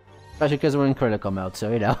 Especially because we're in critical mode,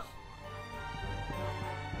 so you know.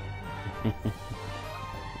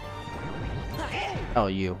 Oh,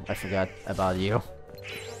 you. I forgot about you.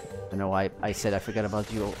 I don't know why I said I forgot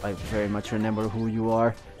about you. I very much remember who you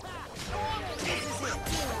are.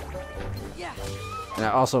 And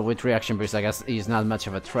also with reaction boost, I guess he's not much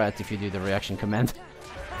of a threat if you do the reaction command.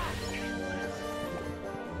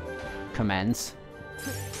 Commands.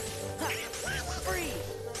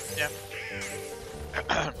 Yeah.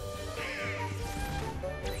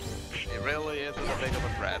 It really isn't a big of a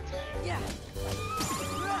threat.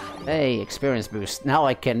 Hey, experience boost. Now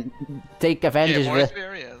I can take advantage more of it.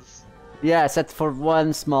 experience. Yeah, except for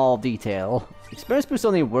one small detail. Experience boost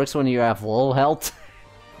only works when you have low health.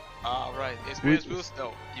 Right. Experience boost?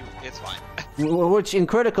 No, it's fine. Which in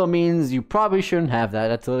critical means you probably shouldn't have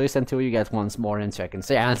that, at least until you get once more in second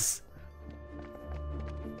chance.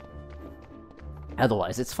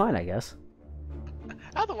 Otherwise, it's fine, I guess.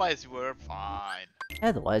 Otherwise, we're fine.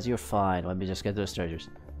 Otherwise, you're fine. Let me just get those treasures.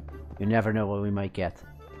 You never know what we might get.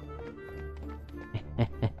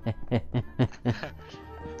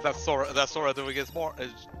 That's Sora doing his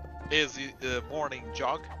morning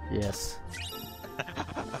jog. Yes.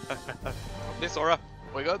 Hey Sora,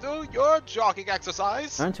 we're gonna do your jogging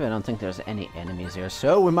exercise. Apparently, I don't think there's any enemies here,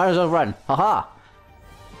 so we might as well run. Haha!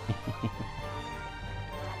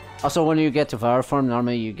 Also, when you get to Power Form,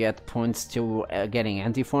 normally you get points to getting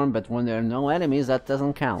Anti-Form, but when there are no enemies, that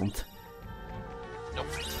doesn't count. Nope.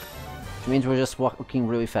 Which means we're just walking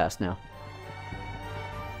really fast now.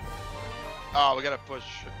 Oh, we gotta push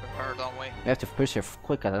her, don't we? We have to push her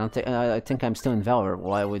quick. I think I'm still in Valor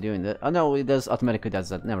while we're doing that. Oh no, it does automatically does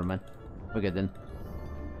that. Never mind. We're good then.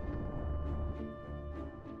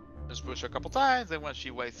 Just push her a couple times, and when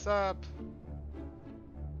she wakes up...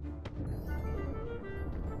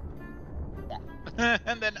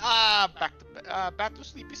 and then, back to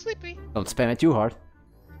sleepy. Don't spam it too hard.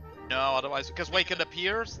 No, otherwise, because Waken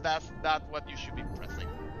appears, that's not what you should be pressing.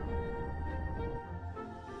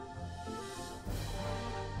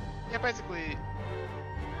 Yeah, basically,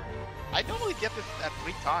 I normally get this at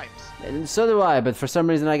 3 times. And so do I, but for some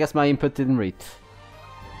reason I guess my input didn't read.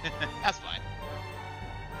 That's fine.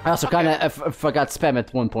 I also kinda forgot spam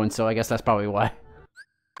at one point, so I guess that's probably why.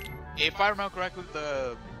 If I remember correctly,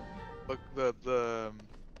 the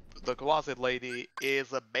closet lady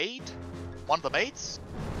is a maid? One of the maids?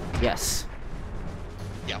 Yes.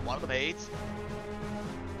 Yeah, one of the maids.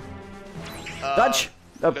 Dodge!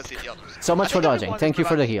 Oh, so much for dodging. Thank you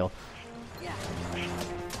for the heal.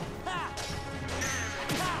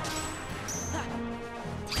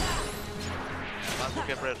 Let's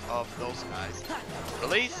get rid of those guys.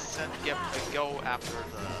 Release and go after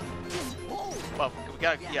the... Well, we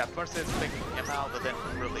gotta, yeah, first it's taking him out, but then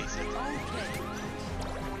release it.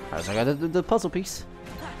 Alright, so I got the puzzle piece.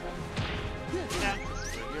 Yeah, this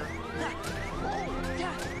is here.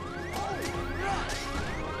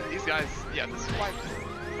 These guys, yeah, this is why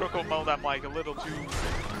critical mode I'm like a little too...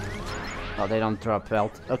 Oh, they don't drop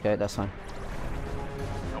health. Okay, that's fine.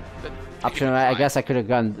 Nope, Option, I guess I could have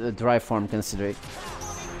gone the drive form considering.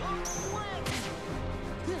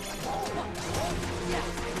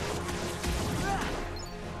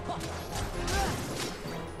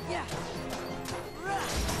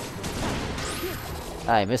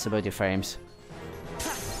 I missed about your frames.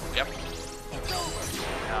 Yep.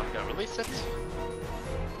 Now I'm gonna release it.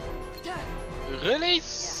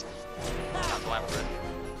 Release! That's why I'm ready.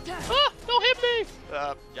 Ah! Don't hit me!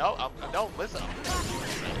 No, listen.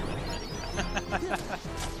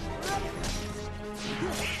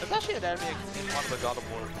 There's actually an enemy in one of the God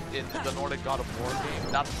of War, in the Nordic God of War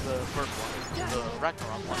game. Not the first one, the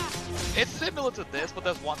Ragnarok one. It's similar to this, but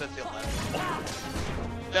there's one that's the electrical.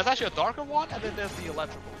 There's actually a darker one, and then there's the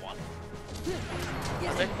electrical one.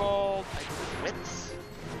 Are they called, I believe, Wits?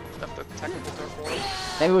 That's the technical term for it.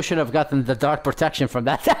 Maybe we should have gotten the dark protection from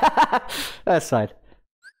that. That's fine.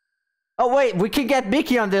 Oh wait, we can get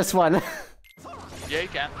Mickey on this one. Yeah, you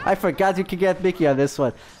can. I forgot you can get Mickey on this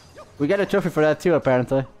one. We got a trophy for that too,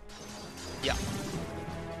 apparently. Yeah.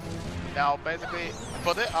 Now, basically,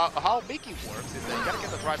 for the, how Mickey works is that you gotta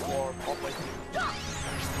get the drive form all the way to...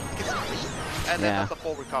 And then that's a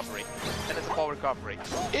full recovery. And it's a full recovery.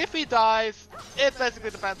 If he dies, it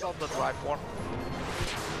basically depends on the drive form.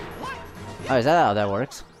 Oh, is that how that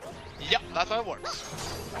works? Yep, that's how it works.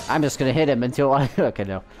 I'm just gonna hit him until I... Okay,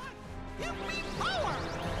 no.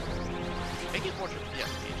 Mickey fortune, yeah,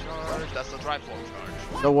 he charge, that's the drive form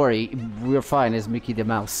charge. Don't worry, we're fine as Mickey the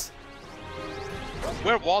Mouse.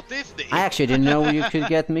 We're Walt Disney. I actually didn't know you could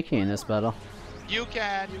get Mickey in this battle. You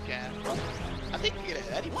can. I think you can get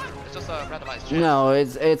it anywhere. It's just a randomized chance. No,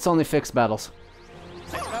 it's only fixed battles.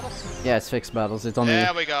 Fixed battles? Yeah, it's fixed battles. It's only.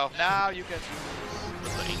 There we go. Now you can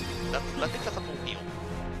use the 80. I think that's a full heal.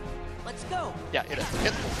 Let's go. Yeah, it is.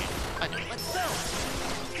 It's full heal. I know. Let's go.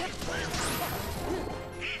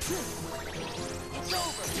 It's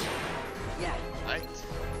over. Yeah. Right.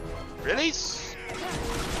 Release.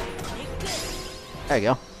 There you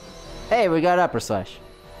go. Hey, we got upper slash.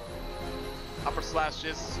 Upper slash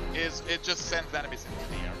is it just sends enemies into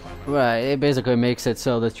the air. Right, it basically makes it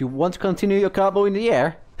so that you want to continue your combo in the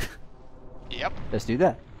air. Yep. Let's do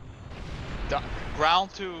that.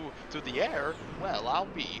 Ground to the air. Well, I'll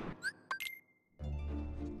be.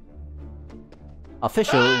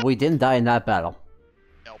 Officially, we didn't die in that battle.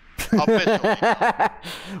 Nope. Officially.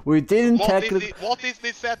 We didn't tackle. Walt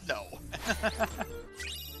Disney said no.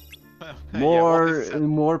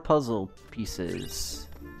 More puzzle pieces.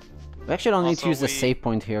 We actually don't need to Also, use the save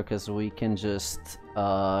point here because we can just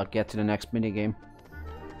get to the next minigame.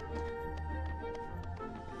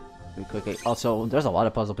 Pretty quickly. Also, there's a lot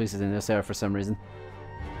of puzzle pieces in this area for some reason.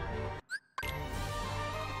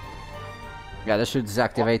 Yeah, this should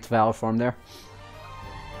deactivate Valve form there.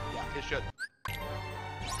 Yeah, it should.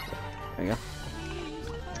 There you go.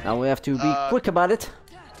 Now we have to be quick about it.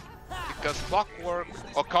 Because Clockwork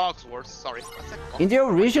or Cogsworth, sorry. In the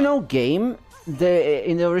original game,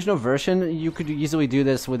 in the original version, you could easily do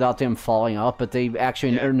this without them falling off, but they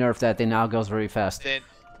actually nerfed that. It now goes very fast. Then,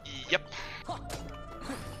 yep.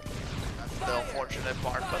 That's the unfortunate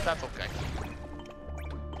part, but that's okay.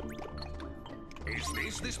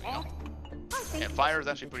 Is this spot? And fire is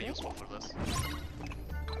actually pretty useful for this.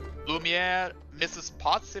 Lumiere, Mrs.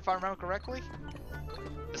 Potts, if I remember correctly.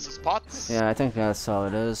 Mrs. Potts. Yeah, I think that's all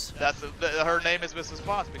it is. That's her name is Mrs.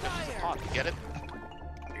 Potts because she's a pot. You get it?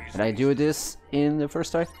 Did I do this in the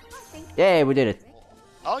first try? Yeah, we did it.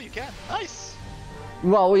 Oh, you can. Nice.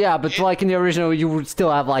 Well, yeah, but like in the original, you would still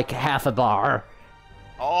have like half a bar.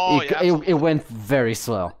 Oh, yeah. It went very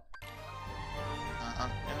slow.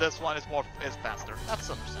 And this one is faster. That's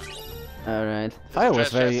understandable. All right. Fire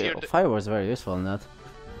was very useful in that.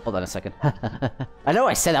 Hold on a second. I know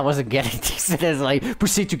I said I wasn't getting these. It is like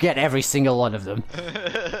proceed to get every single one of them.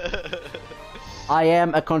 I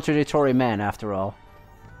am a contradictory man, after all.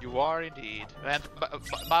 You are indeed, and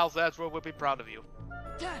Miles Ezra will be proud of you.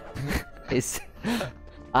 Yes,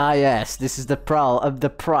 this is the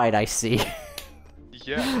pride I see.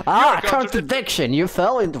 Yeah. Contradiction! You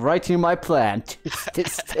fell right into my plan.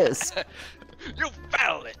 This. You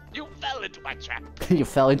fell into my trap. You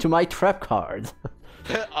fell into my trap card.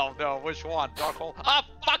 Oh no, which one? Dark hole? Ah,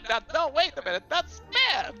 fuck that! No, wait a minute, that's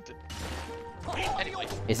banned! Anyway.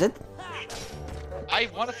 Is it? I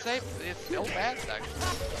want to say it's still banned, actually.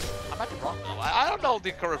 I might be wrong though. I don't know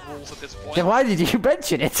the current rules at this point. Then why did you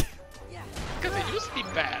mention it? Because it used to be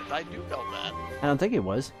banned, I do know that. I don't think it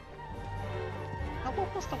was. Now,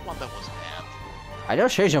 what was the one that was banned? I know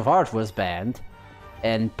Change of Heart was banned.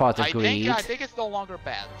 And Pot of Greed. I think it's no longer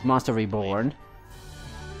banned. Monster Reborn.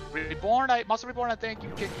 Monster Reborn, I think you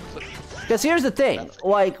can use it. Because here's the thing,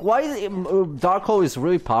 like, why Dark Hole is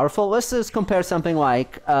really powerful. Let's just compare something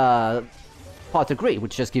like Pot of Greed,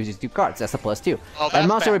 which just gives you 2 cards. That's a +2. Oh, and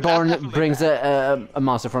Monster bad. Reborn brings a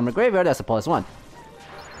monster from the graveyard. That's a +1.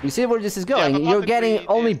 You see where this is going? Yeah, you're getting Greed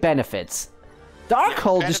only benefits. Dark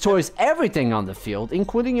Hole destroys everything on the field,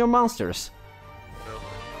 including your monsters.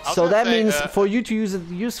 So that means for you to use it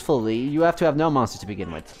usefully, you have to have no monsters to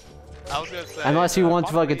begin with. I was gonna say, unless you want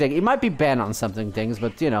to fucking take it might be banned on something things,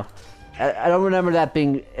 but you know, I don't remember that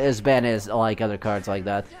being as banned as like other cards like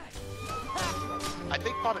that. I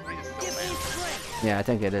think Pot of Greed is still banned. Yeah, I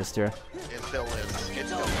think it is too. It still is. It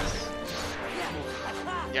still is.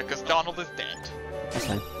 Yeah, because Donald is dead. That's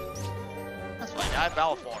fine. That's fine. I have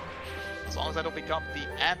Valor form. As long as I don't become the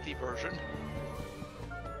anti-version.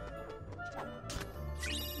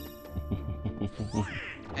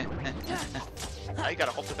 Now you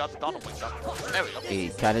gotta hope to God the Donald wakes up. There we go. He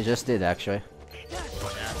kinda just did, actually. Yeah.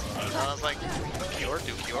 I was like, cure,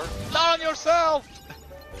 do cure. Not on yourself!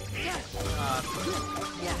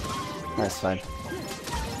 That's fine.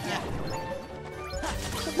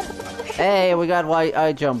 Hey, we got white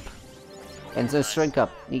eye jump. And the shrink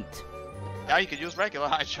up. Neat. Now you can use regular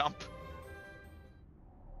high jump.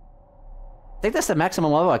 I think that's the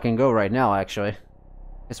maximum level I can go right now, actually.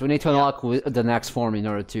 Because we need to unlock the next form in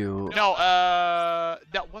order to... No,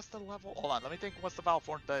 what's the level? Hold on, let me think. What's the valve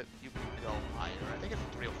form that you can go higher? I think it's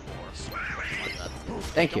 3 or 4. Something like that.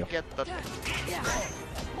 Thank you. Get the...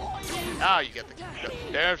 Now you get the...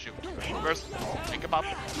 There's you. First, think about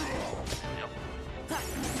the...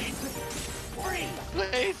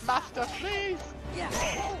 Please, master, please!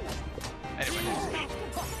 Anyway,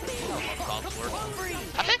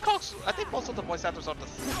 I think most of the voice actors are the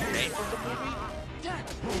same from the movie.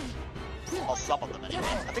 Well, some of them anyway.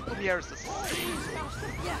 I think Lumiere is the same.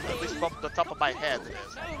 At least from the top of my head it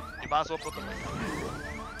is. You might as well put them in.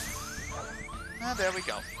 And there we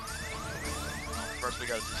go. First we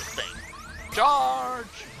gotta do the thing.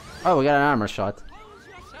 Charge! Oh, we got an armor shot.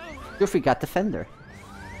 Goofy got Defender.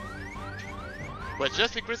 Which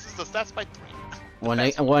just increases the stats by 3.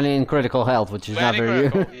 One in critical health, which is not very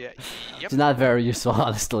yeah. Yep. it's not very useful,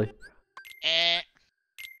 honestly.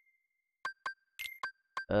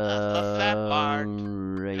 That's the sad part.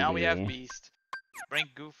 Righty. Now we have Beast. Bring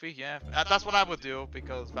Goofy, yeah. That's what I would do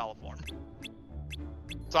because Valiform.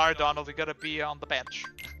 Sorry, Donald, we gotta be on the bench.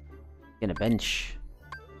 Gonna bench.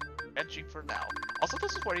 Benching for now. Also,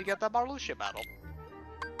 this is where you get that Marluxia battle.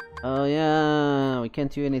 Oh yeah, we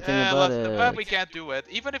can't do anything about it. But we can't do it.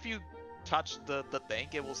 Even if you touch the thing,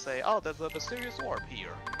 it will say, oh, there's a mysterious orb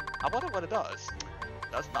here. I wonder what it does.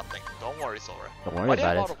 Does nothing. Don't worry, Sora. Don't worry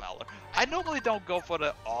about it. Auto Valor? I normally don't go for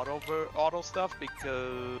the auto stuff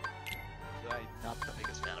because I'm not the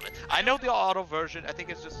biggest fan of it. I know the auto version, I think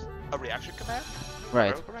it's just a reaction command.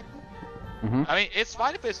 Right. Mm-hmm. I mean, it's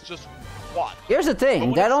fine if it's just one. Here's the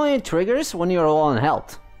thing, that only triggers when you're low on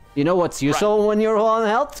health. You know what's useful when you're low on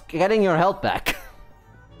health? Getting your health back.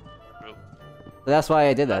 True. That's why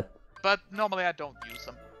I did that. But normally I don't use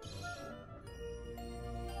them.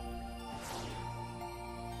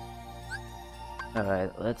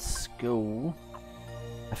 Alright, let's go.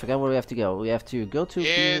 I forgot where we have to go. We have to go to...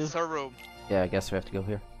 It's her room. Yeah, I guess we have to go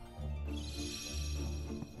here.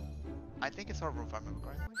 I think it's her room if I remember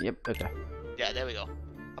correctly. Yep, okay. Yeah, there we go.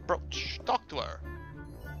 Approach. Talk to her.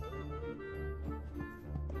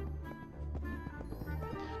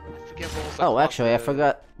 I forget what was Oh, actually, I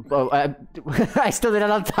forgot. Oh, I still did it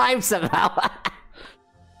on time somehow.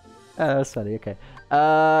 That's funny, okay.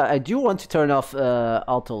 I do want to turn off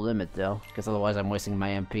auto limit though, because otherwise I'm wasting my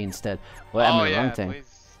MP instead. Well, I'm the wrong thing.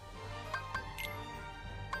 Please.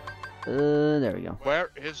 There we go.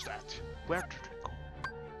 Where is that? Where did it go?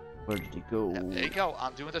 Where did it go? Yeah, there you go.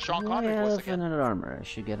 I'm doing the Sean I Connery voice have again. another armor. I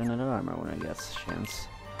should get another armor when I get a chance.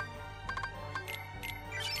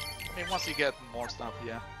 I mean, once you get more stuff,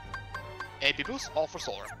 yeah. AP boost, all for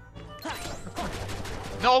Sora.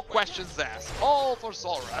 No questions asked. All for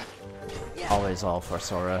Sora. Always all for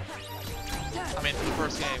Sora. I mean, the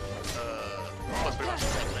first game was pretty much the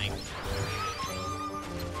same thing.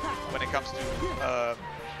 When it comes to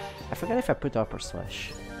I forgot if I put upper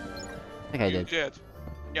slash. I think I did. You did.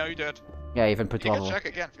 Yeah, you did. Yeah, I even put You level. can check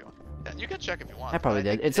again if you want. Yeah, you can check if you want. I probably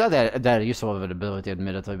did. It's not that useful of an ability,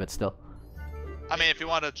 admittedly, but still. I mean, if you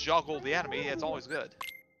want to juggle the enemy, it's always good.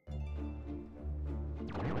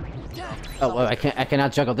 Oh, well, I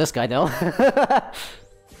cannot juggle this guy though.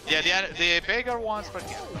 Yeah, the bigger ones, but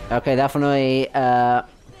yeah. Okay, definitely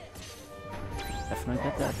definitely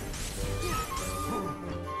get that.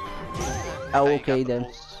 Oh, okay then.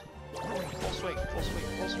 Full swing, full swing,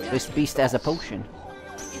 full swing. This beast has a potion.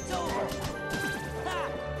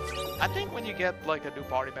 I think when you get like a new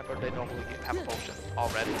party member, they normally have a potion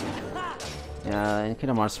already. Yeah, in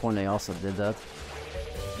Kingdom Hearts 1 they also did that.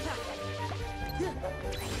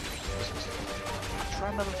 I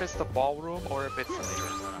don't remember if it's the ballroom or if it's later.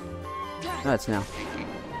 No, it's now.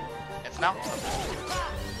 It's now?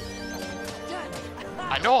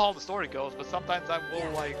 I know how the story goes, but sometimes I will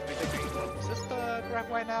like be thinking, is this the correct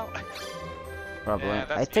way now? Probably. Yeah,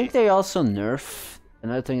 I think they also nerf.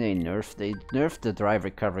 Another thing they nerfed the drive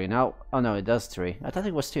recovery. Now, oh no, it does 3. I thought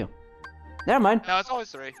it was 2. Never mind. No, it's always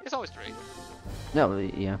 3. It's always 3. No,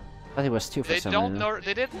 yeah. I thought it was 2 for some reason.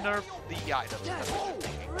 They didn't nerf the items. That's what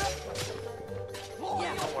you're thinking.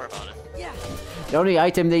 Don't worry about it. The only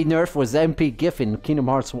item they nerfed was the MP GIF in Kingdom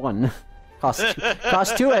Hearts 1. cost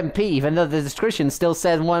 2 MP, even though the description still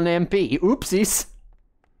said 1 MP. Oopsies.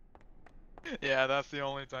 Yeah, that's the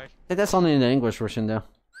only thing. I think that's only in the English version though.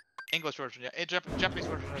 English version, yeah. In Japanese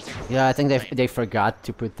version, I think. Yeah, I think they forgot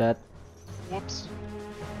to put that. Whoops.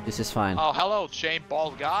 This is fine. Oh, hello, chain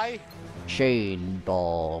ball guy. Chain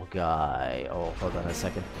ball guy. Oh, hold on a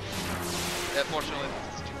second. Unfortunately,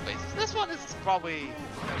 it's 2 faces. This one is probably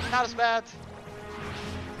not as bad.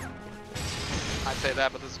 I'd say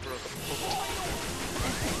that, but this is brutal.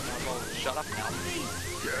 Shut up now.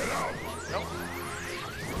 Get out. Nope.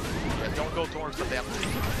 Yeah, don't go towards the damn thing.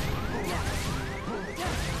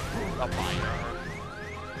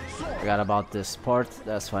 Forgot about this part.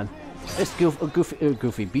 That's fine. It's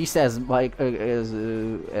goofy. Beast as like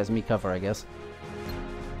as me cover, I guess.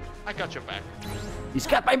 I got your back. He's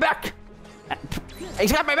got my back.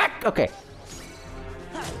 He's got my back! Okay.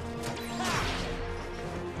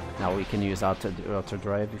 Now we can use auto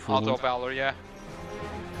drive if we Auto want. Valor, yeah.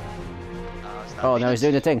 Oh, now he's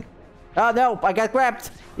doing the thing. Oh no, I got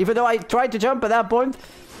grabbed! Even though I tried to jump at that point.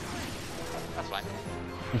 That's fine.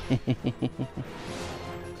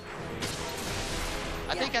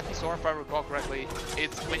 I think anti-sword, if I recall correctly,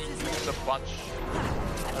 it's when you use a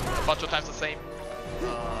bunch of times the same.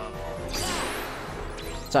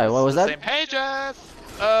 Sorry, what was that? Same pages.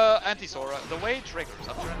 Anti-Sora, the way it triggers.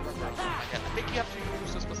 I'm trying to remember. I think you have to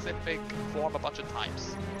use a specific form a bunch of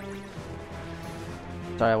times.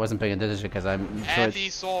 Sorry, I wasn't paying attention because I'm sure.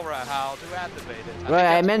 Anti-Sora, how to activate it? Well,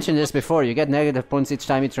 I mentioned this before. You get negative points each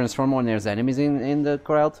time you transform when there's enemies in the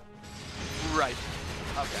crowd. Right.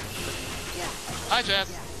 Okay. Hi, Jess.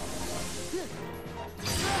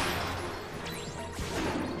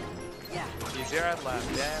 Easier at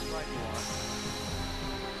left. Damn right you are.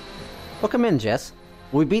 Welcome in, Jess.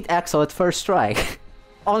 We beat Axel at first strike.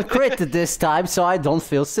 On crit this time, so I don't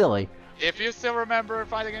feel silly. If you still remember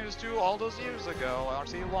 5Daygamers20 all those years ago,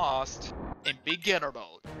 RC lost in beginner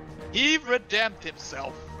mode. He redeemed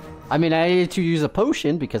himself. I mean, I needed to use a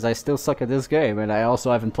potion because I still suck at this game, and I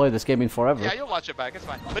also haven't played this game in forever. Yeah, you'll watch it back, it's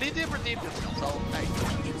fine. But he did redeem himself, so hey,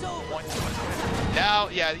 point. Now,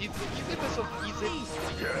 yeah, he's invincible.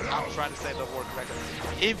 I'm trying to say the word correctly.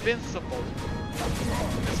 Invincible.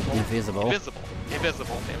 Invisible.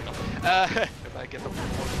 Invisible. There we go. If I get the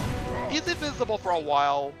word. He's invisible for a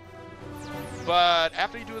while, but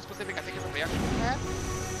after you do a specific, I think it's a reaction pass,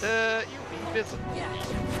 you'll be invisible.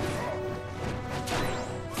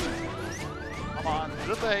 Come on, do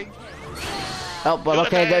the thing. Oh, but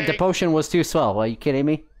okay, the potion was too slow. Are you kidding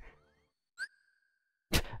me?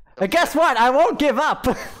 Guess what? I won't give up!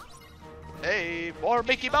 Hey, more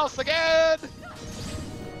Mickey Mouse again!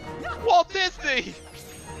 Walt Disney!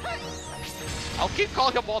 I'll keep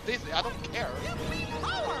calling him Walt Disney, I don't care.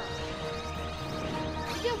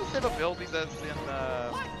 He has the same abilities as in,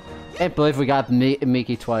 I can't believe we got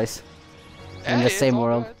Mickey twice. In the same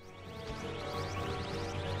world.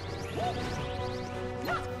 Good.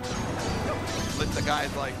 The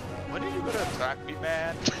guy's like, when are you gonna attack me,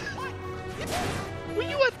 man? Will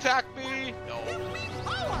you attack me? No.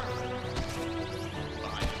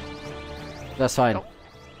 Fine. That's fine. Nope.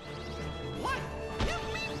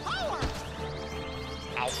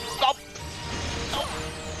 Ow, stop! Nope.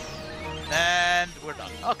 And we're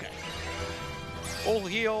done. Okay. Full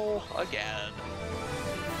heal again.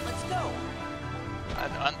 Let's go.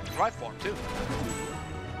 And right form too.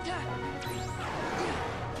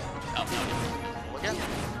 Oh, no. Again.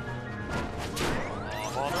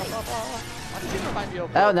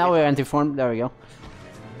 Oh, now we're anti-form. There we go.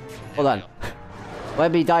 Hold on.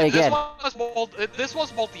 Let me die again. This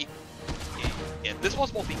was multi. Yeah, this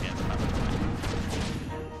was multi-hit.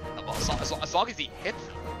 As long as he hits,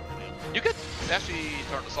 you could actually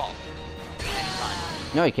turn this off. Anytime.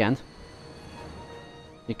 No, you can't.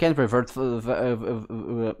 You can't revert.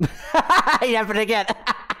 It happened again.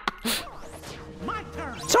 My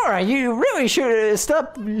turn. Sora, you really should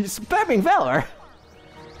stop spamming Valor.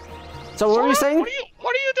 So what were you saying? What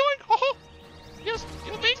are you doing? Oh, you're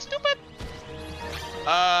being stupid.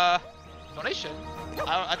 Donation.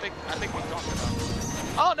 I think we talked about.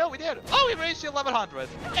 Oh no, we did. Oh, we raised to 1100.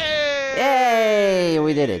 Hey! Yay!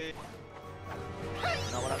 We did it.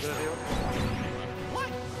 Know what I'm gonna do?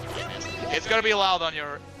 It's gonna be loud on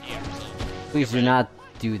your ears. Please do not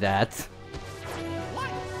do that.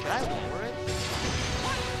 Can I lower it?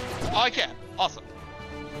 Oh, I can. Awesome.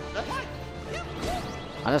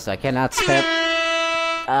 Honestly, I cannot spam.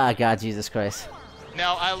 Ah, God, Jesus Christ.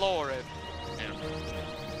 Now I lower it.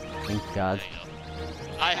 Thank God.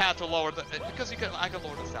 I had to lower the because I can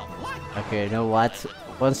lower the sound. Okay, you know what?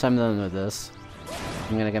 Once I'm done with this,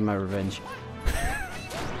 I'm gonna get my revenge.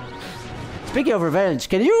 Speaking of revenge,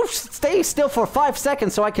 can you stay still for 5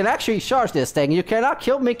 seconds so I can actually charge this thing? You cannot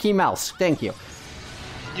kill Mickey Mouse. Thank you.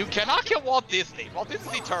 You cannot kill Walt Disney. Walt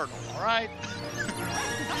Disney's eternal, alright?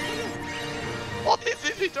 Walt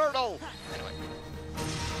Disney's eternal! Anyway.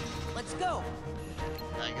 Let's go.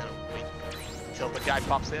 Now you gotta wait until the guy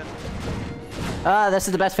pops in. Ah, this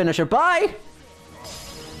is the best finisher. Bye!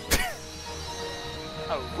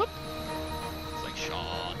 Oh, whoop! It's like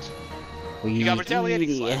shot. We You got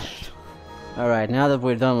retaliating slash. Alright, now that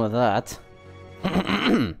we're done with that.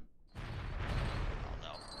 Oh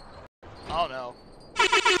no. Oh no.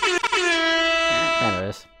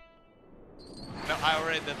 Anyways. No, I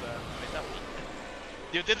already did that one.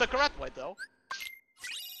 You did the correct way though.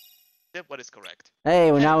 Did what is correct.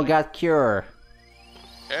 Hey, we now got cure.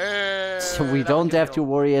 Hey, So we don't have to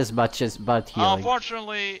worry as much about healing.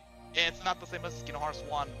 Unfortunately, it's not the same as Kingdom Hearts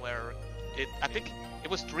 1, where I think it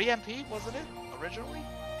was 3 MP, wasn't it, originally?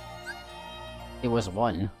 It was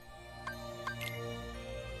 1.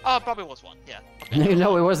 Oh, it probably was 1, yeah. Okay.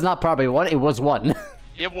 No, it was not probably 1, it was 1.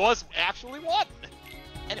 It was actually 1!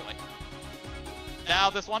 Anyway. Now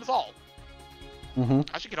this one is all. Mm-hmm.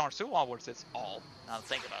 Actually, Kingdom Hearts 2 onwards, it's all. Now to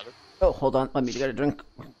think about it. Oh, hold on, let me get a drink.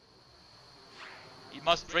 You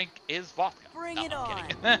must drink is vodka. Bring No, it I'm on.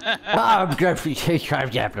 kidding. I'm good for you.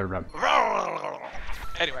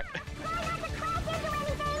 Anyway.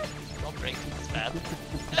 Don't drink, it's bad.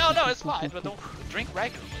 No, it's fine, but don't drink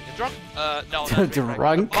regularly. You're drunk? No, not drink Drunk?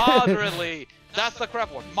 regularly. Moderately! That's the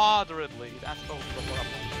crap word. Moderately. That's the word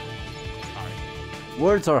I'm sorry.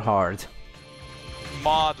 Words are hard.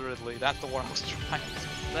 Moderately. That's the word I was trying to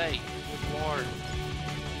say. Good lord.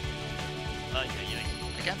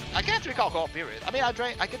 I can't drink alcohol, period. I mean, I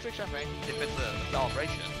can drink champagne if it's a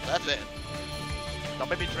celebration. That's it. Don't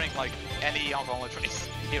make me drink, like, any alcoholic drinks,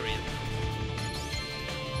 period.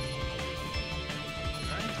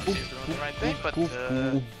 Alright, she's doing the right thing, but,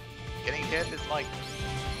 getting hit is, like,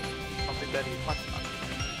 something that he must not.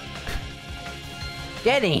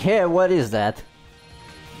 Getting here, what is that?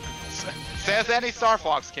 Says any Star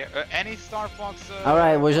Fox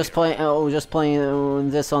Alright, we're just playing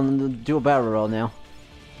this on the dual barrel roll now.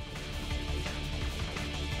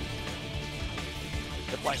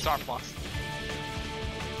 They're playing Star Fox.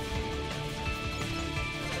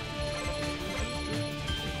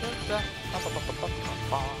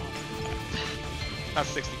 That's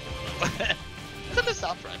 64. It's a good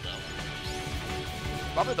soundtrack though.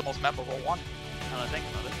 Probably the most memorable one, now that I think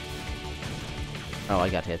about it. Oh, I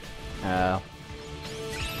got hit. Oh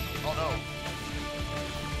no.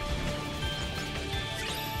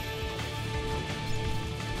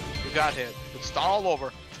 You got hit. Let's start all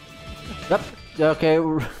over. Yep. Okay,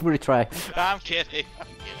 retry. I'm kidding. I'm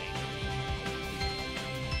kidding.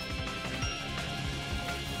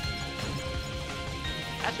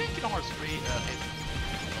 Actually, Kingdom Hearts 3 is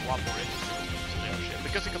a lot more interesting in their shit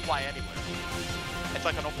because you can fly anywhere. It's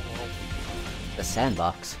like an open world. The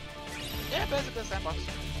sandbox. Yeah, basically a sandbox.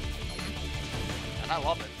 And I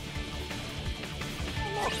love it.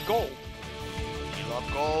 I love gold. You love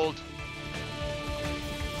gold.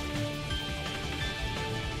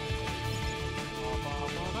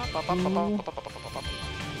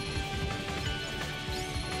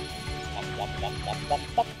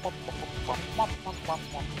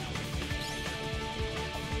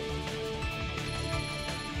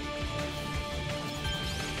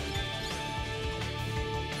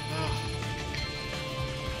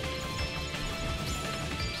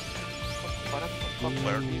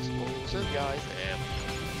 Where these fools guys am.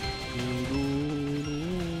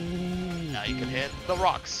 Now you can hit the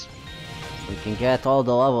rocks. We can get all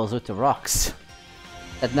the levels with the rocks.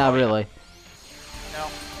 But not really. No.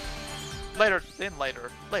 Later.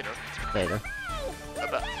 Later. Later.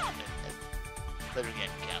 About later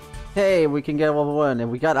game can. Hey, we can get level 1,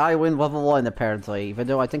 and we got I win level 1 apparently, even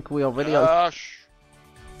though I think we already...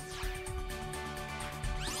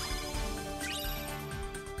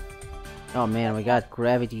 Oh man, we got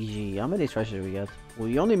Gravity G. How many treasures we got?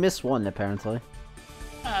 We only missed 1 apparently.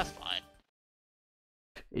 That's fine.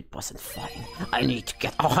 It wasn't fine. I need to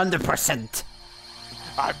get 100%!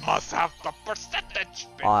 I must have the percentage!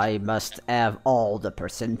 Bitch. I must have all the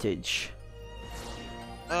percentage.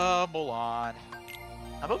 Mulan.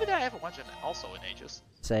 A movie that I haven't watched also in ages.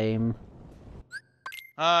 Same.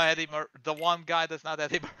 Eddie the one guy that's not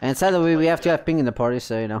Eddie Murphy. And sadly, we have to have Ping in the party,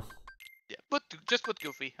 so you know. Yeah, just put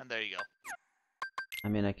Goofy, and there you go. I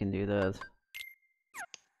mean, I can do that.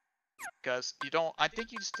 Because you don't, I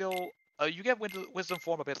think you still, you get Wisdom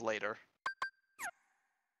Form a bit later.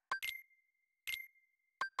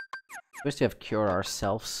 We still have Cure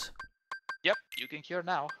ourselves. Yep, you can cure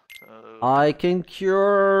now. I can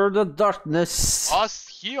cure the darkness! Us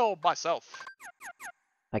heal myself.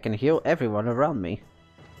 I can heal everyone around me.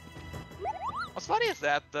 What's funny is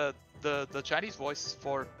that the Chinese voice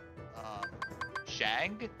for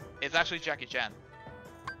Shang is actually Jackie Chan.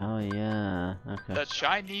 Oh yeah, okay. The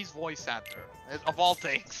Chinese voice actor, of all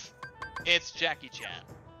things, it's Jackie Chan.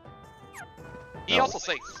 He also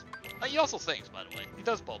sings. He also sings, by the way. He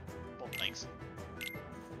does both things.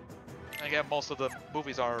 And again, most of the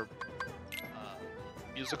movies are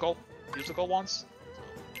musical ones.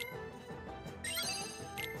 So.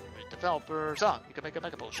 Developers, you can make a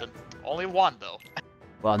Mega Potion. Only 1 though.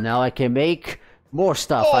 Well, now I can make more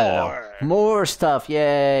stuff. I don't know. More stuff.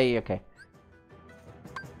 Yay. Okay.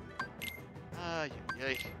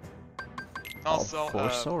 Yay. Also, for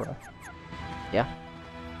Sora. Yeah.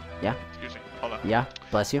 Yeah. Excuse me. Hold on. Yeah.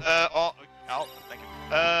 Bless you. Oh, thank you.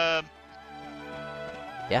 Yeah.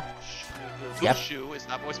 Yep. Mushu is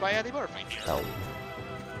not voiced by Eddie Murphy. No.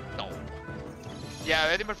 No. Yeah,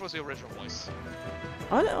 Eddie Murphy was the original voice.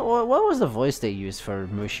 What was the voice they used for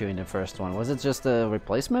Mushu in the first one? Was it just a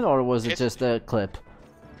replacement or was it just a clip?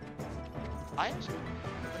 I actually,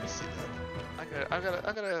 let me see that. I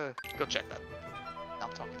gotta go check that.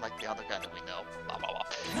 I'm talking like the other guy that we know. Blah blah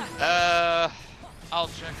blah. I'll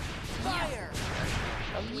check. Fire!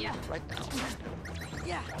 Right now.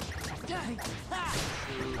 Yeah.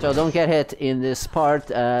 So don't get hit in this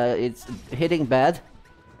part. It's hitting bad.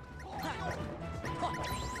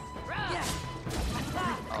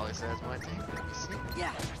 Oh, is that my thing? Let me see.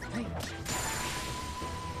 Yeah.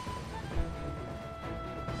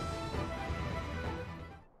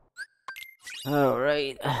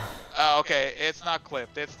 Alright. Okay, it's not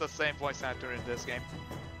clipped. It's the same voice actor in this game.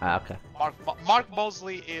 Okay. Mark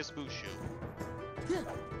Mosley is Mushu.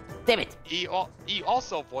 Damn it! He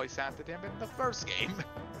also voice acted him in the first game.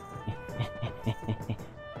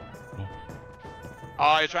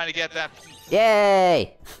 Oh, you're trying to get that piece.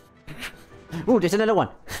 Yay! Ooh, there's another one.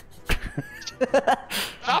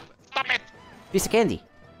 Stop it! Piece of candy.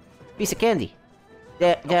 Piece of candy.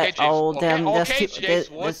 Okay, Jace. Oh, damn, okay, that's too...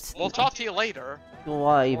 Jace, we'll talk to you later.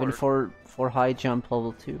 Why, even for high jump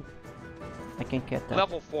level 2? I can't get that.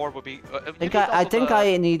 Level 4 would be... I think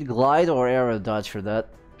I need glide or aero dodge for that.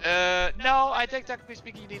 No, I think technically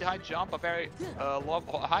speaking you need high jump, a very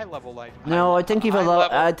high level like. No, I think even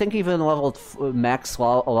level max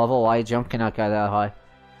level high jump cannot get that high.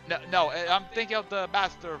 No, I'm thinking of the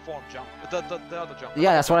master form jump, the other jump.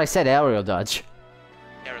 Yeah, that's what I said, aerial dodge.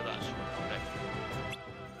 Aerial dodge. Okay.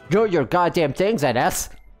 Do your goddamn things, NS!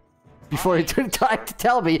 Before you took time to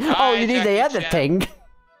tell me, oh, you need the other thing!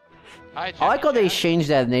 I like how they changed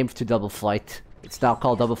that name to double flight. It's now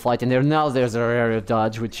called double flight, and there's an aerial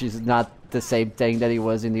dodge, which is not the same thing that he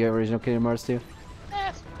was in the original Kingdom Hearts 2.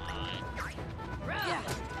 That's fine.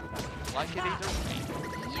 Like it either way.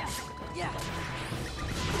 Yeah.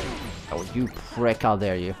 Oh, you prick, how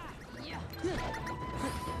dare you.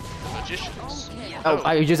 Magicians. Oh,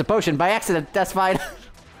 I used a potion by accident, that's fine.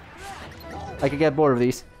 I could get more of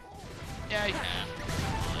these. Yeah, you can.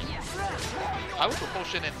 I would put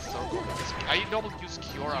potion in circle because I normally use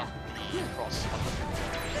cure on the cross.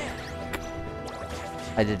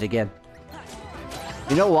 I did it again.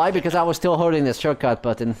 You know why? Because I was still holding the shortcut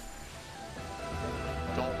button.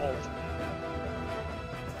 Don't hold.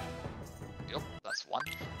 Yep, that's one.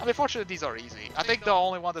 I mean, fortunately, these are easy. I think the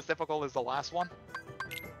only one that's difficult is the last one.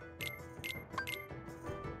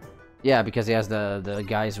 Yeah, because he has the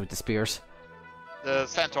guys with the spears. The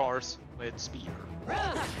centaurs with spear.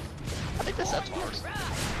 I think the centaurs.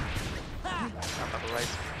 I remember right.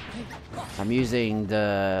 I'm using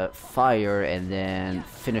the fire and then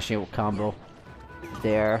finishing with combo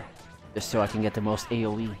there, just so I can get the most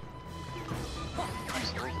AoE.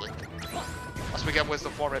 Absolutely. Once we get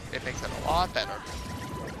wisdom form, it makes it a lot better.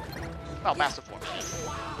 Well, master form.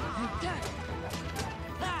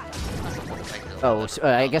 Oh, so,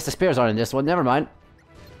 I guess the spears aren't in this one. Never mind.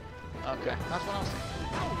 Okay, that's what I was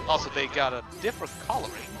thinking. Also, they got a different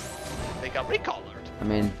coloring. They got recolored. I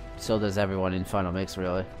mean, so does everyone in Final Mix,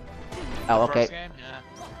 really. Oh, okay. First game,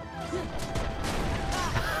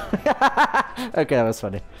 yeah. Okay, that was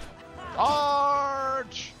funny.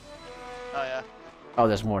 Arch! Oh yeah. Oh,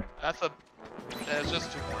 there's more. There's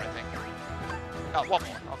just two more, I think. Oh, one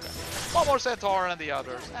more. Okay. One more centaur and the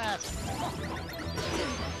others.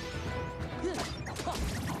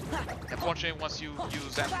 Unfortunately, once you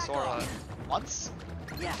use Antisora once,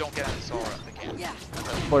 you don't get Antisora again.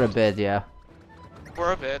 For a bit, yeah.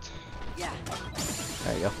 For a bit.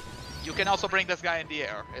 There you go. You can also bring this guy in the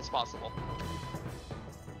air. It's possible.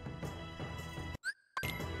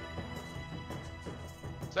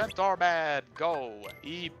 Centaur man, go!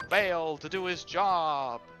 He failed to do his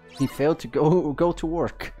job. He failed to go to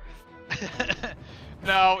work.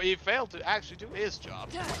 No, he failed to actually do his job.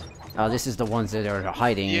 Oh, this is the ones that are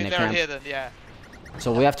hiding in the They're camp. hidden, yeah.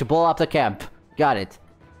 So we have to blow up the camp. Got it.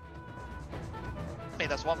 I mean,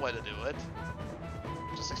 that's one way to do it.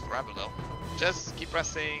 Just takes forever though. Just keep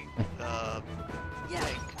pressing the link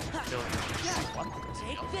until you see one.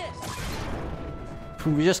 Take this.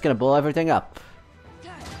 We're just gonna blow everything up.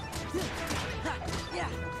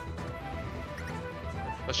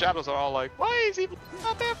 The shadows are all like, why is he blowing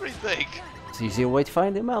up everything? It's easy way to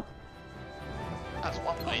find him out. That's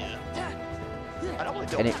one way. I normally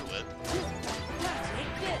don't do it.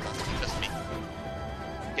 Just me.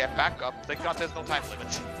 Get back up. Thank God there's no time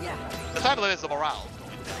limit. The time limit is the morale.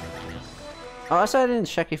 Oh, also I didn't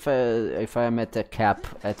check if I'm at the cap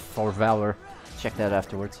for Valor. Check that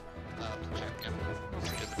afterwards. Check, yeah.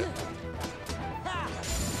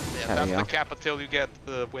 There That's we the go. cap until you get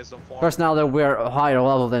the wisdom form. Of course, now that we're a higher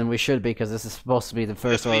level than we should be, because this is supposed to be the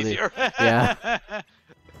first It's one. easier. Yeah.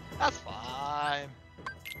 That's fine.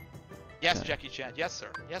 Yes, Jackie Chan. Yes, sir.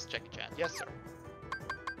 Yes, Jackie Chan. Yes, sir.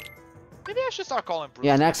 Maybe I should start calling Bruce.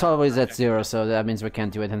 Yeah, next level is at 0, so that means we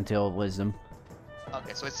can't do it until wisdom.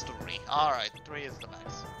 Okay, so it's 3. Alright, 3 is the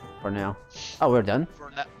max. For now. Oh, we're done? For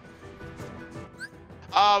now.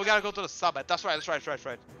 Oh, we gotta go to the summit. That's right, that's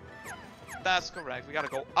right. That's correct. We gotta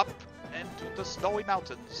go up into the snowy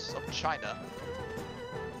mountains of China.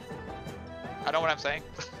 I know what I'm saying.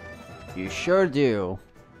 You sure do.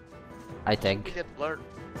 I We think. did learn.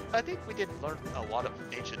 I think we did learn a lot of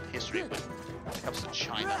ancient history when it comes to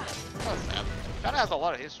China. That's sad. China has a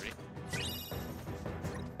lot of history.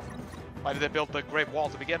 Why did they build the Great Wall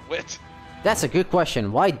to begin with? That's a good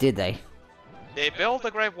question. Why did they? They built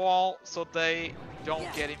the Great Wall so they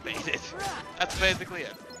don't get invaded. That's basically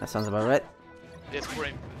it. That sounds about right. It's for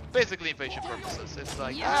basically invasion purposes. It's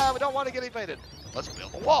like, we don't want to get invaded. Let's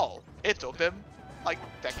build a wall. It took them like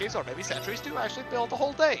decades or maybe centuries to actually build the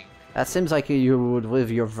whole thing. That seems like you would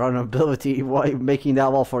live your vulnerability while making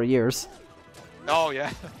that wall for years. Oh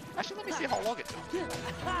yeah. Actually, let me see how long it took.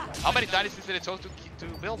 How many dynasties did it take to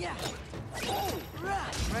build? Right.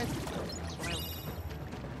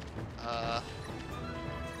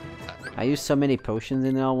 I used so many potions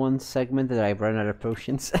in that one segment that I ran out of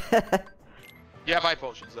potions. You have 5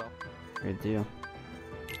 potions though. I do.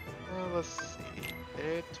 Let's see.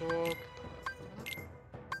 It took.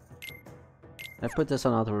 I put this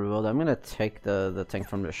on auto reload. I'm gonna take the thing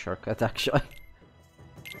from the shortcut actually.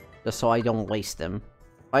 Just so I don't waste them.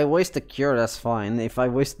 If I waste the cure, that's fine. If I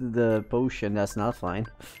wasted the potion, that's not fine.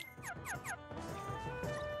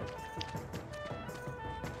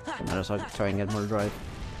 Might as well try and get more drive.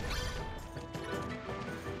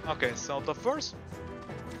 Okay, so the first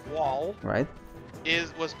wall Right?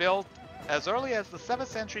 was built as early as the 7th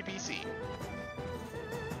century BC.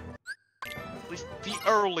 At least the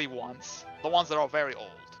early ones, the ones that are very old.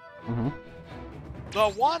 Mm-hmm. The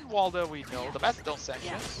one wall that we know, the Macedon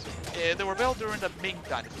sections, they were built during the Ming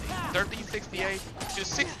Dynasty, 1368 to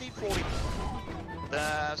 1644.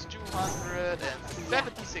 That's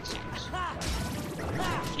 276 years.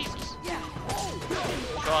 Jesus.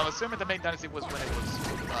 So I'm assuming the Ming Dynasty was when it was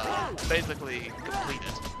basically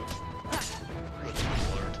completed. Good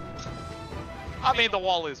lord. I mean, the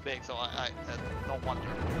wall is big, so I no wonder.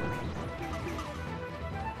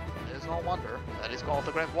 There's no wonder that it's called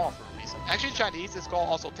the Great Wall for a reason. Actually, in Chinese, it's called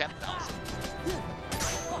also 10,000.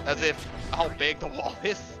 As if how big the wall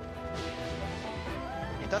is.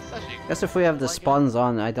 That's actually. Guess if we have the spawns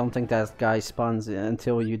on, I don't think that guy spawns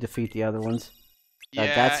until you defeat the other ones.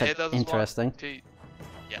 Yeah, That's it doesn't interesting.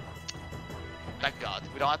 Yeah. Thank God.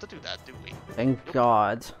 We don't have to do that, do we? Thank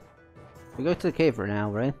God. We go to the cave for now,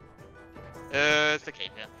 right? It's the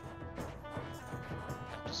cave, yeah.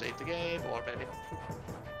 Have to save the game, or maybe...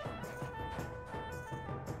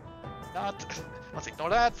 Not... Let's ignore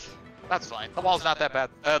that. That's fine. The wall's not that bad.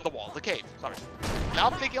 The cave, sorry. Now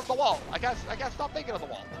I'm thinking of the wall. I can't stop thinking of the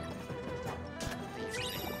wall.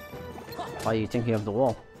 Why are you thinking of the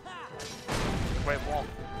wall? Great wall.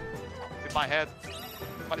 It's in my head.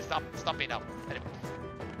 But stop me now. Anyway.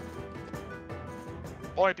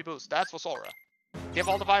 OMP boost, that's for Sora. Give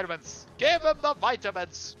all the vitamins. Give him the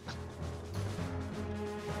vitamins.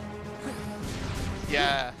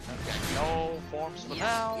 Yeah. Okay. No forms for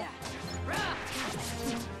now.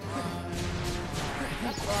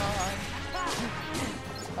 That's fine.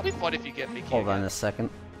 That'd be fun if you get Mickey. Hold on again. a second.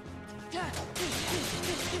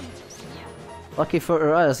 Lucky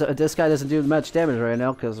for us, this guy doesn't do much damage right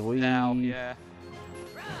now because we. Now, yeah.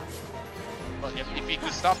 But if he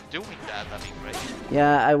could stop doing that, that'd be great.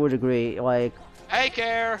 Yeah, I would agree. Like, Hey,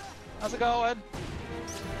 Care! How's it going?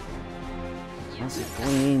 how's it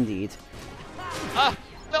going indeed? Ah!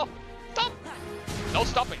 No! Stop! No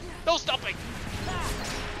stopping! No stopping!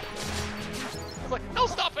 I was like, no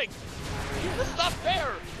stopping! This is not fair!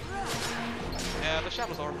 Yeah, the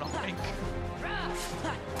shadows are annoying.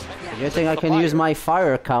 The good thing I can use my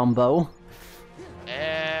fire combo.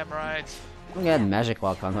 Damn right. I'm gonna get magic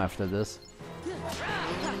lock on after this.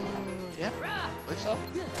 Yeah, believe so.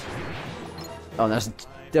 Oh,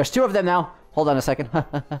 there's 2 of them now. Hold on a second.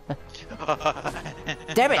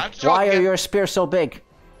 Damn it! Why are your spears so big?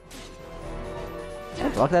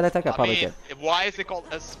 Block that attack? I probably did. Why is it called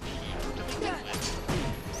a spear?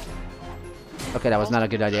 Okay, that was not a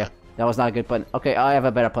good idea. That was not a good plan. Okay, I have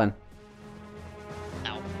a better plan.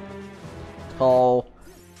 Ow.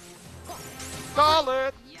 Call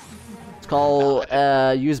it! It's called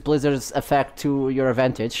use Blizzard's effect to your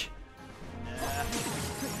advantage. Yeah.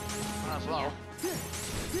 As well.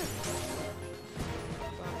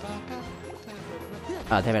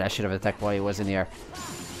 Oh, damn it, I should have attacked while he was in the air.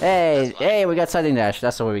 Hey, hey, we got sliding dash.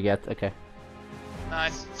 That's the way we get. Okay.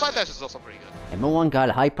 Nice. Side dash is also pretty good. And Mulan got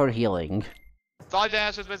hyper healing. Side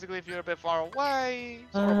dash is basically if you're a bit far away,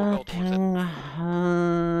 sort of will go towards it.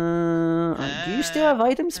 Do you still have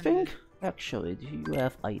items, Pink? Actually, do you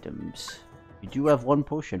have items? You do have one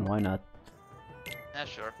potion, why not? Yeah,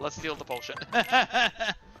 sure. Let's steal the potion.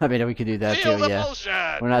 I mean, we could do that Steal too, the yeah.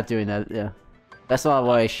 potion! We're not doing that, yeah. That's not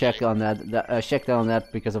why I checked on that. I checked on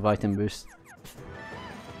that because of item boost.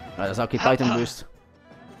 Let's not keep item boost.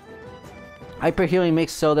 Hyper healing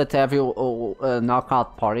makes so that every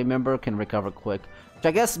knockout party member can recover quick. Which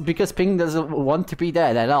I guess because Ping doesn't want to be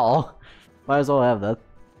dead at all. Might as well have that.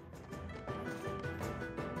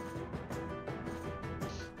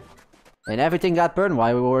 And everything got burned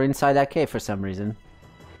while we were inside that cave for some reason.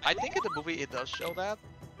 I think in the movie it does show that.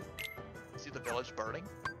 See the village burning?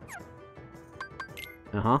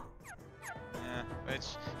 Uh-huh. Yeah, which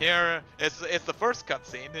here it's the first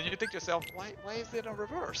cutscene, and you think to yourself, why is it in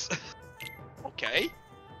reverse? Okay.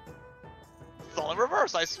 It's all in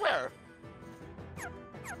reverse, I swear.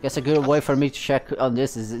 Guess a good way for me to check on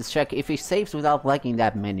this is check if he saves without liking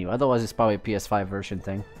that menu. Otherwise, it's probably a PS5 version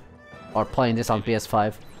thing, or playing this on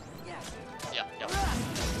PS5. Yeah.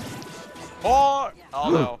 Or oh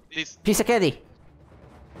no, these Piece of candy.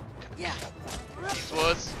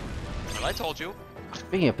 woods. What have I told you?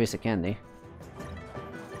 Speaking of piece of candy.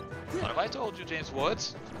 What have I told you, James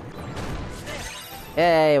Woods?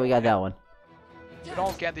 Hey, we got that one. Good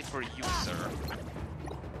all candy for you, sir.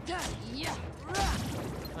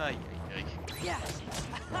 Ay, ay, ay.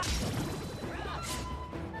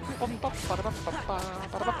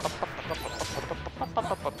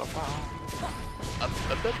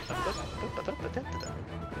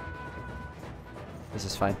 This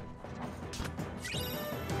is fine.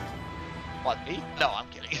 What, me? No, I'm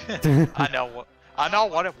kidding. I know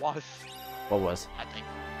what it was. What was? I think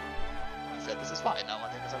he said this is fine. No, I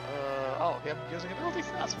think it's like, oh, him using abilities.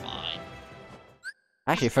 That's fine.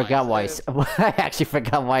 I actually forgot why. I actually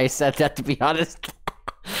forgot why I said that. To be honest.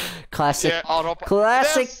 Classic. Yeah,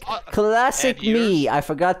 Classic me. I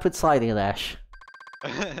forgot to put sliding dash.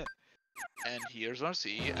 And here's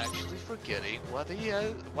RC actually forgetting what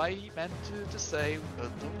why he meant to say the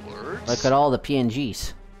words. Look at all the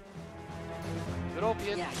PNGs. Good old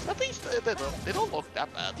PNGs. At least they don't look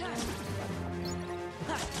that bad.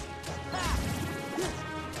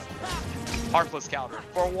 Heartless counter.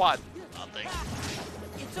 For what? Nothing.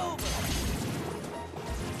 It's over.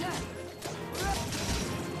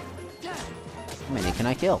 How many can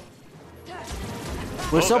I kill?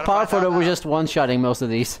 We're so gotta find powerful out that we're now. just one-shotting most of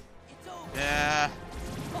these. Yeah.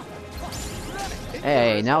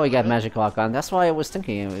 Hey, now we got magic lock on. That's why I was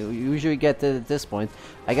thinking. We usually get to this point.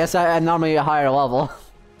 I guess I'm normally a higher level.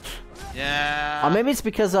 Yeah. Or maybe it's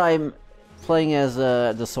because I'm playing as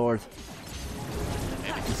the sword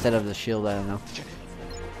instead of the shield. I don't know.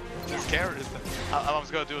 This Kara is I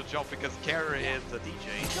was gonna do a joke because Kara is the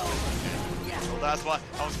DJ. So that's what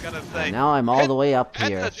I was gonna say. And now I'm all the way up And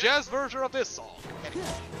here. the jazz version of this song. Anyway.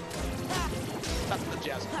 Not the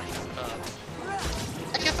jazz version.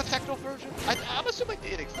 I guess the techno version. I'm assuming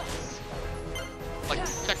it exists. Like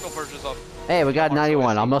techno versions of. Hey, we got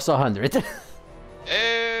 91, almost 100.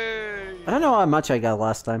 Hey. I don't know how much I got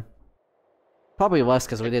last time. Probably less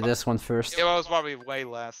because we did this one first. It was probably way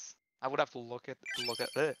less. I would have to look it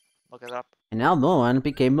up. And now Mulan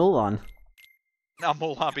became Mulan. Now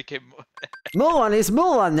Mulan became. Mulan is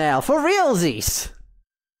Mulan now, for realsies!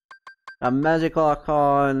 A magic lock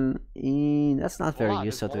on. That's not very Mulan is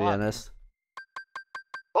useful to be Mulan. honest.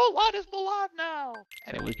 Mulan is Mulan now.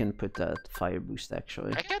 Yeah, Anyway, we can put that fire boost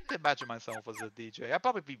actually. I can't imagine myself as a DJ. I'd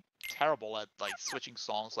probably be terrible at like switching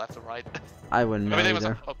songs left and right. I wouldn't know Everything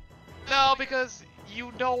either. was no, because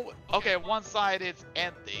you know, okay, one side it's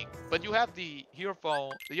ending, but you have the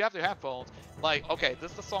earphone, you have the headphones. Like, okay,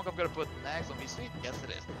 this is the song I'm gonna put next. Let me see. Yes, it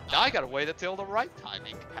is. Now I gotta wait until the right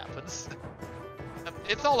timing happens.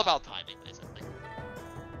 It's all about timing, basically.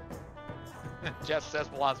 Jeff says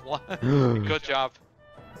Mulan's one. Good job.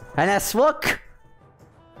 And that's look!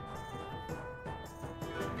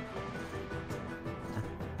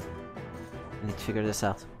 I need to figure this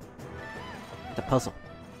out. It's a puzzle.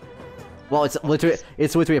 Well, it's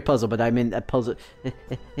literally a puzzle, but I mean a puzzle.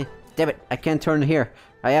 Damn it! I can't turn here.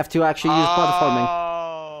 I have to actually use platforming.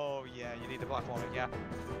 Oh, yeah, you need the platforming, yeah.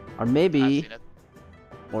 Or I've maybe, seen it.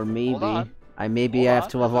 or Hold maybe, on. I maybe Hold have on,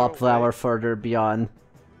 to is level there up a Flower way? further beyond.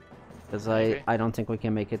 Because Maybe. I don't think we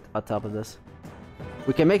can make it on top of this.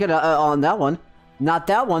 We can make it on that one. Not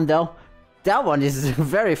that one though. That one is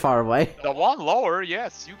very far away. The one lower,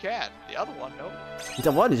 yes, you can. The other one, no.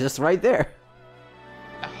 The one is just right there.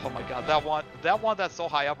 Oh my god, that one that's so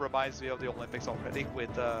high up reminds me of the Olympics already,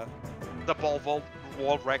 with the ball vault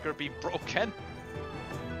world record being broken.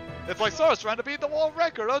 It's like Sora's trying to beat the world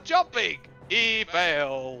record of jumping. He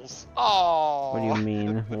fails. Oh. What do you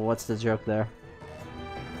mean? What's the joke there?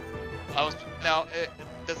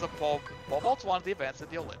 There's a ball vault's one of the events in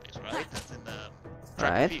the Olympics, right? That's in the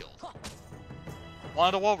track and field. One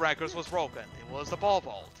of the world records was broken. It was the ball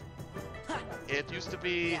vault. It used to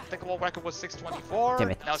be, I think the world record was 624.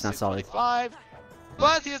 Damn it, now it's not solid. 625.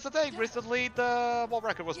 But here's the thing, recently the world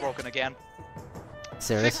record was broken again.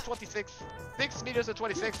 Serious? 626, 6 meters and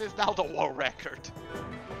 26 is now the world record.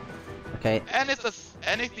 Okay. And it's the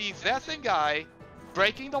exact same guy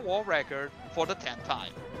breaking the world record for the 10th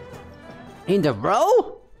time. In the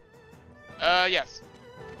row? Yes.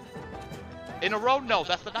 In a row? No,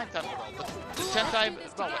 that's the 9th time in a row. The 10th time.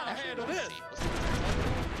 No, wait, actually, let me see.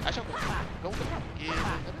 Actually, go with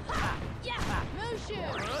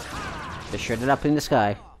They shut it up in the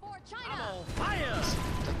sky.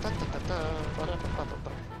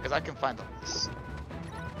 Because I can find the list.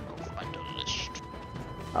 I'll find the list.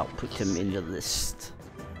 I'll put him in the list.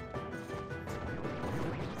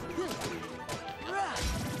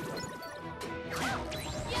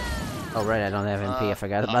 Oh right, I don't have MP, I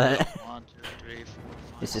forgot about it. 1, 2, 3, 4, 5.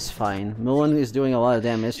 This is fine. Mullen is doing a lot of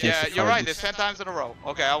damage. Yeah, you're right, it's 10 times in a row.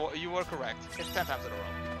 Okay, you were correct. It's 10 times in a row.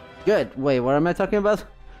 Good. Wait, what am I talking about?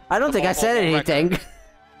 I don't think I said anything.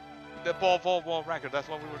 The ball vault world record, that's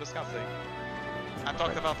what we were discussing. I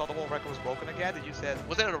talked about how the world record was broken again, and you said,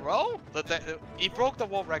 was it in a row? He broke the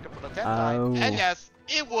world record for the 10th time, and yes,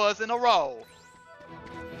 it was in a row.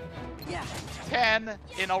 10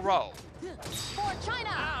 in a row. For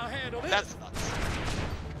China! That's nuts.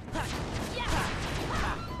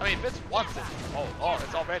 I mean, if it's once in,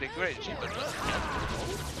 it's already great achievement.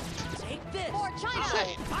 Take this! For China!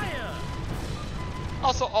 Insane.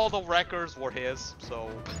 Also, all the records were his,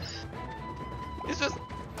 so he's just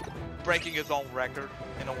breaking his own record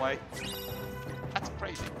in a way. That's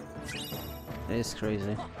crazy. It is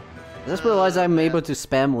crazy. I just realized I'm able to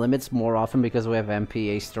spam limits more often because we have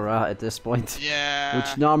MP Astra at this point. Yeah.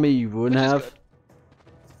 Which normally you wouldn't have. Good.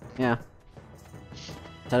 Yeah.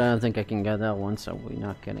 I don't think I can get that one, so we're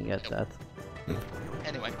not gonna get that.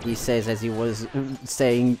 Anyway. He says, as he was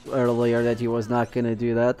saying earlier, that he was not gonna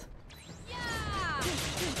do that.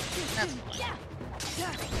 That's fine.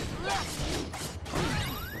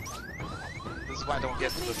 This is why I don't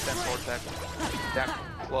get to the centaur that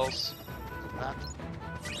close to that.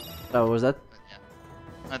 Oh, was that? Yeah.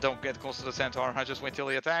 I don't get close to the centaur, I just wait till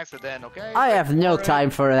he attacks and then, okay. I have no time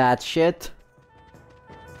for that shit.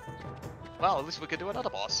 Well, at least we could do another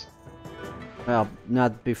boss. Well,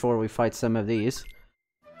 not before we fight some of these.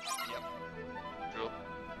 Yep. True.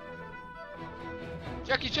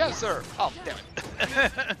 Jackie Chan, sir! Oh, damn it.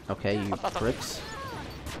 Okay, you pricks.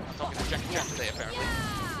 I'm talking to Jackie Chan today, apparently.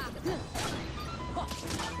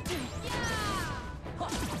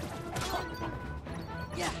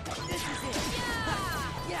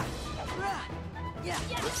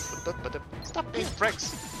 Stop being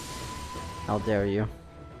pricks! How dare you.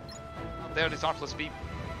 How dare these artless people.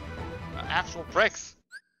 Actual pricks!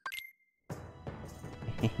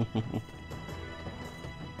 We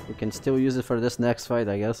can still use it for this next fight,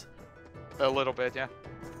 I guess. A little bit, yeah.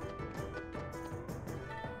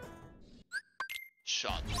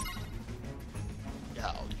 Shut.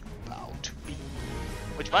 How you bow to me.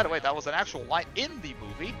 Which, by the way, that was an actual line in the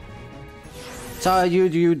movie. So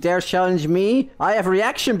you dare challenge me? I have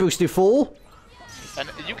reaction boost, you fool! And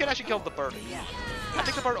you can actually kill the bird. I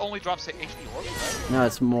think the bird only drops HP orbs, right? No,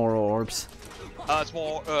 it's more orbs. It's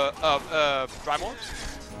more, drive orbs?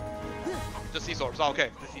 Just these orbs. Oh, okay.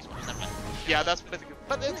 Just these orbs. Never mind. Yeah, that's basically,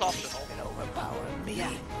 but it's optional.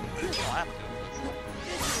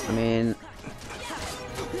 I mean,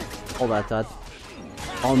 all that.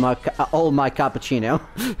 All my cappuccino.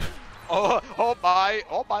 oh my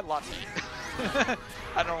latte. I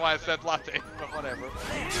don't know why I said latte, but whatever.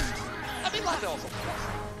 I mean, latte also.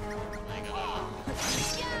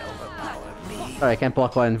 Alright, I can't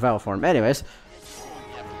block while in Valve form. Anyways. Let's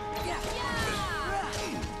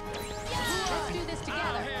do this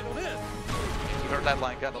together. You heard that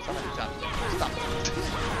line, Gandalf, how many times? Stop it.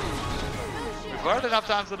 We've heard it enough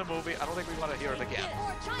times in the movie, I don't think we want to hear it again.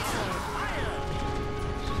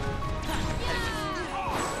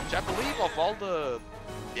 Which I believe of all the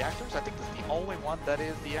actors, I think this is the only one that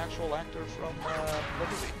is the actual actor from the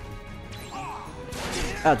movie.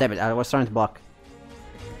 Oh, damn it, I was trying to block.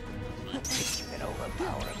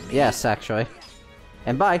 Yes, actually.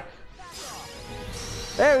 And bye.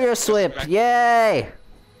 Aerial sweep, yay!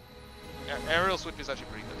 Yeah, aerial sweep is actually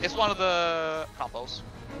pretty good. It's one of the combos.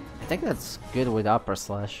 think that's good with upper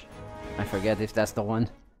slash. I forget if that's the one.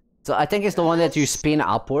 So I think it's the one that you spin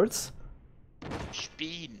upwards.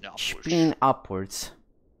 Spin upwards. Spin upwards.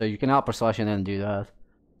 So you can upper slash and then do that.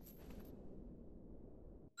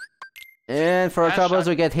 And for our combos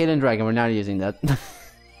we get Hidden Dragon, we're not using that. Nope.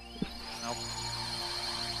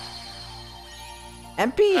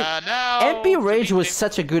 MP Rage was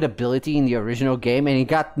such a good ability in the original game, and it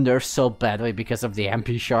got nerfed so badly because of the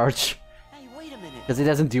MP charge. Hey, wait a minute. Because it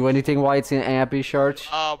doesn't do anything while it's in MP charge.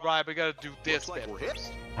 Right, we gotta do this bit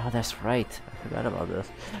first. Oh, that's right. I forgot about this.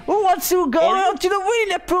 Who wants to go out to the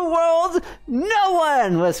Winnie the Pooh world? No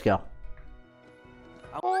one! Let's go.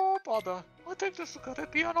 Oh, bother. I think this is gonna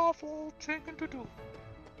be an awful thing to do.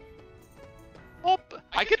 Oh,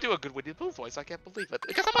 I can do a good Winnie the Pooh voice, I can't believe it.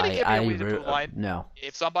 Can somebody give me a Winnie the Pooh line? No.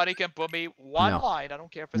 If somebody can put me one line, I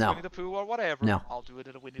don't care if it's Winnie the Pooh or whatever, I'll do it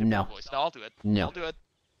in a Winnie the Pooh voice. No, I'll do it. No. I'll do it.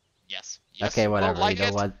 Yes. Yes. Okay, whatever. Like you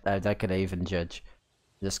know what? I could even judge.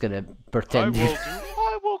 Just gonna pretend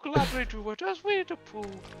I will gladly do it as Winnie the Pooh,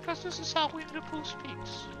 because this is how Winnie the Pooh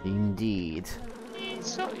speaks. Indeed.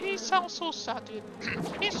 He sounds so sad.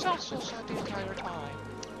 He sounds so sad the entire time.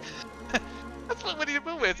 That's what Winnie the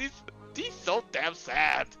Pooh is. He's so damn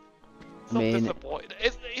sad. So disappointed.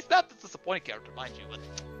 It's not a disappointing character, mind you, but...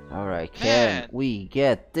 Alright, can we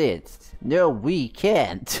get this? No, we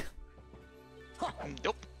can't.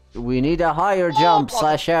 Nope. We need a higher jump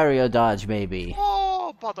slash area dodge, maybe.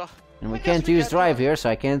 Oh, bother. And we can't use drive here, so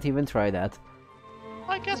I can't even try that.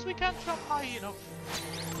 I guess we can't jump high enough.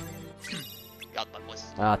 Got my voice.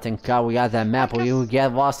 Ah, thank God we got that map, or you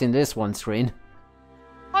get lost in this one screen.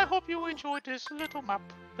 I hope you enjoyed this little map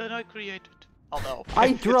that I created. Oh no.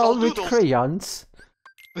 I draw with crayons.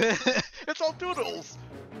 It's all doodles.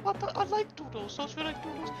 I like doodles. Don't you like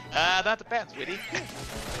doodles? That depends, Witty.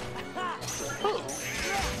 Pooh.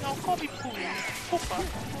 No, call me Pooh. Poopa.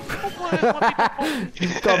 Poopa is what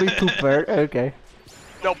people call me. Call me Pooper, okay.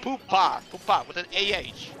 No, Poopa. Poopa with an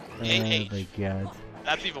A-H. A-H. Oh my God.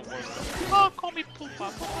 That's even worse though. Oh, call me Poopa.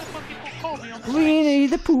 Poopa is what people call me on the We need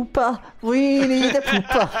the Poopa. We need the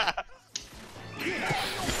Poopa.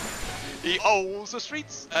 He owns the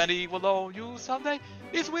streets, and he will own you someday.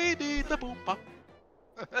 It's Winnie the Poopa.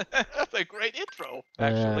 That's a great intro,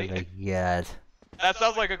 actually. Oh my God. That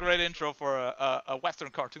sounds like a great intro for a Western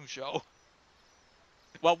cartoon show.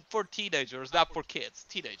 Well, for teenagers, not for kids.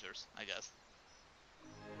 Teenagers, I guess.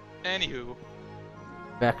 Anywho.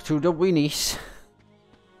 Back to the Winnies.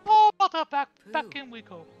 Oh, back in we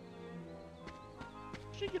go.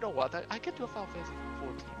 You know what? I can do a Final Fantasy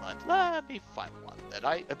 14 line. Let me find one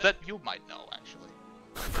that you might know, actually.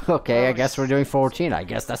 Okay, I guess we're doing 14. I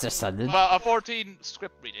guess that's a sudden. A 14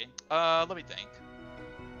 script reading. Let me think.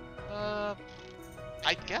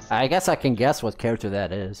 I guess I can guess what character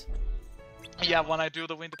that is. Yeah, when I do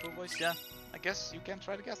the Winnie the Pooh voice, yeah. I guess you can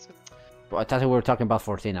try to guess it. Well, I thought we were talking about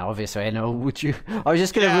 14 now. Obviously, I know. Would you? I was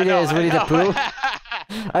just gonna read it as Winnie the Pooh.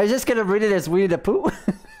 I was just gonna read it as Winnie the Pooh.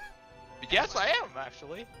 Yes, I am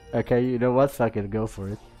actually. Okay, you know what? Fucking go for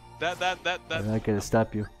it. That. I'm not gonna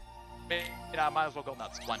stop you. I might as well go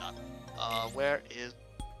nuts. Why not? Where is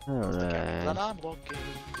Alright. the character that I'm looking?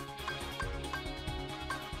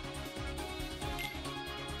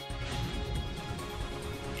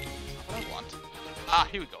 What I want. Ah,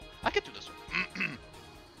 here we go. I can do this one.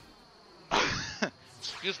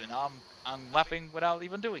 Excuse me. Now I'm laughing without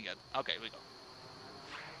even doing it. Okay, here we go.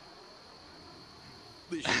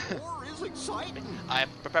 This sure is exciting. I have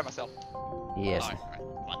prepared myself. Yes. Alright, come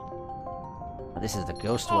on. This is the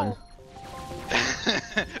ghost one. This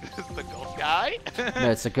is the ghost guy?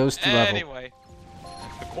 No, it's the ghost level. Anyway.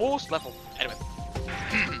 The ghost level. Anyway.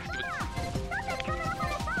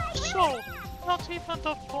 So, not even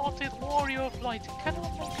the vaunted warrior of light can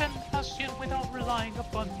unlock an bastion without relying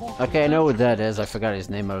upon more. Okay, I know what that is. I forgot his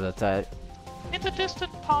name out of the time. In the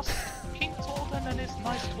distant past, King Tolden and his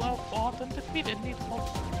knights well fought and defeated Nidhogg.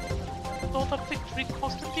 Though the victory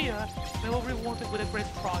cost them dear, they were rewarded with a great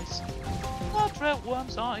prize. A dread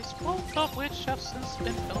worm's eyes, both of which have since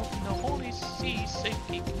been held in the Holy See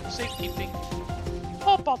safekeeping.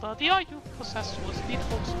 Oh bother, the eye you possess was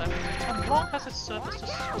Nidhogg's left, and long as it serves the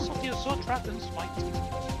source of the Azure Dragon's fight.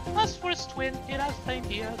 As for its twin, it has lain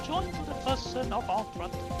here, joined to the person of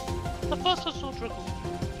Altrud, the first Azure Dragoon.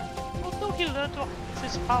 Although he learned to harness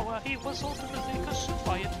his power, he was ultimately consumed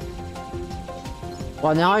by it.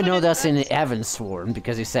 Well, now I know that's in Evansworn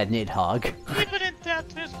because he said Nidhogg. Even in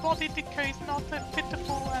death, his body decays not a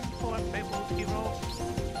pitiful and for a fabled hero.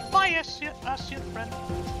 My Asian friend,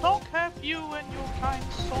 long have you and your kind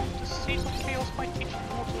sought the seas of chaos by teaching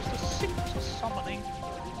mortals the secrets of summoning.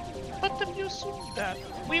 But if you assume that,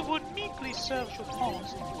 we would meekly serve your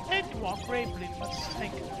cause, and you are gravely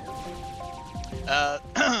mistaken.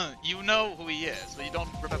 You know who he is, but you don't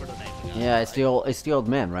remember the name. Yeah, it's the old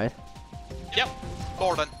man, right? Yep,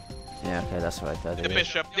 Gordon. Yeah, okay, that's what I thought. The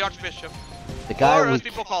bishop, the archbishop. The guy or as with...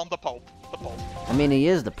 people call him, the pope. The pope. I mean, he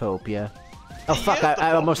is the Pope, yeah. Oh He fuck, is the I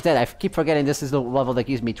Pope. almost did. I keep forgetting this is the level that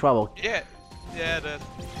gives me trouble. Yeah, it is.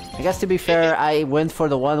 I guess to be fair, I went for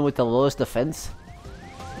the one with the lowest defense.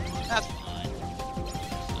 That's fine.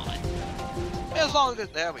 As long as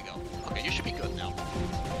there we go. Okay, you should be good now.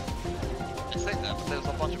 I say that, but there's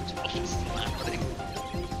a bunch of explosions still happening.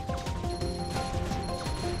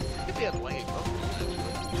 Could be annoying, though.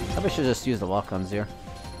 Probably should just use the lock-ons here.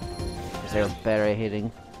 Because they're better at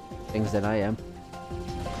hitting things than I am.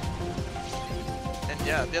 And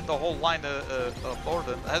yeah, the whole line of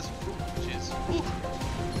Gordon has jeez.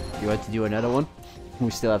 You want to do another one?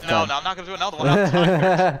 We still have No, time. no, I'm not gonna do another one. I'm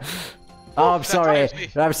tired. Oh, I'm that sorry. tires me.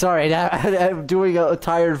 I'm sorry. I'm doing a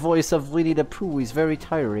tired voice of Winnie the Pooh is very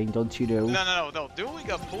tiring, don't you know? No. Doing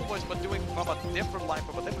a full voice, but doing from a different line,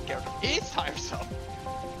 from a different character, is tiresome.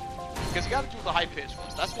 Because you gotta do the high pitch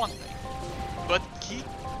first. That's one thing. But keep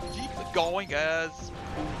it going as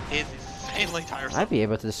Pooh is insanely tiresome. I'd be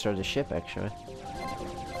able to destroy the ship, actually.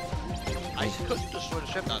 I could destroy the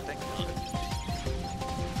ship now. Think about it.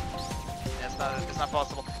 Yeah, it's not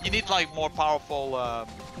possible. You need like more powerful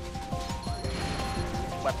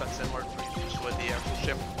weapons in order to destroy the actual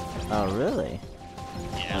ship. Oh, really?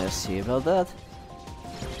 Yeah. Let's see about that.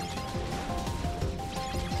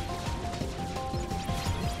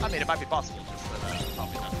 I mean, it might be possible, just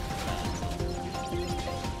probably not.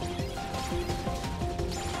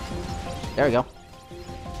 There we go.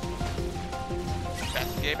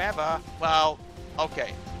 Best game ever. Well,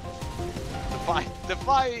 okay.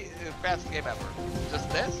 Defy best game ever. Just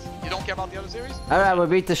this? You don't care about the other series? Alright, we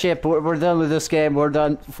beat the ship. We're done with this game. We're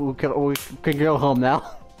done. We can go home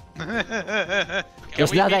now.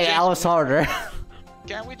 There's nothing else harder.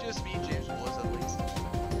 Can we just beat James Woods at least?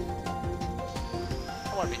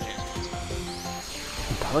 I want to beat James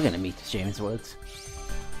Woods. Probably gonna meet James Woods.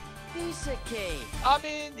 Piece of cake. I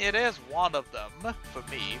mean, it is one of them for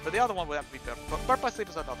me, but the other one would have to be better. But Birth by Sleep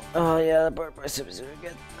is another one. Oh yeah, the Bird by Sleep is really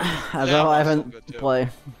good. Although Yeah, I it's so haven't good, too. played.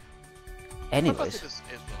 Birth by Anyways, Sleep is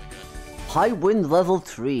really good. High Wind level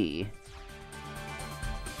 3.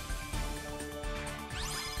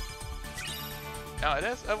 No, it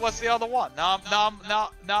is. What's the other one? Now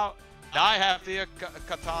I have the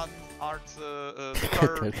Catan Arts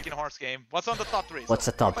third Kingdom Hearts game. What's on the top 3? What's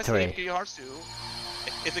the top Birth by Sleep, 3? Kingdom Hearts 2.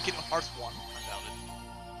 Is it Kingdom Hearts 1? I doubt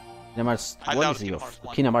it. Kingdom Hearts I 1 doubt is it's your Kingdom Hearts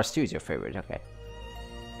 1. Kingdom Hearts 2 is your favorite. Okay,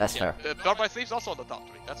 that's Yeah, fair. Birth by Sleep's also on the top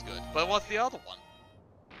 3. That's good. But what's the other one?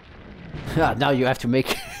 Now you have to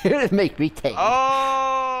make make me take.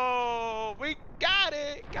 Oh, we got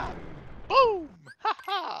it! Boom!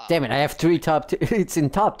 Haha! Damn it! I have 3 top. It's in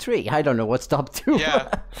top 3. I don't know what's top 2. Yeah.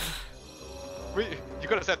 You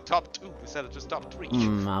could have said top 2 instead of just top 3.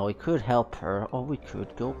 Now we could help her, or we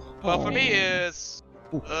could go. Well, for me home. is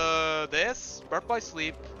this Birth by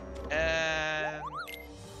Sleep and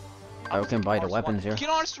I can buy the weapons here.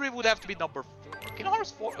 Kingdom Hearts 3 would have to be number 4. Kingdom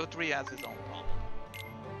Hearts 3 has its own problem.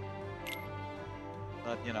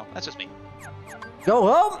 But you know, that's just me. Go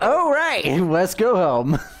home. All right, let's go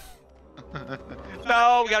home.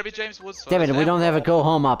 No, we gotta be James Woods. Damn it, we don't have a go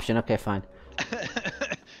home option. Okay, fine.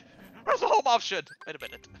 Where's the home option? Wait a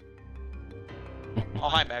minute. Oh,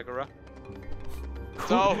 hi, Megara.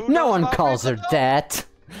 So, who No knows one about calls her Rachel? that.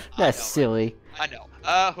 That's know, silly. I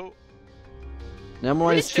know. Who?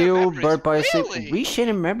 Memories Reshared 2, Memories, Bird by really? Sleep.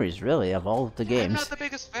 Reshared Memories, really, of all of the I'm games. not the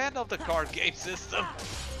biggest fan of the card game system.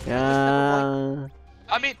 Uh,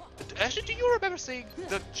 I mean, actually, do you remember seeing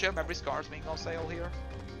the Shared Memories cards being on sale here?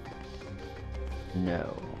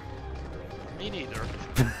 no. Me neither.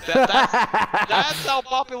 That's how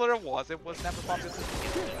popular it was. It was never popular since the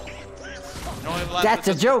beginning. No, it lasted That's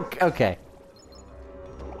a just- joke. Okay.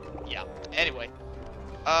 Yeah. Anyway.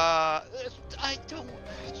 I don't...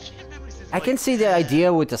 Shared Memories is I can see the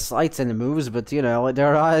idea with the slides and the moves, but you know,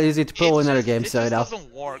 they're not easy to pull in other games, so it you know.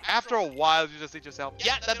 doesn't work. After a while, you just see yourself,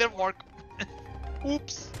 yeah, that didn't work.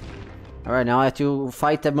 Oops. Alright, now I have to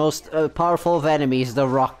fight the most powerful of enemies, the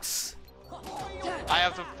rocks. I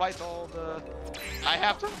have to fight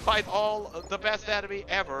all the best enemy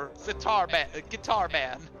ever. Guitar man.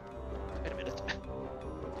 Wait a minute.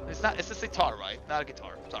 It's a sitar, right? Not a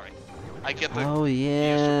guitar. Sorry. I get the... Oh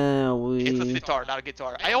yeah, It's a we... sitar, not a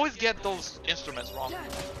guitar. I always get those instruments wrong.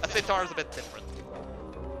 A sitar is a bit different.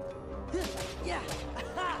 Yeah.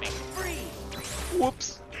 Free.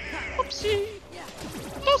 Whoops. Whoopsie. Yeah.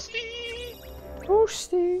 Toasty.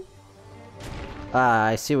 Toasty. Ah,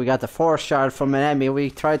 I see we got the force shard from an enemy we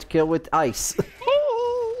tried to kill with ice.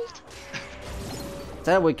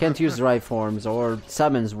 Then we can't use right forms or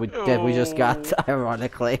summons that we just got,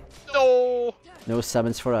 ironically. No! No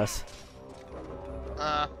summons for us.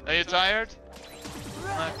 Are you tired?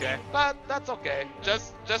 Okay, but that's okay.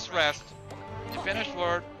 Just rest. You finished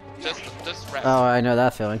work. Just rest. Oh, I know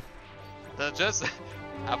that feeling. Just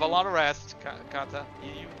have a lot of rest, Kata.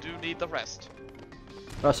 You do need the rest.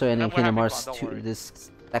 Also, in we're Kingdom having Hearts fun, don't 2, worry.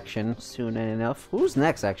 this section soon enough. Who's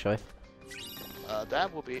next, actually?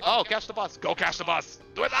 That will be. Oh, catch the bus! Go catch the bus!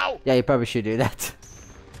 Do it now! Yeah, you probably should do that.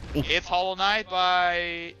 It's Hollow Knight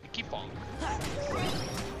by Nikki Fong.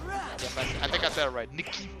 Yes, I think I said it right.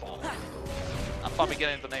 Nikki Fong. I'm probably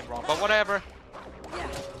getting the name wrong, but whatever.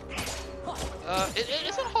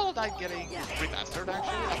 Isn't Hollow Knight getting remastered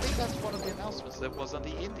actually? I think that's one of the announcements that was on the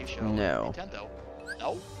indie show. No. Nintendo.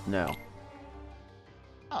 No? No.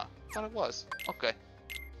 Huh, thought it was. Okay.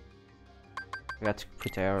 I got to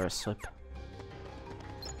put the arrow slip.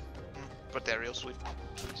 But there you sweep.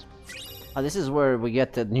 Oh, this is where we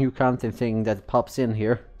get the new content thing that pops in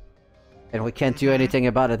here. And we can't do anything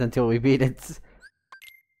about it until we beat it.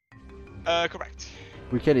 Correct.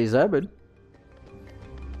 We can examine.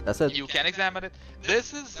 That's it. You can examine it.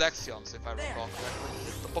 This is Zexion's, if I recall correctly.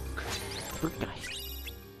 It's the book. Book guy.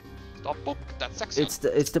 The book, that's Zexion.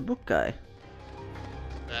 It's the book guy.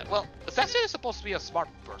 Well, Zexion is supposed to be a smart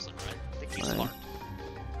person, right? I think he's Right. smart.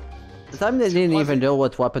 The time they didn't even know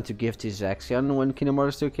what weapon to give to Zexion when Kingdom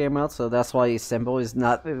Hearts 2 came out, so that's why his symbol is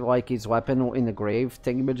not like his weapon in the grave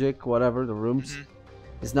thingamajig, whatever, the rooms.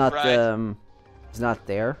 It's not Right. it's not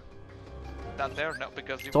there. Not there, no,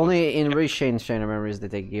 because It's only in Reshane's Chain of Memories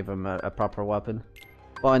that they give him a proper weapon.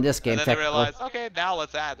 Well, in this game, and then they technically. realize, okay, now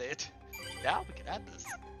let's add it. Now we can add this.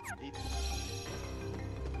 Indeed.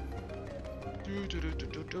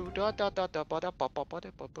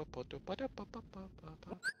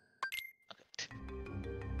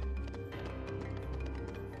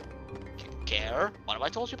 Care? What have I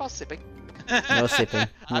told you about sipping? No sipping.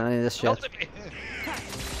 Not in this No shit. sipping.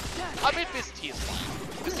 I mean, this tea is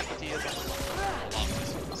fine. This tea is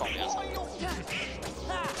that's all he has.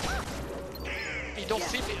 You don't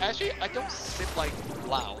sip it. Actually, I don't sip like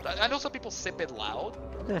loud. I know some people sip it loud.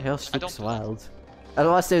 What the hell I don't sleeps do that. loud?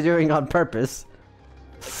 Unless they're doing it on purpose.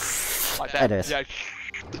 Like It that. is. Yeah.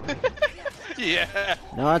 Yeah.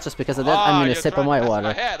 No, just because of that, I'm gonna you're sip trying on to my mess my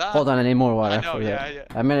water. head, huh? Hold on, I need more water. I know, for yeah, that. yeah.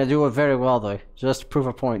 I'm gonna do it very well though, just to prove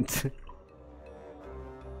a point.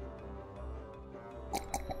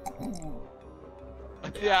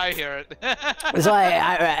 Yeah, I hear it. So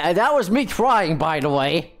I that was me trying, by the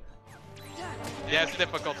way. Yeah, it's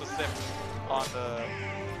difficult to sip on the.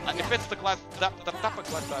 If it's the glass, the type of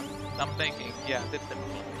glass I'm thinking, yeah, it's difficult.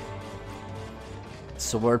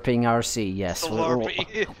 Slurping RC, yes.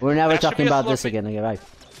 Slurping. We're never That should talking be a about this slurping. again. Okay, bye.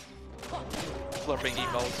 Slurping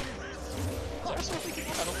emote. Is there a slurping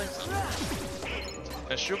emote? I don't think so.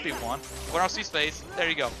 There should be one. When I see space, there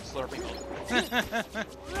you go. Slurping emote.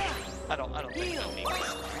 I don't think that means.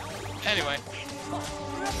 Anyway.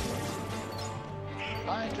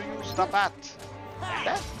 Trying to use the bat.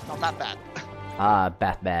 Bat? No, not bat. Ah,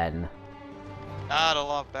 Batman. I don't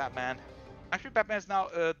love Batman. Actually, Batman is now,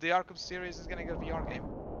 the Arkham series is gonna get a VR game.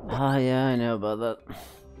 Ah, yeah, I know about that.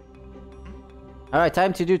 Alright,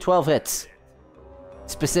 time to do 12 hits.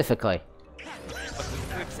 Specifically.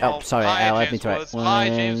 Oh, sorry, let me try. Woods. Hi,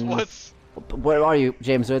 James Woods. Where are you,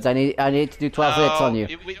 James Woods? I need to do 12 hits on you.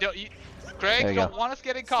 Craig, There you don't go. want us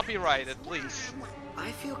getting copyrighted, please.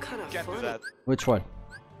 I feel kind of Can't do funny. that. Which one?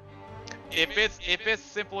 If it's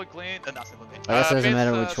simple and clean, not simple and clean. I guess it if doesn't it's,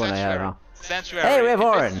 matter which one I have now. Sanctuary. Hey, we have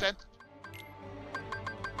If it's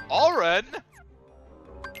Oren. Oren?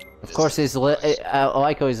 Of course, his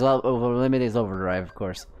Lyco is over limit is overdrive, of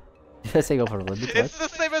course. Did I say over limit? It's What?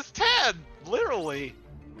 the same as 10, literally.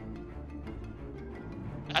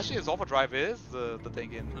 Actually, his overdrive is the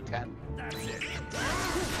thing in 10.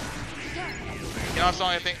 You know, so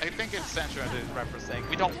I think it's Sanctuary that is saying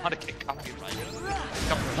we don't want to get copyrighted.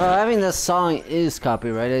 Having this song is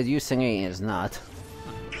copyrighted. You singing is not.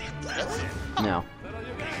 No.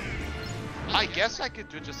 I guess I could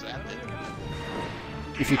just end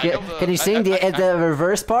it. If you I can, know the- can you sing the I- the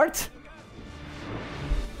reverse part?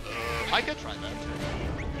 I could try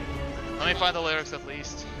that. Let me find the lyrics at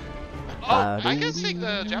least. Oh, I can sing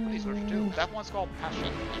the Japanese version too. That one's called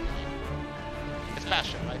Passion. It's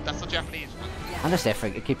Passion, right? That's the Japanese one. Honestly,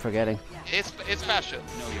 I keep forgetting. It's Passion.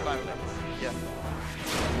 No, you're right. Yeah.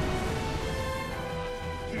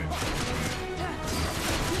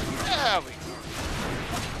 There we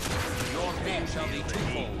go. Your pain shall be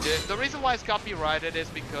twofold. The reason why it's copyrighted is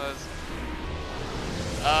because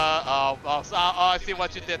Oh, I see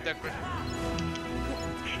what you did there, Chris.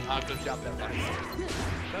 Good job there, buddy.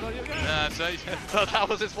 So that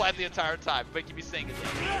was his plan the entire time, making me sing it.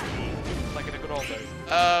 Like in the good old days.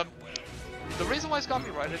 The reason why it's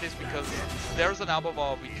copyrighted is because there's an album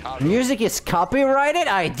of Hikaru. Music is copyrighted?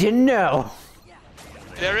 I didn't know.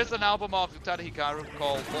 There is an album of Utada Hikaru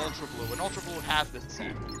called Ultra Blue, and Ultra Blue has this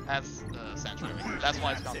song, has Sanctuary. That's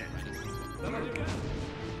why it's copyrighted.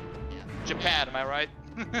 Yeah. Japan, am I right?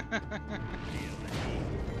 I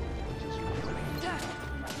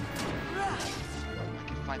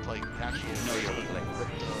can find like actual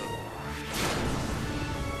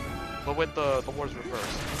but with the words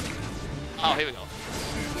reversed. Oh, here we go.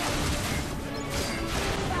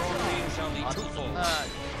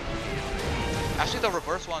 Actually, the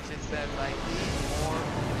reverse ones instead, like,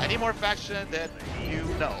 I need more affection than you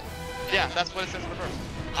know. Yeah, that's what it says in reverse.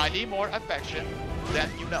 I need more affection than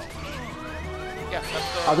you know. Yeah,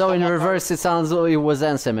 that's the. Although in reverse, it sounds like it was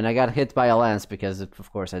Ansem, and I got hit by a lance because,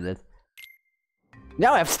 of course, I did.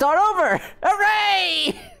 Now I have to start over!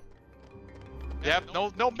 Hooray! Yep,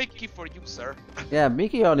 no Mickey for you, sir. Yeah,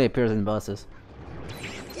 Mickey only appears in bosses.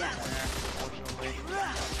 Yeah, unfortunately.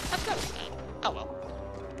 That's kind of sad. Oh well.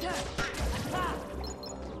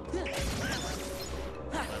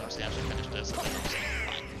 Let's see, actually finish this. Fine.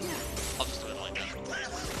 I'll just do it like that.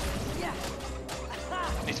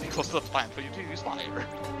 Needs to be close to the plant for you to use fire.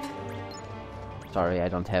 Sorry, I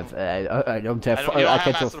don't have. I don't have. You don't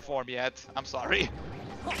have master form yet. I'm sorry.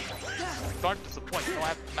 Darn disappointed. You don't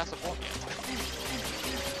have master form yet.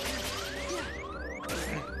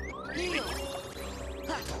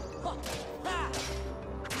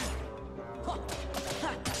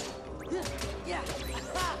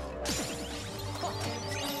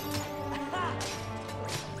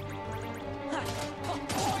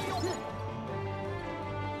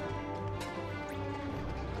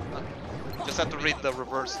 Just have to read the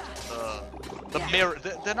reverse, the mirror.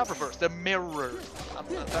 They're not reversed. They're mirrored.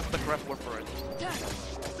 That's the correct word for it.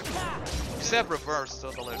 You said reverse,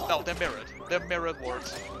 so the letters. No, they're mirrored. They're mirrored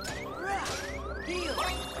words.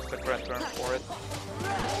 That's the correct term for it.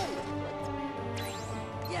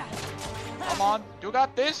 Come on, you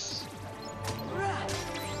got this.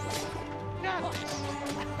 You got this.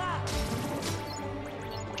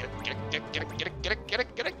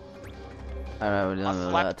 Get it. Alright, we're done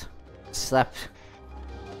with that. Slap.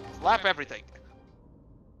 Slap everything.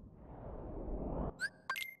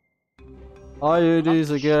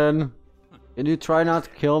 IEDs again. Can you try not to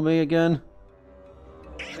kill me again?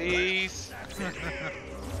 Please.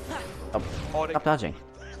 Oh, stop dodging.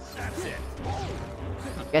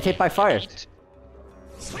 Get hit by fire.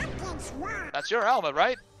 That's your element,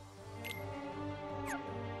 right?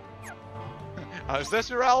 Is this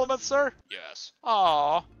your element, sir? Yes.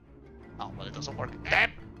 Aww. Oh, but it doesn't work.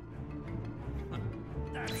 Damn.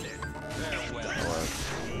 That's it.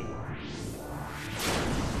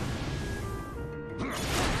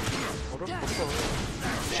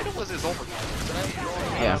 Shit, was his overkill.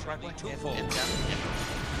 Yeah.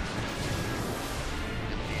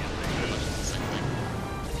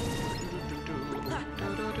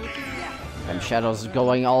 And Shadow's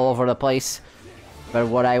going all over the place. But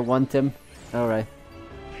what I want him. Alright.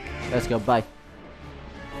 Let's go, bye.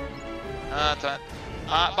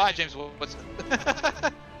 Bye, James Woods.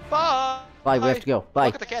 Bye! Bye, we have to go. Bye.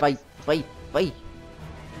 Look at the cat. Bye. Bye. Bye.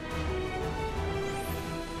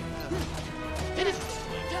 It is.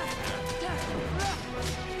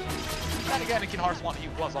 Then again, Anakin Hearts 1 he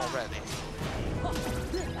was already.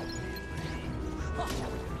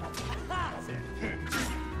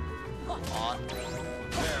 Come on.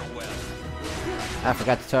 Farewell. I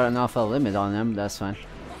forgot to turn off a limit on them, that's fine.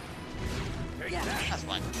 That's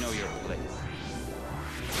fine. Know your place.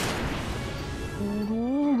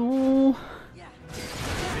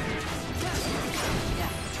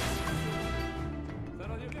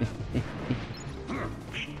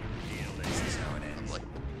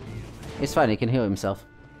 It's fine, he can heal himself.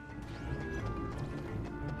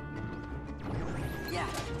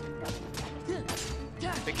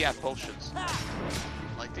 I think he has potions.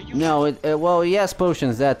 Like they use. No, well, he has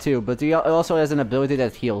potions, that too, but he also has an ability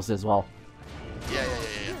that heals as well. Yeah.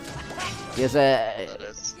 He has a...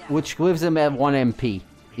 which gives him at 1 MP.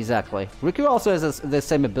 Exactly. Riku also has the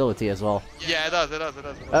same ability as well. Yeah, it does.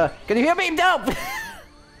 Can you hear me? No!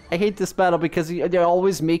 I hate this battle because they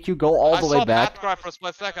always make you go all the way back. I saw Matt cry for a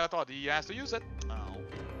split second. I thought he has to use it. Oh.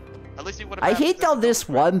 At least he would have. I hate how this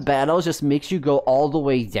one battle just makes you go all the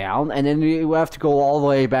way down, and then you have to go all the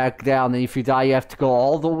way back down, and if you die, you have to go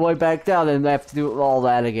all the way back down, and you have to do all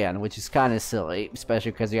that again, which is kind of silly,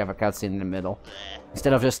 especially because you have a cutscene in the middle,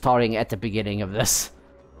 instead of just starting at the beginning of this.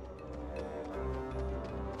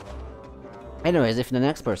 Anyways, if the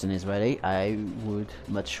next person is ready, I would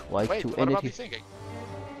much like Wait, to what end about it. me singing?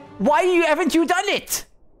 Why haven't you done it?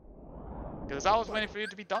 Because I was waiting for you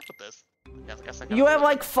to be done with this. Guess I gotta You do have it.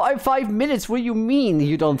 like five minutes. What do you mean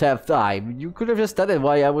you don't have time? You could have just done it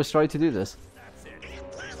while I was trying to do this.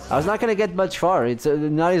 I was not gonna get much far. It's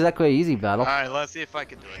not exactly an easy battle. Alright, let's see if I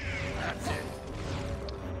can do it. That's it.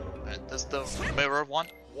 Alright, this is the mirror one.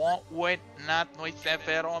 Won't wait, not noise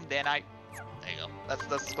severum, then I... There you go. That's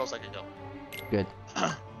as close as I can go. Good.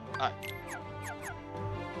 Alright.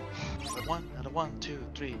 One, two,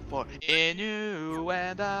 three, four. In you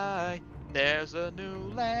and I, there's a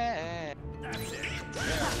new land. That's it.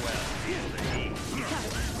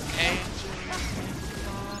 Angels,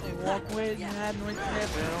 walk with hand with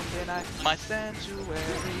heaven, then I, my sanctuary,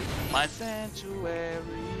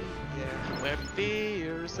 yeah, where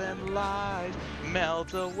fears and lies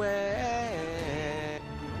melt away.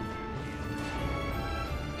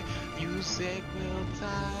 Music will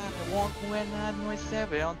die, walk when I know it's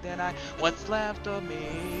seven, then I, what's left of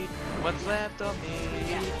me,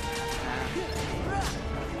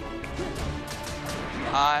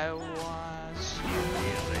 I watch you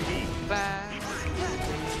fast.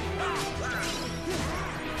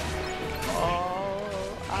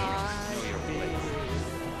 Oh, I feel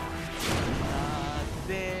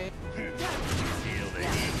nothing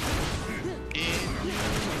in you.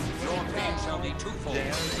 Your pain shall be twofold.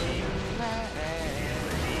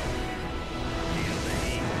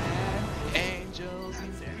 Angels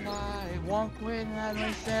fly, walk with I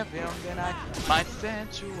myself, then I, my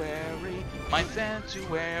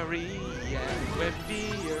sanctuary, yeah, where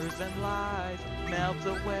fears and lies melt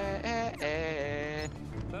away.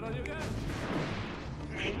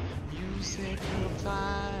 Music will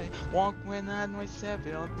fly, walk when I myself,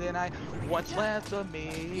 then I, what's left of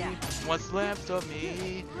me,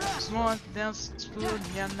 Swan dance, spoon,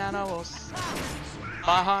 yananos.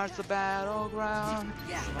 My heart's a battleground.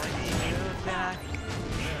 Then I,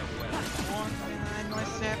 walk when I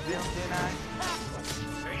myself, then I,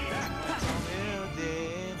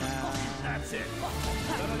 that's it.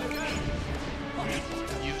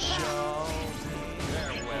 You show me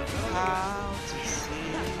how to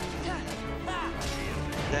see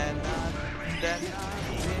that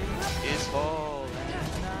nothing is whole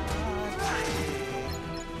and nothing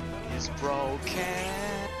is broken.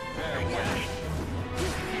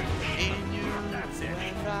 In you and I,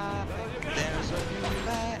 there's a new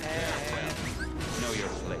land. Know your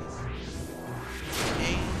place.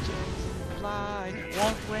 Angels fly,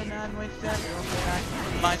 walk when I'm with everyone.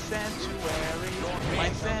 My sanctuary,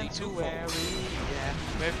 yeah,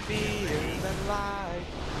 where fears and lies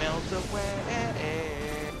melt away.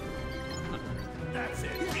 That's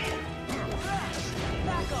it.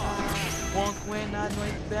 Walk when I'm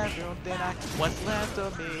with everyone, then I, what's left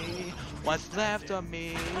of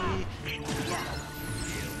me.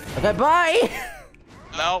 Okay, bye.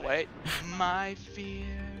 No, wait. My fears,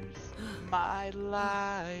 my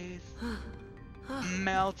lies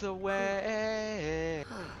melt away.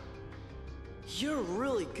 You're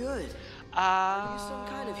really good. Are Are you some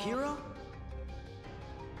kind of hero?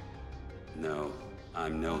 No,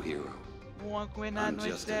 I'm no hero. Walk when I'm I'm with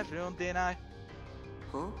just a- everyone, then I.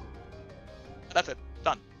 Huh? That's it.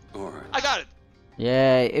 Done. Alright. I got it.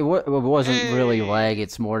 Yeah, it wasn't really Hey. lag.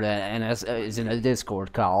 It's more than it's in a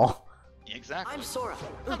Discord call. Exactly. I'm Sora.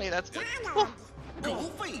 I mean, that's good.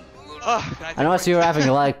 Goofy! Unless you're having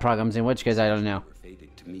lag problems, in which case I don't know.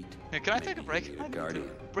 Fated to meet. Can I take a break? Maybe I a need to guardian.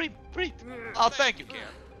 breathe. Oh, thank you, Karen.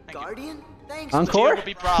 Thank you. Guardian? Thanks. Encore? Teal will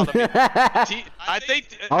be proud of me. I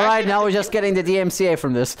think. Alright, actually, now I we're think just getting the DMCA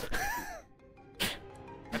from this.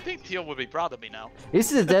 I think Teal would be proud of me now.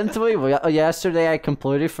 Incidentally, yesterday I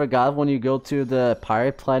completely forgot when you go to the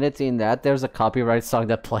pirate planet in that, there's a copyright song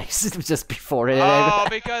that plays just before it. Oh,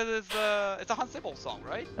 because it's a Hans Zimmer song,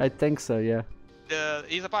 right? I think so, yeah.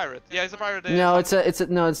 He's a pirate. Yeah, he's a pirate. No, it's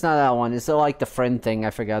no, it's not that one. It's like the friend thing. I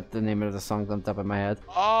forgot the name of the song on top of my head.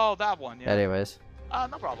 Oh, that one. Yeah. Anyways.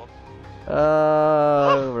 No problem.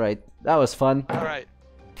 Right. That was fun. All right.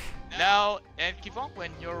 Now, and Kivon,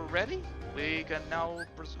 when you're ready, we can now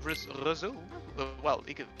resume. Well,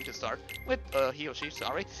 he can start with he or she.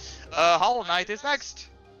 Sorry. Hollow Knight is next.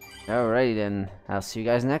 Alrighty then. I'll see you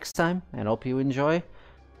guys next time, and hope you enjoy.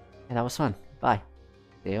 And that was fun. Bye.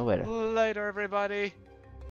 See you later. Later, everybody.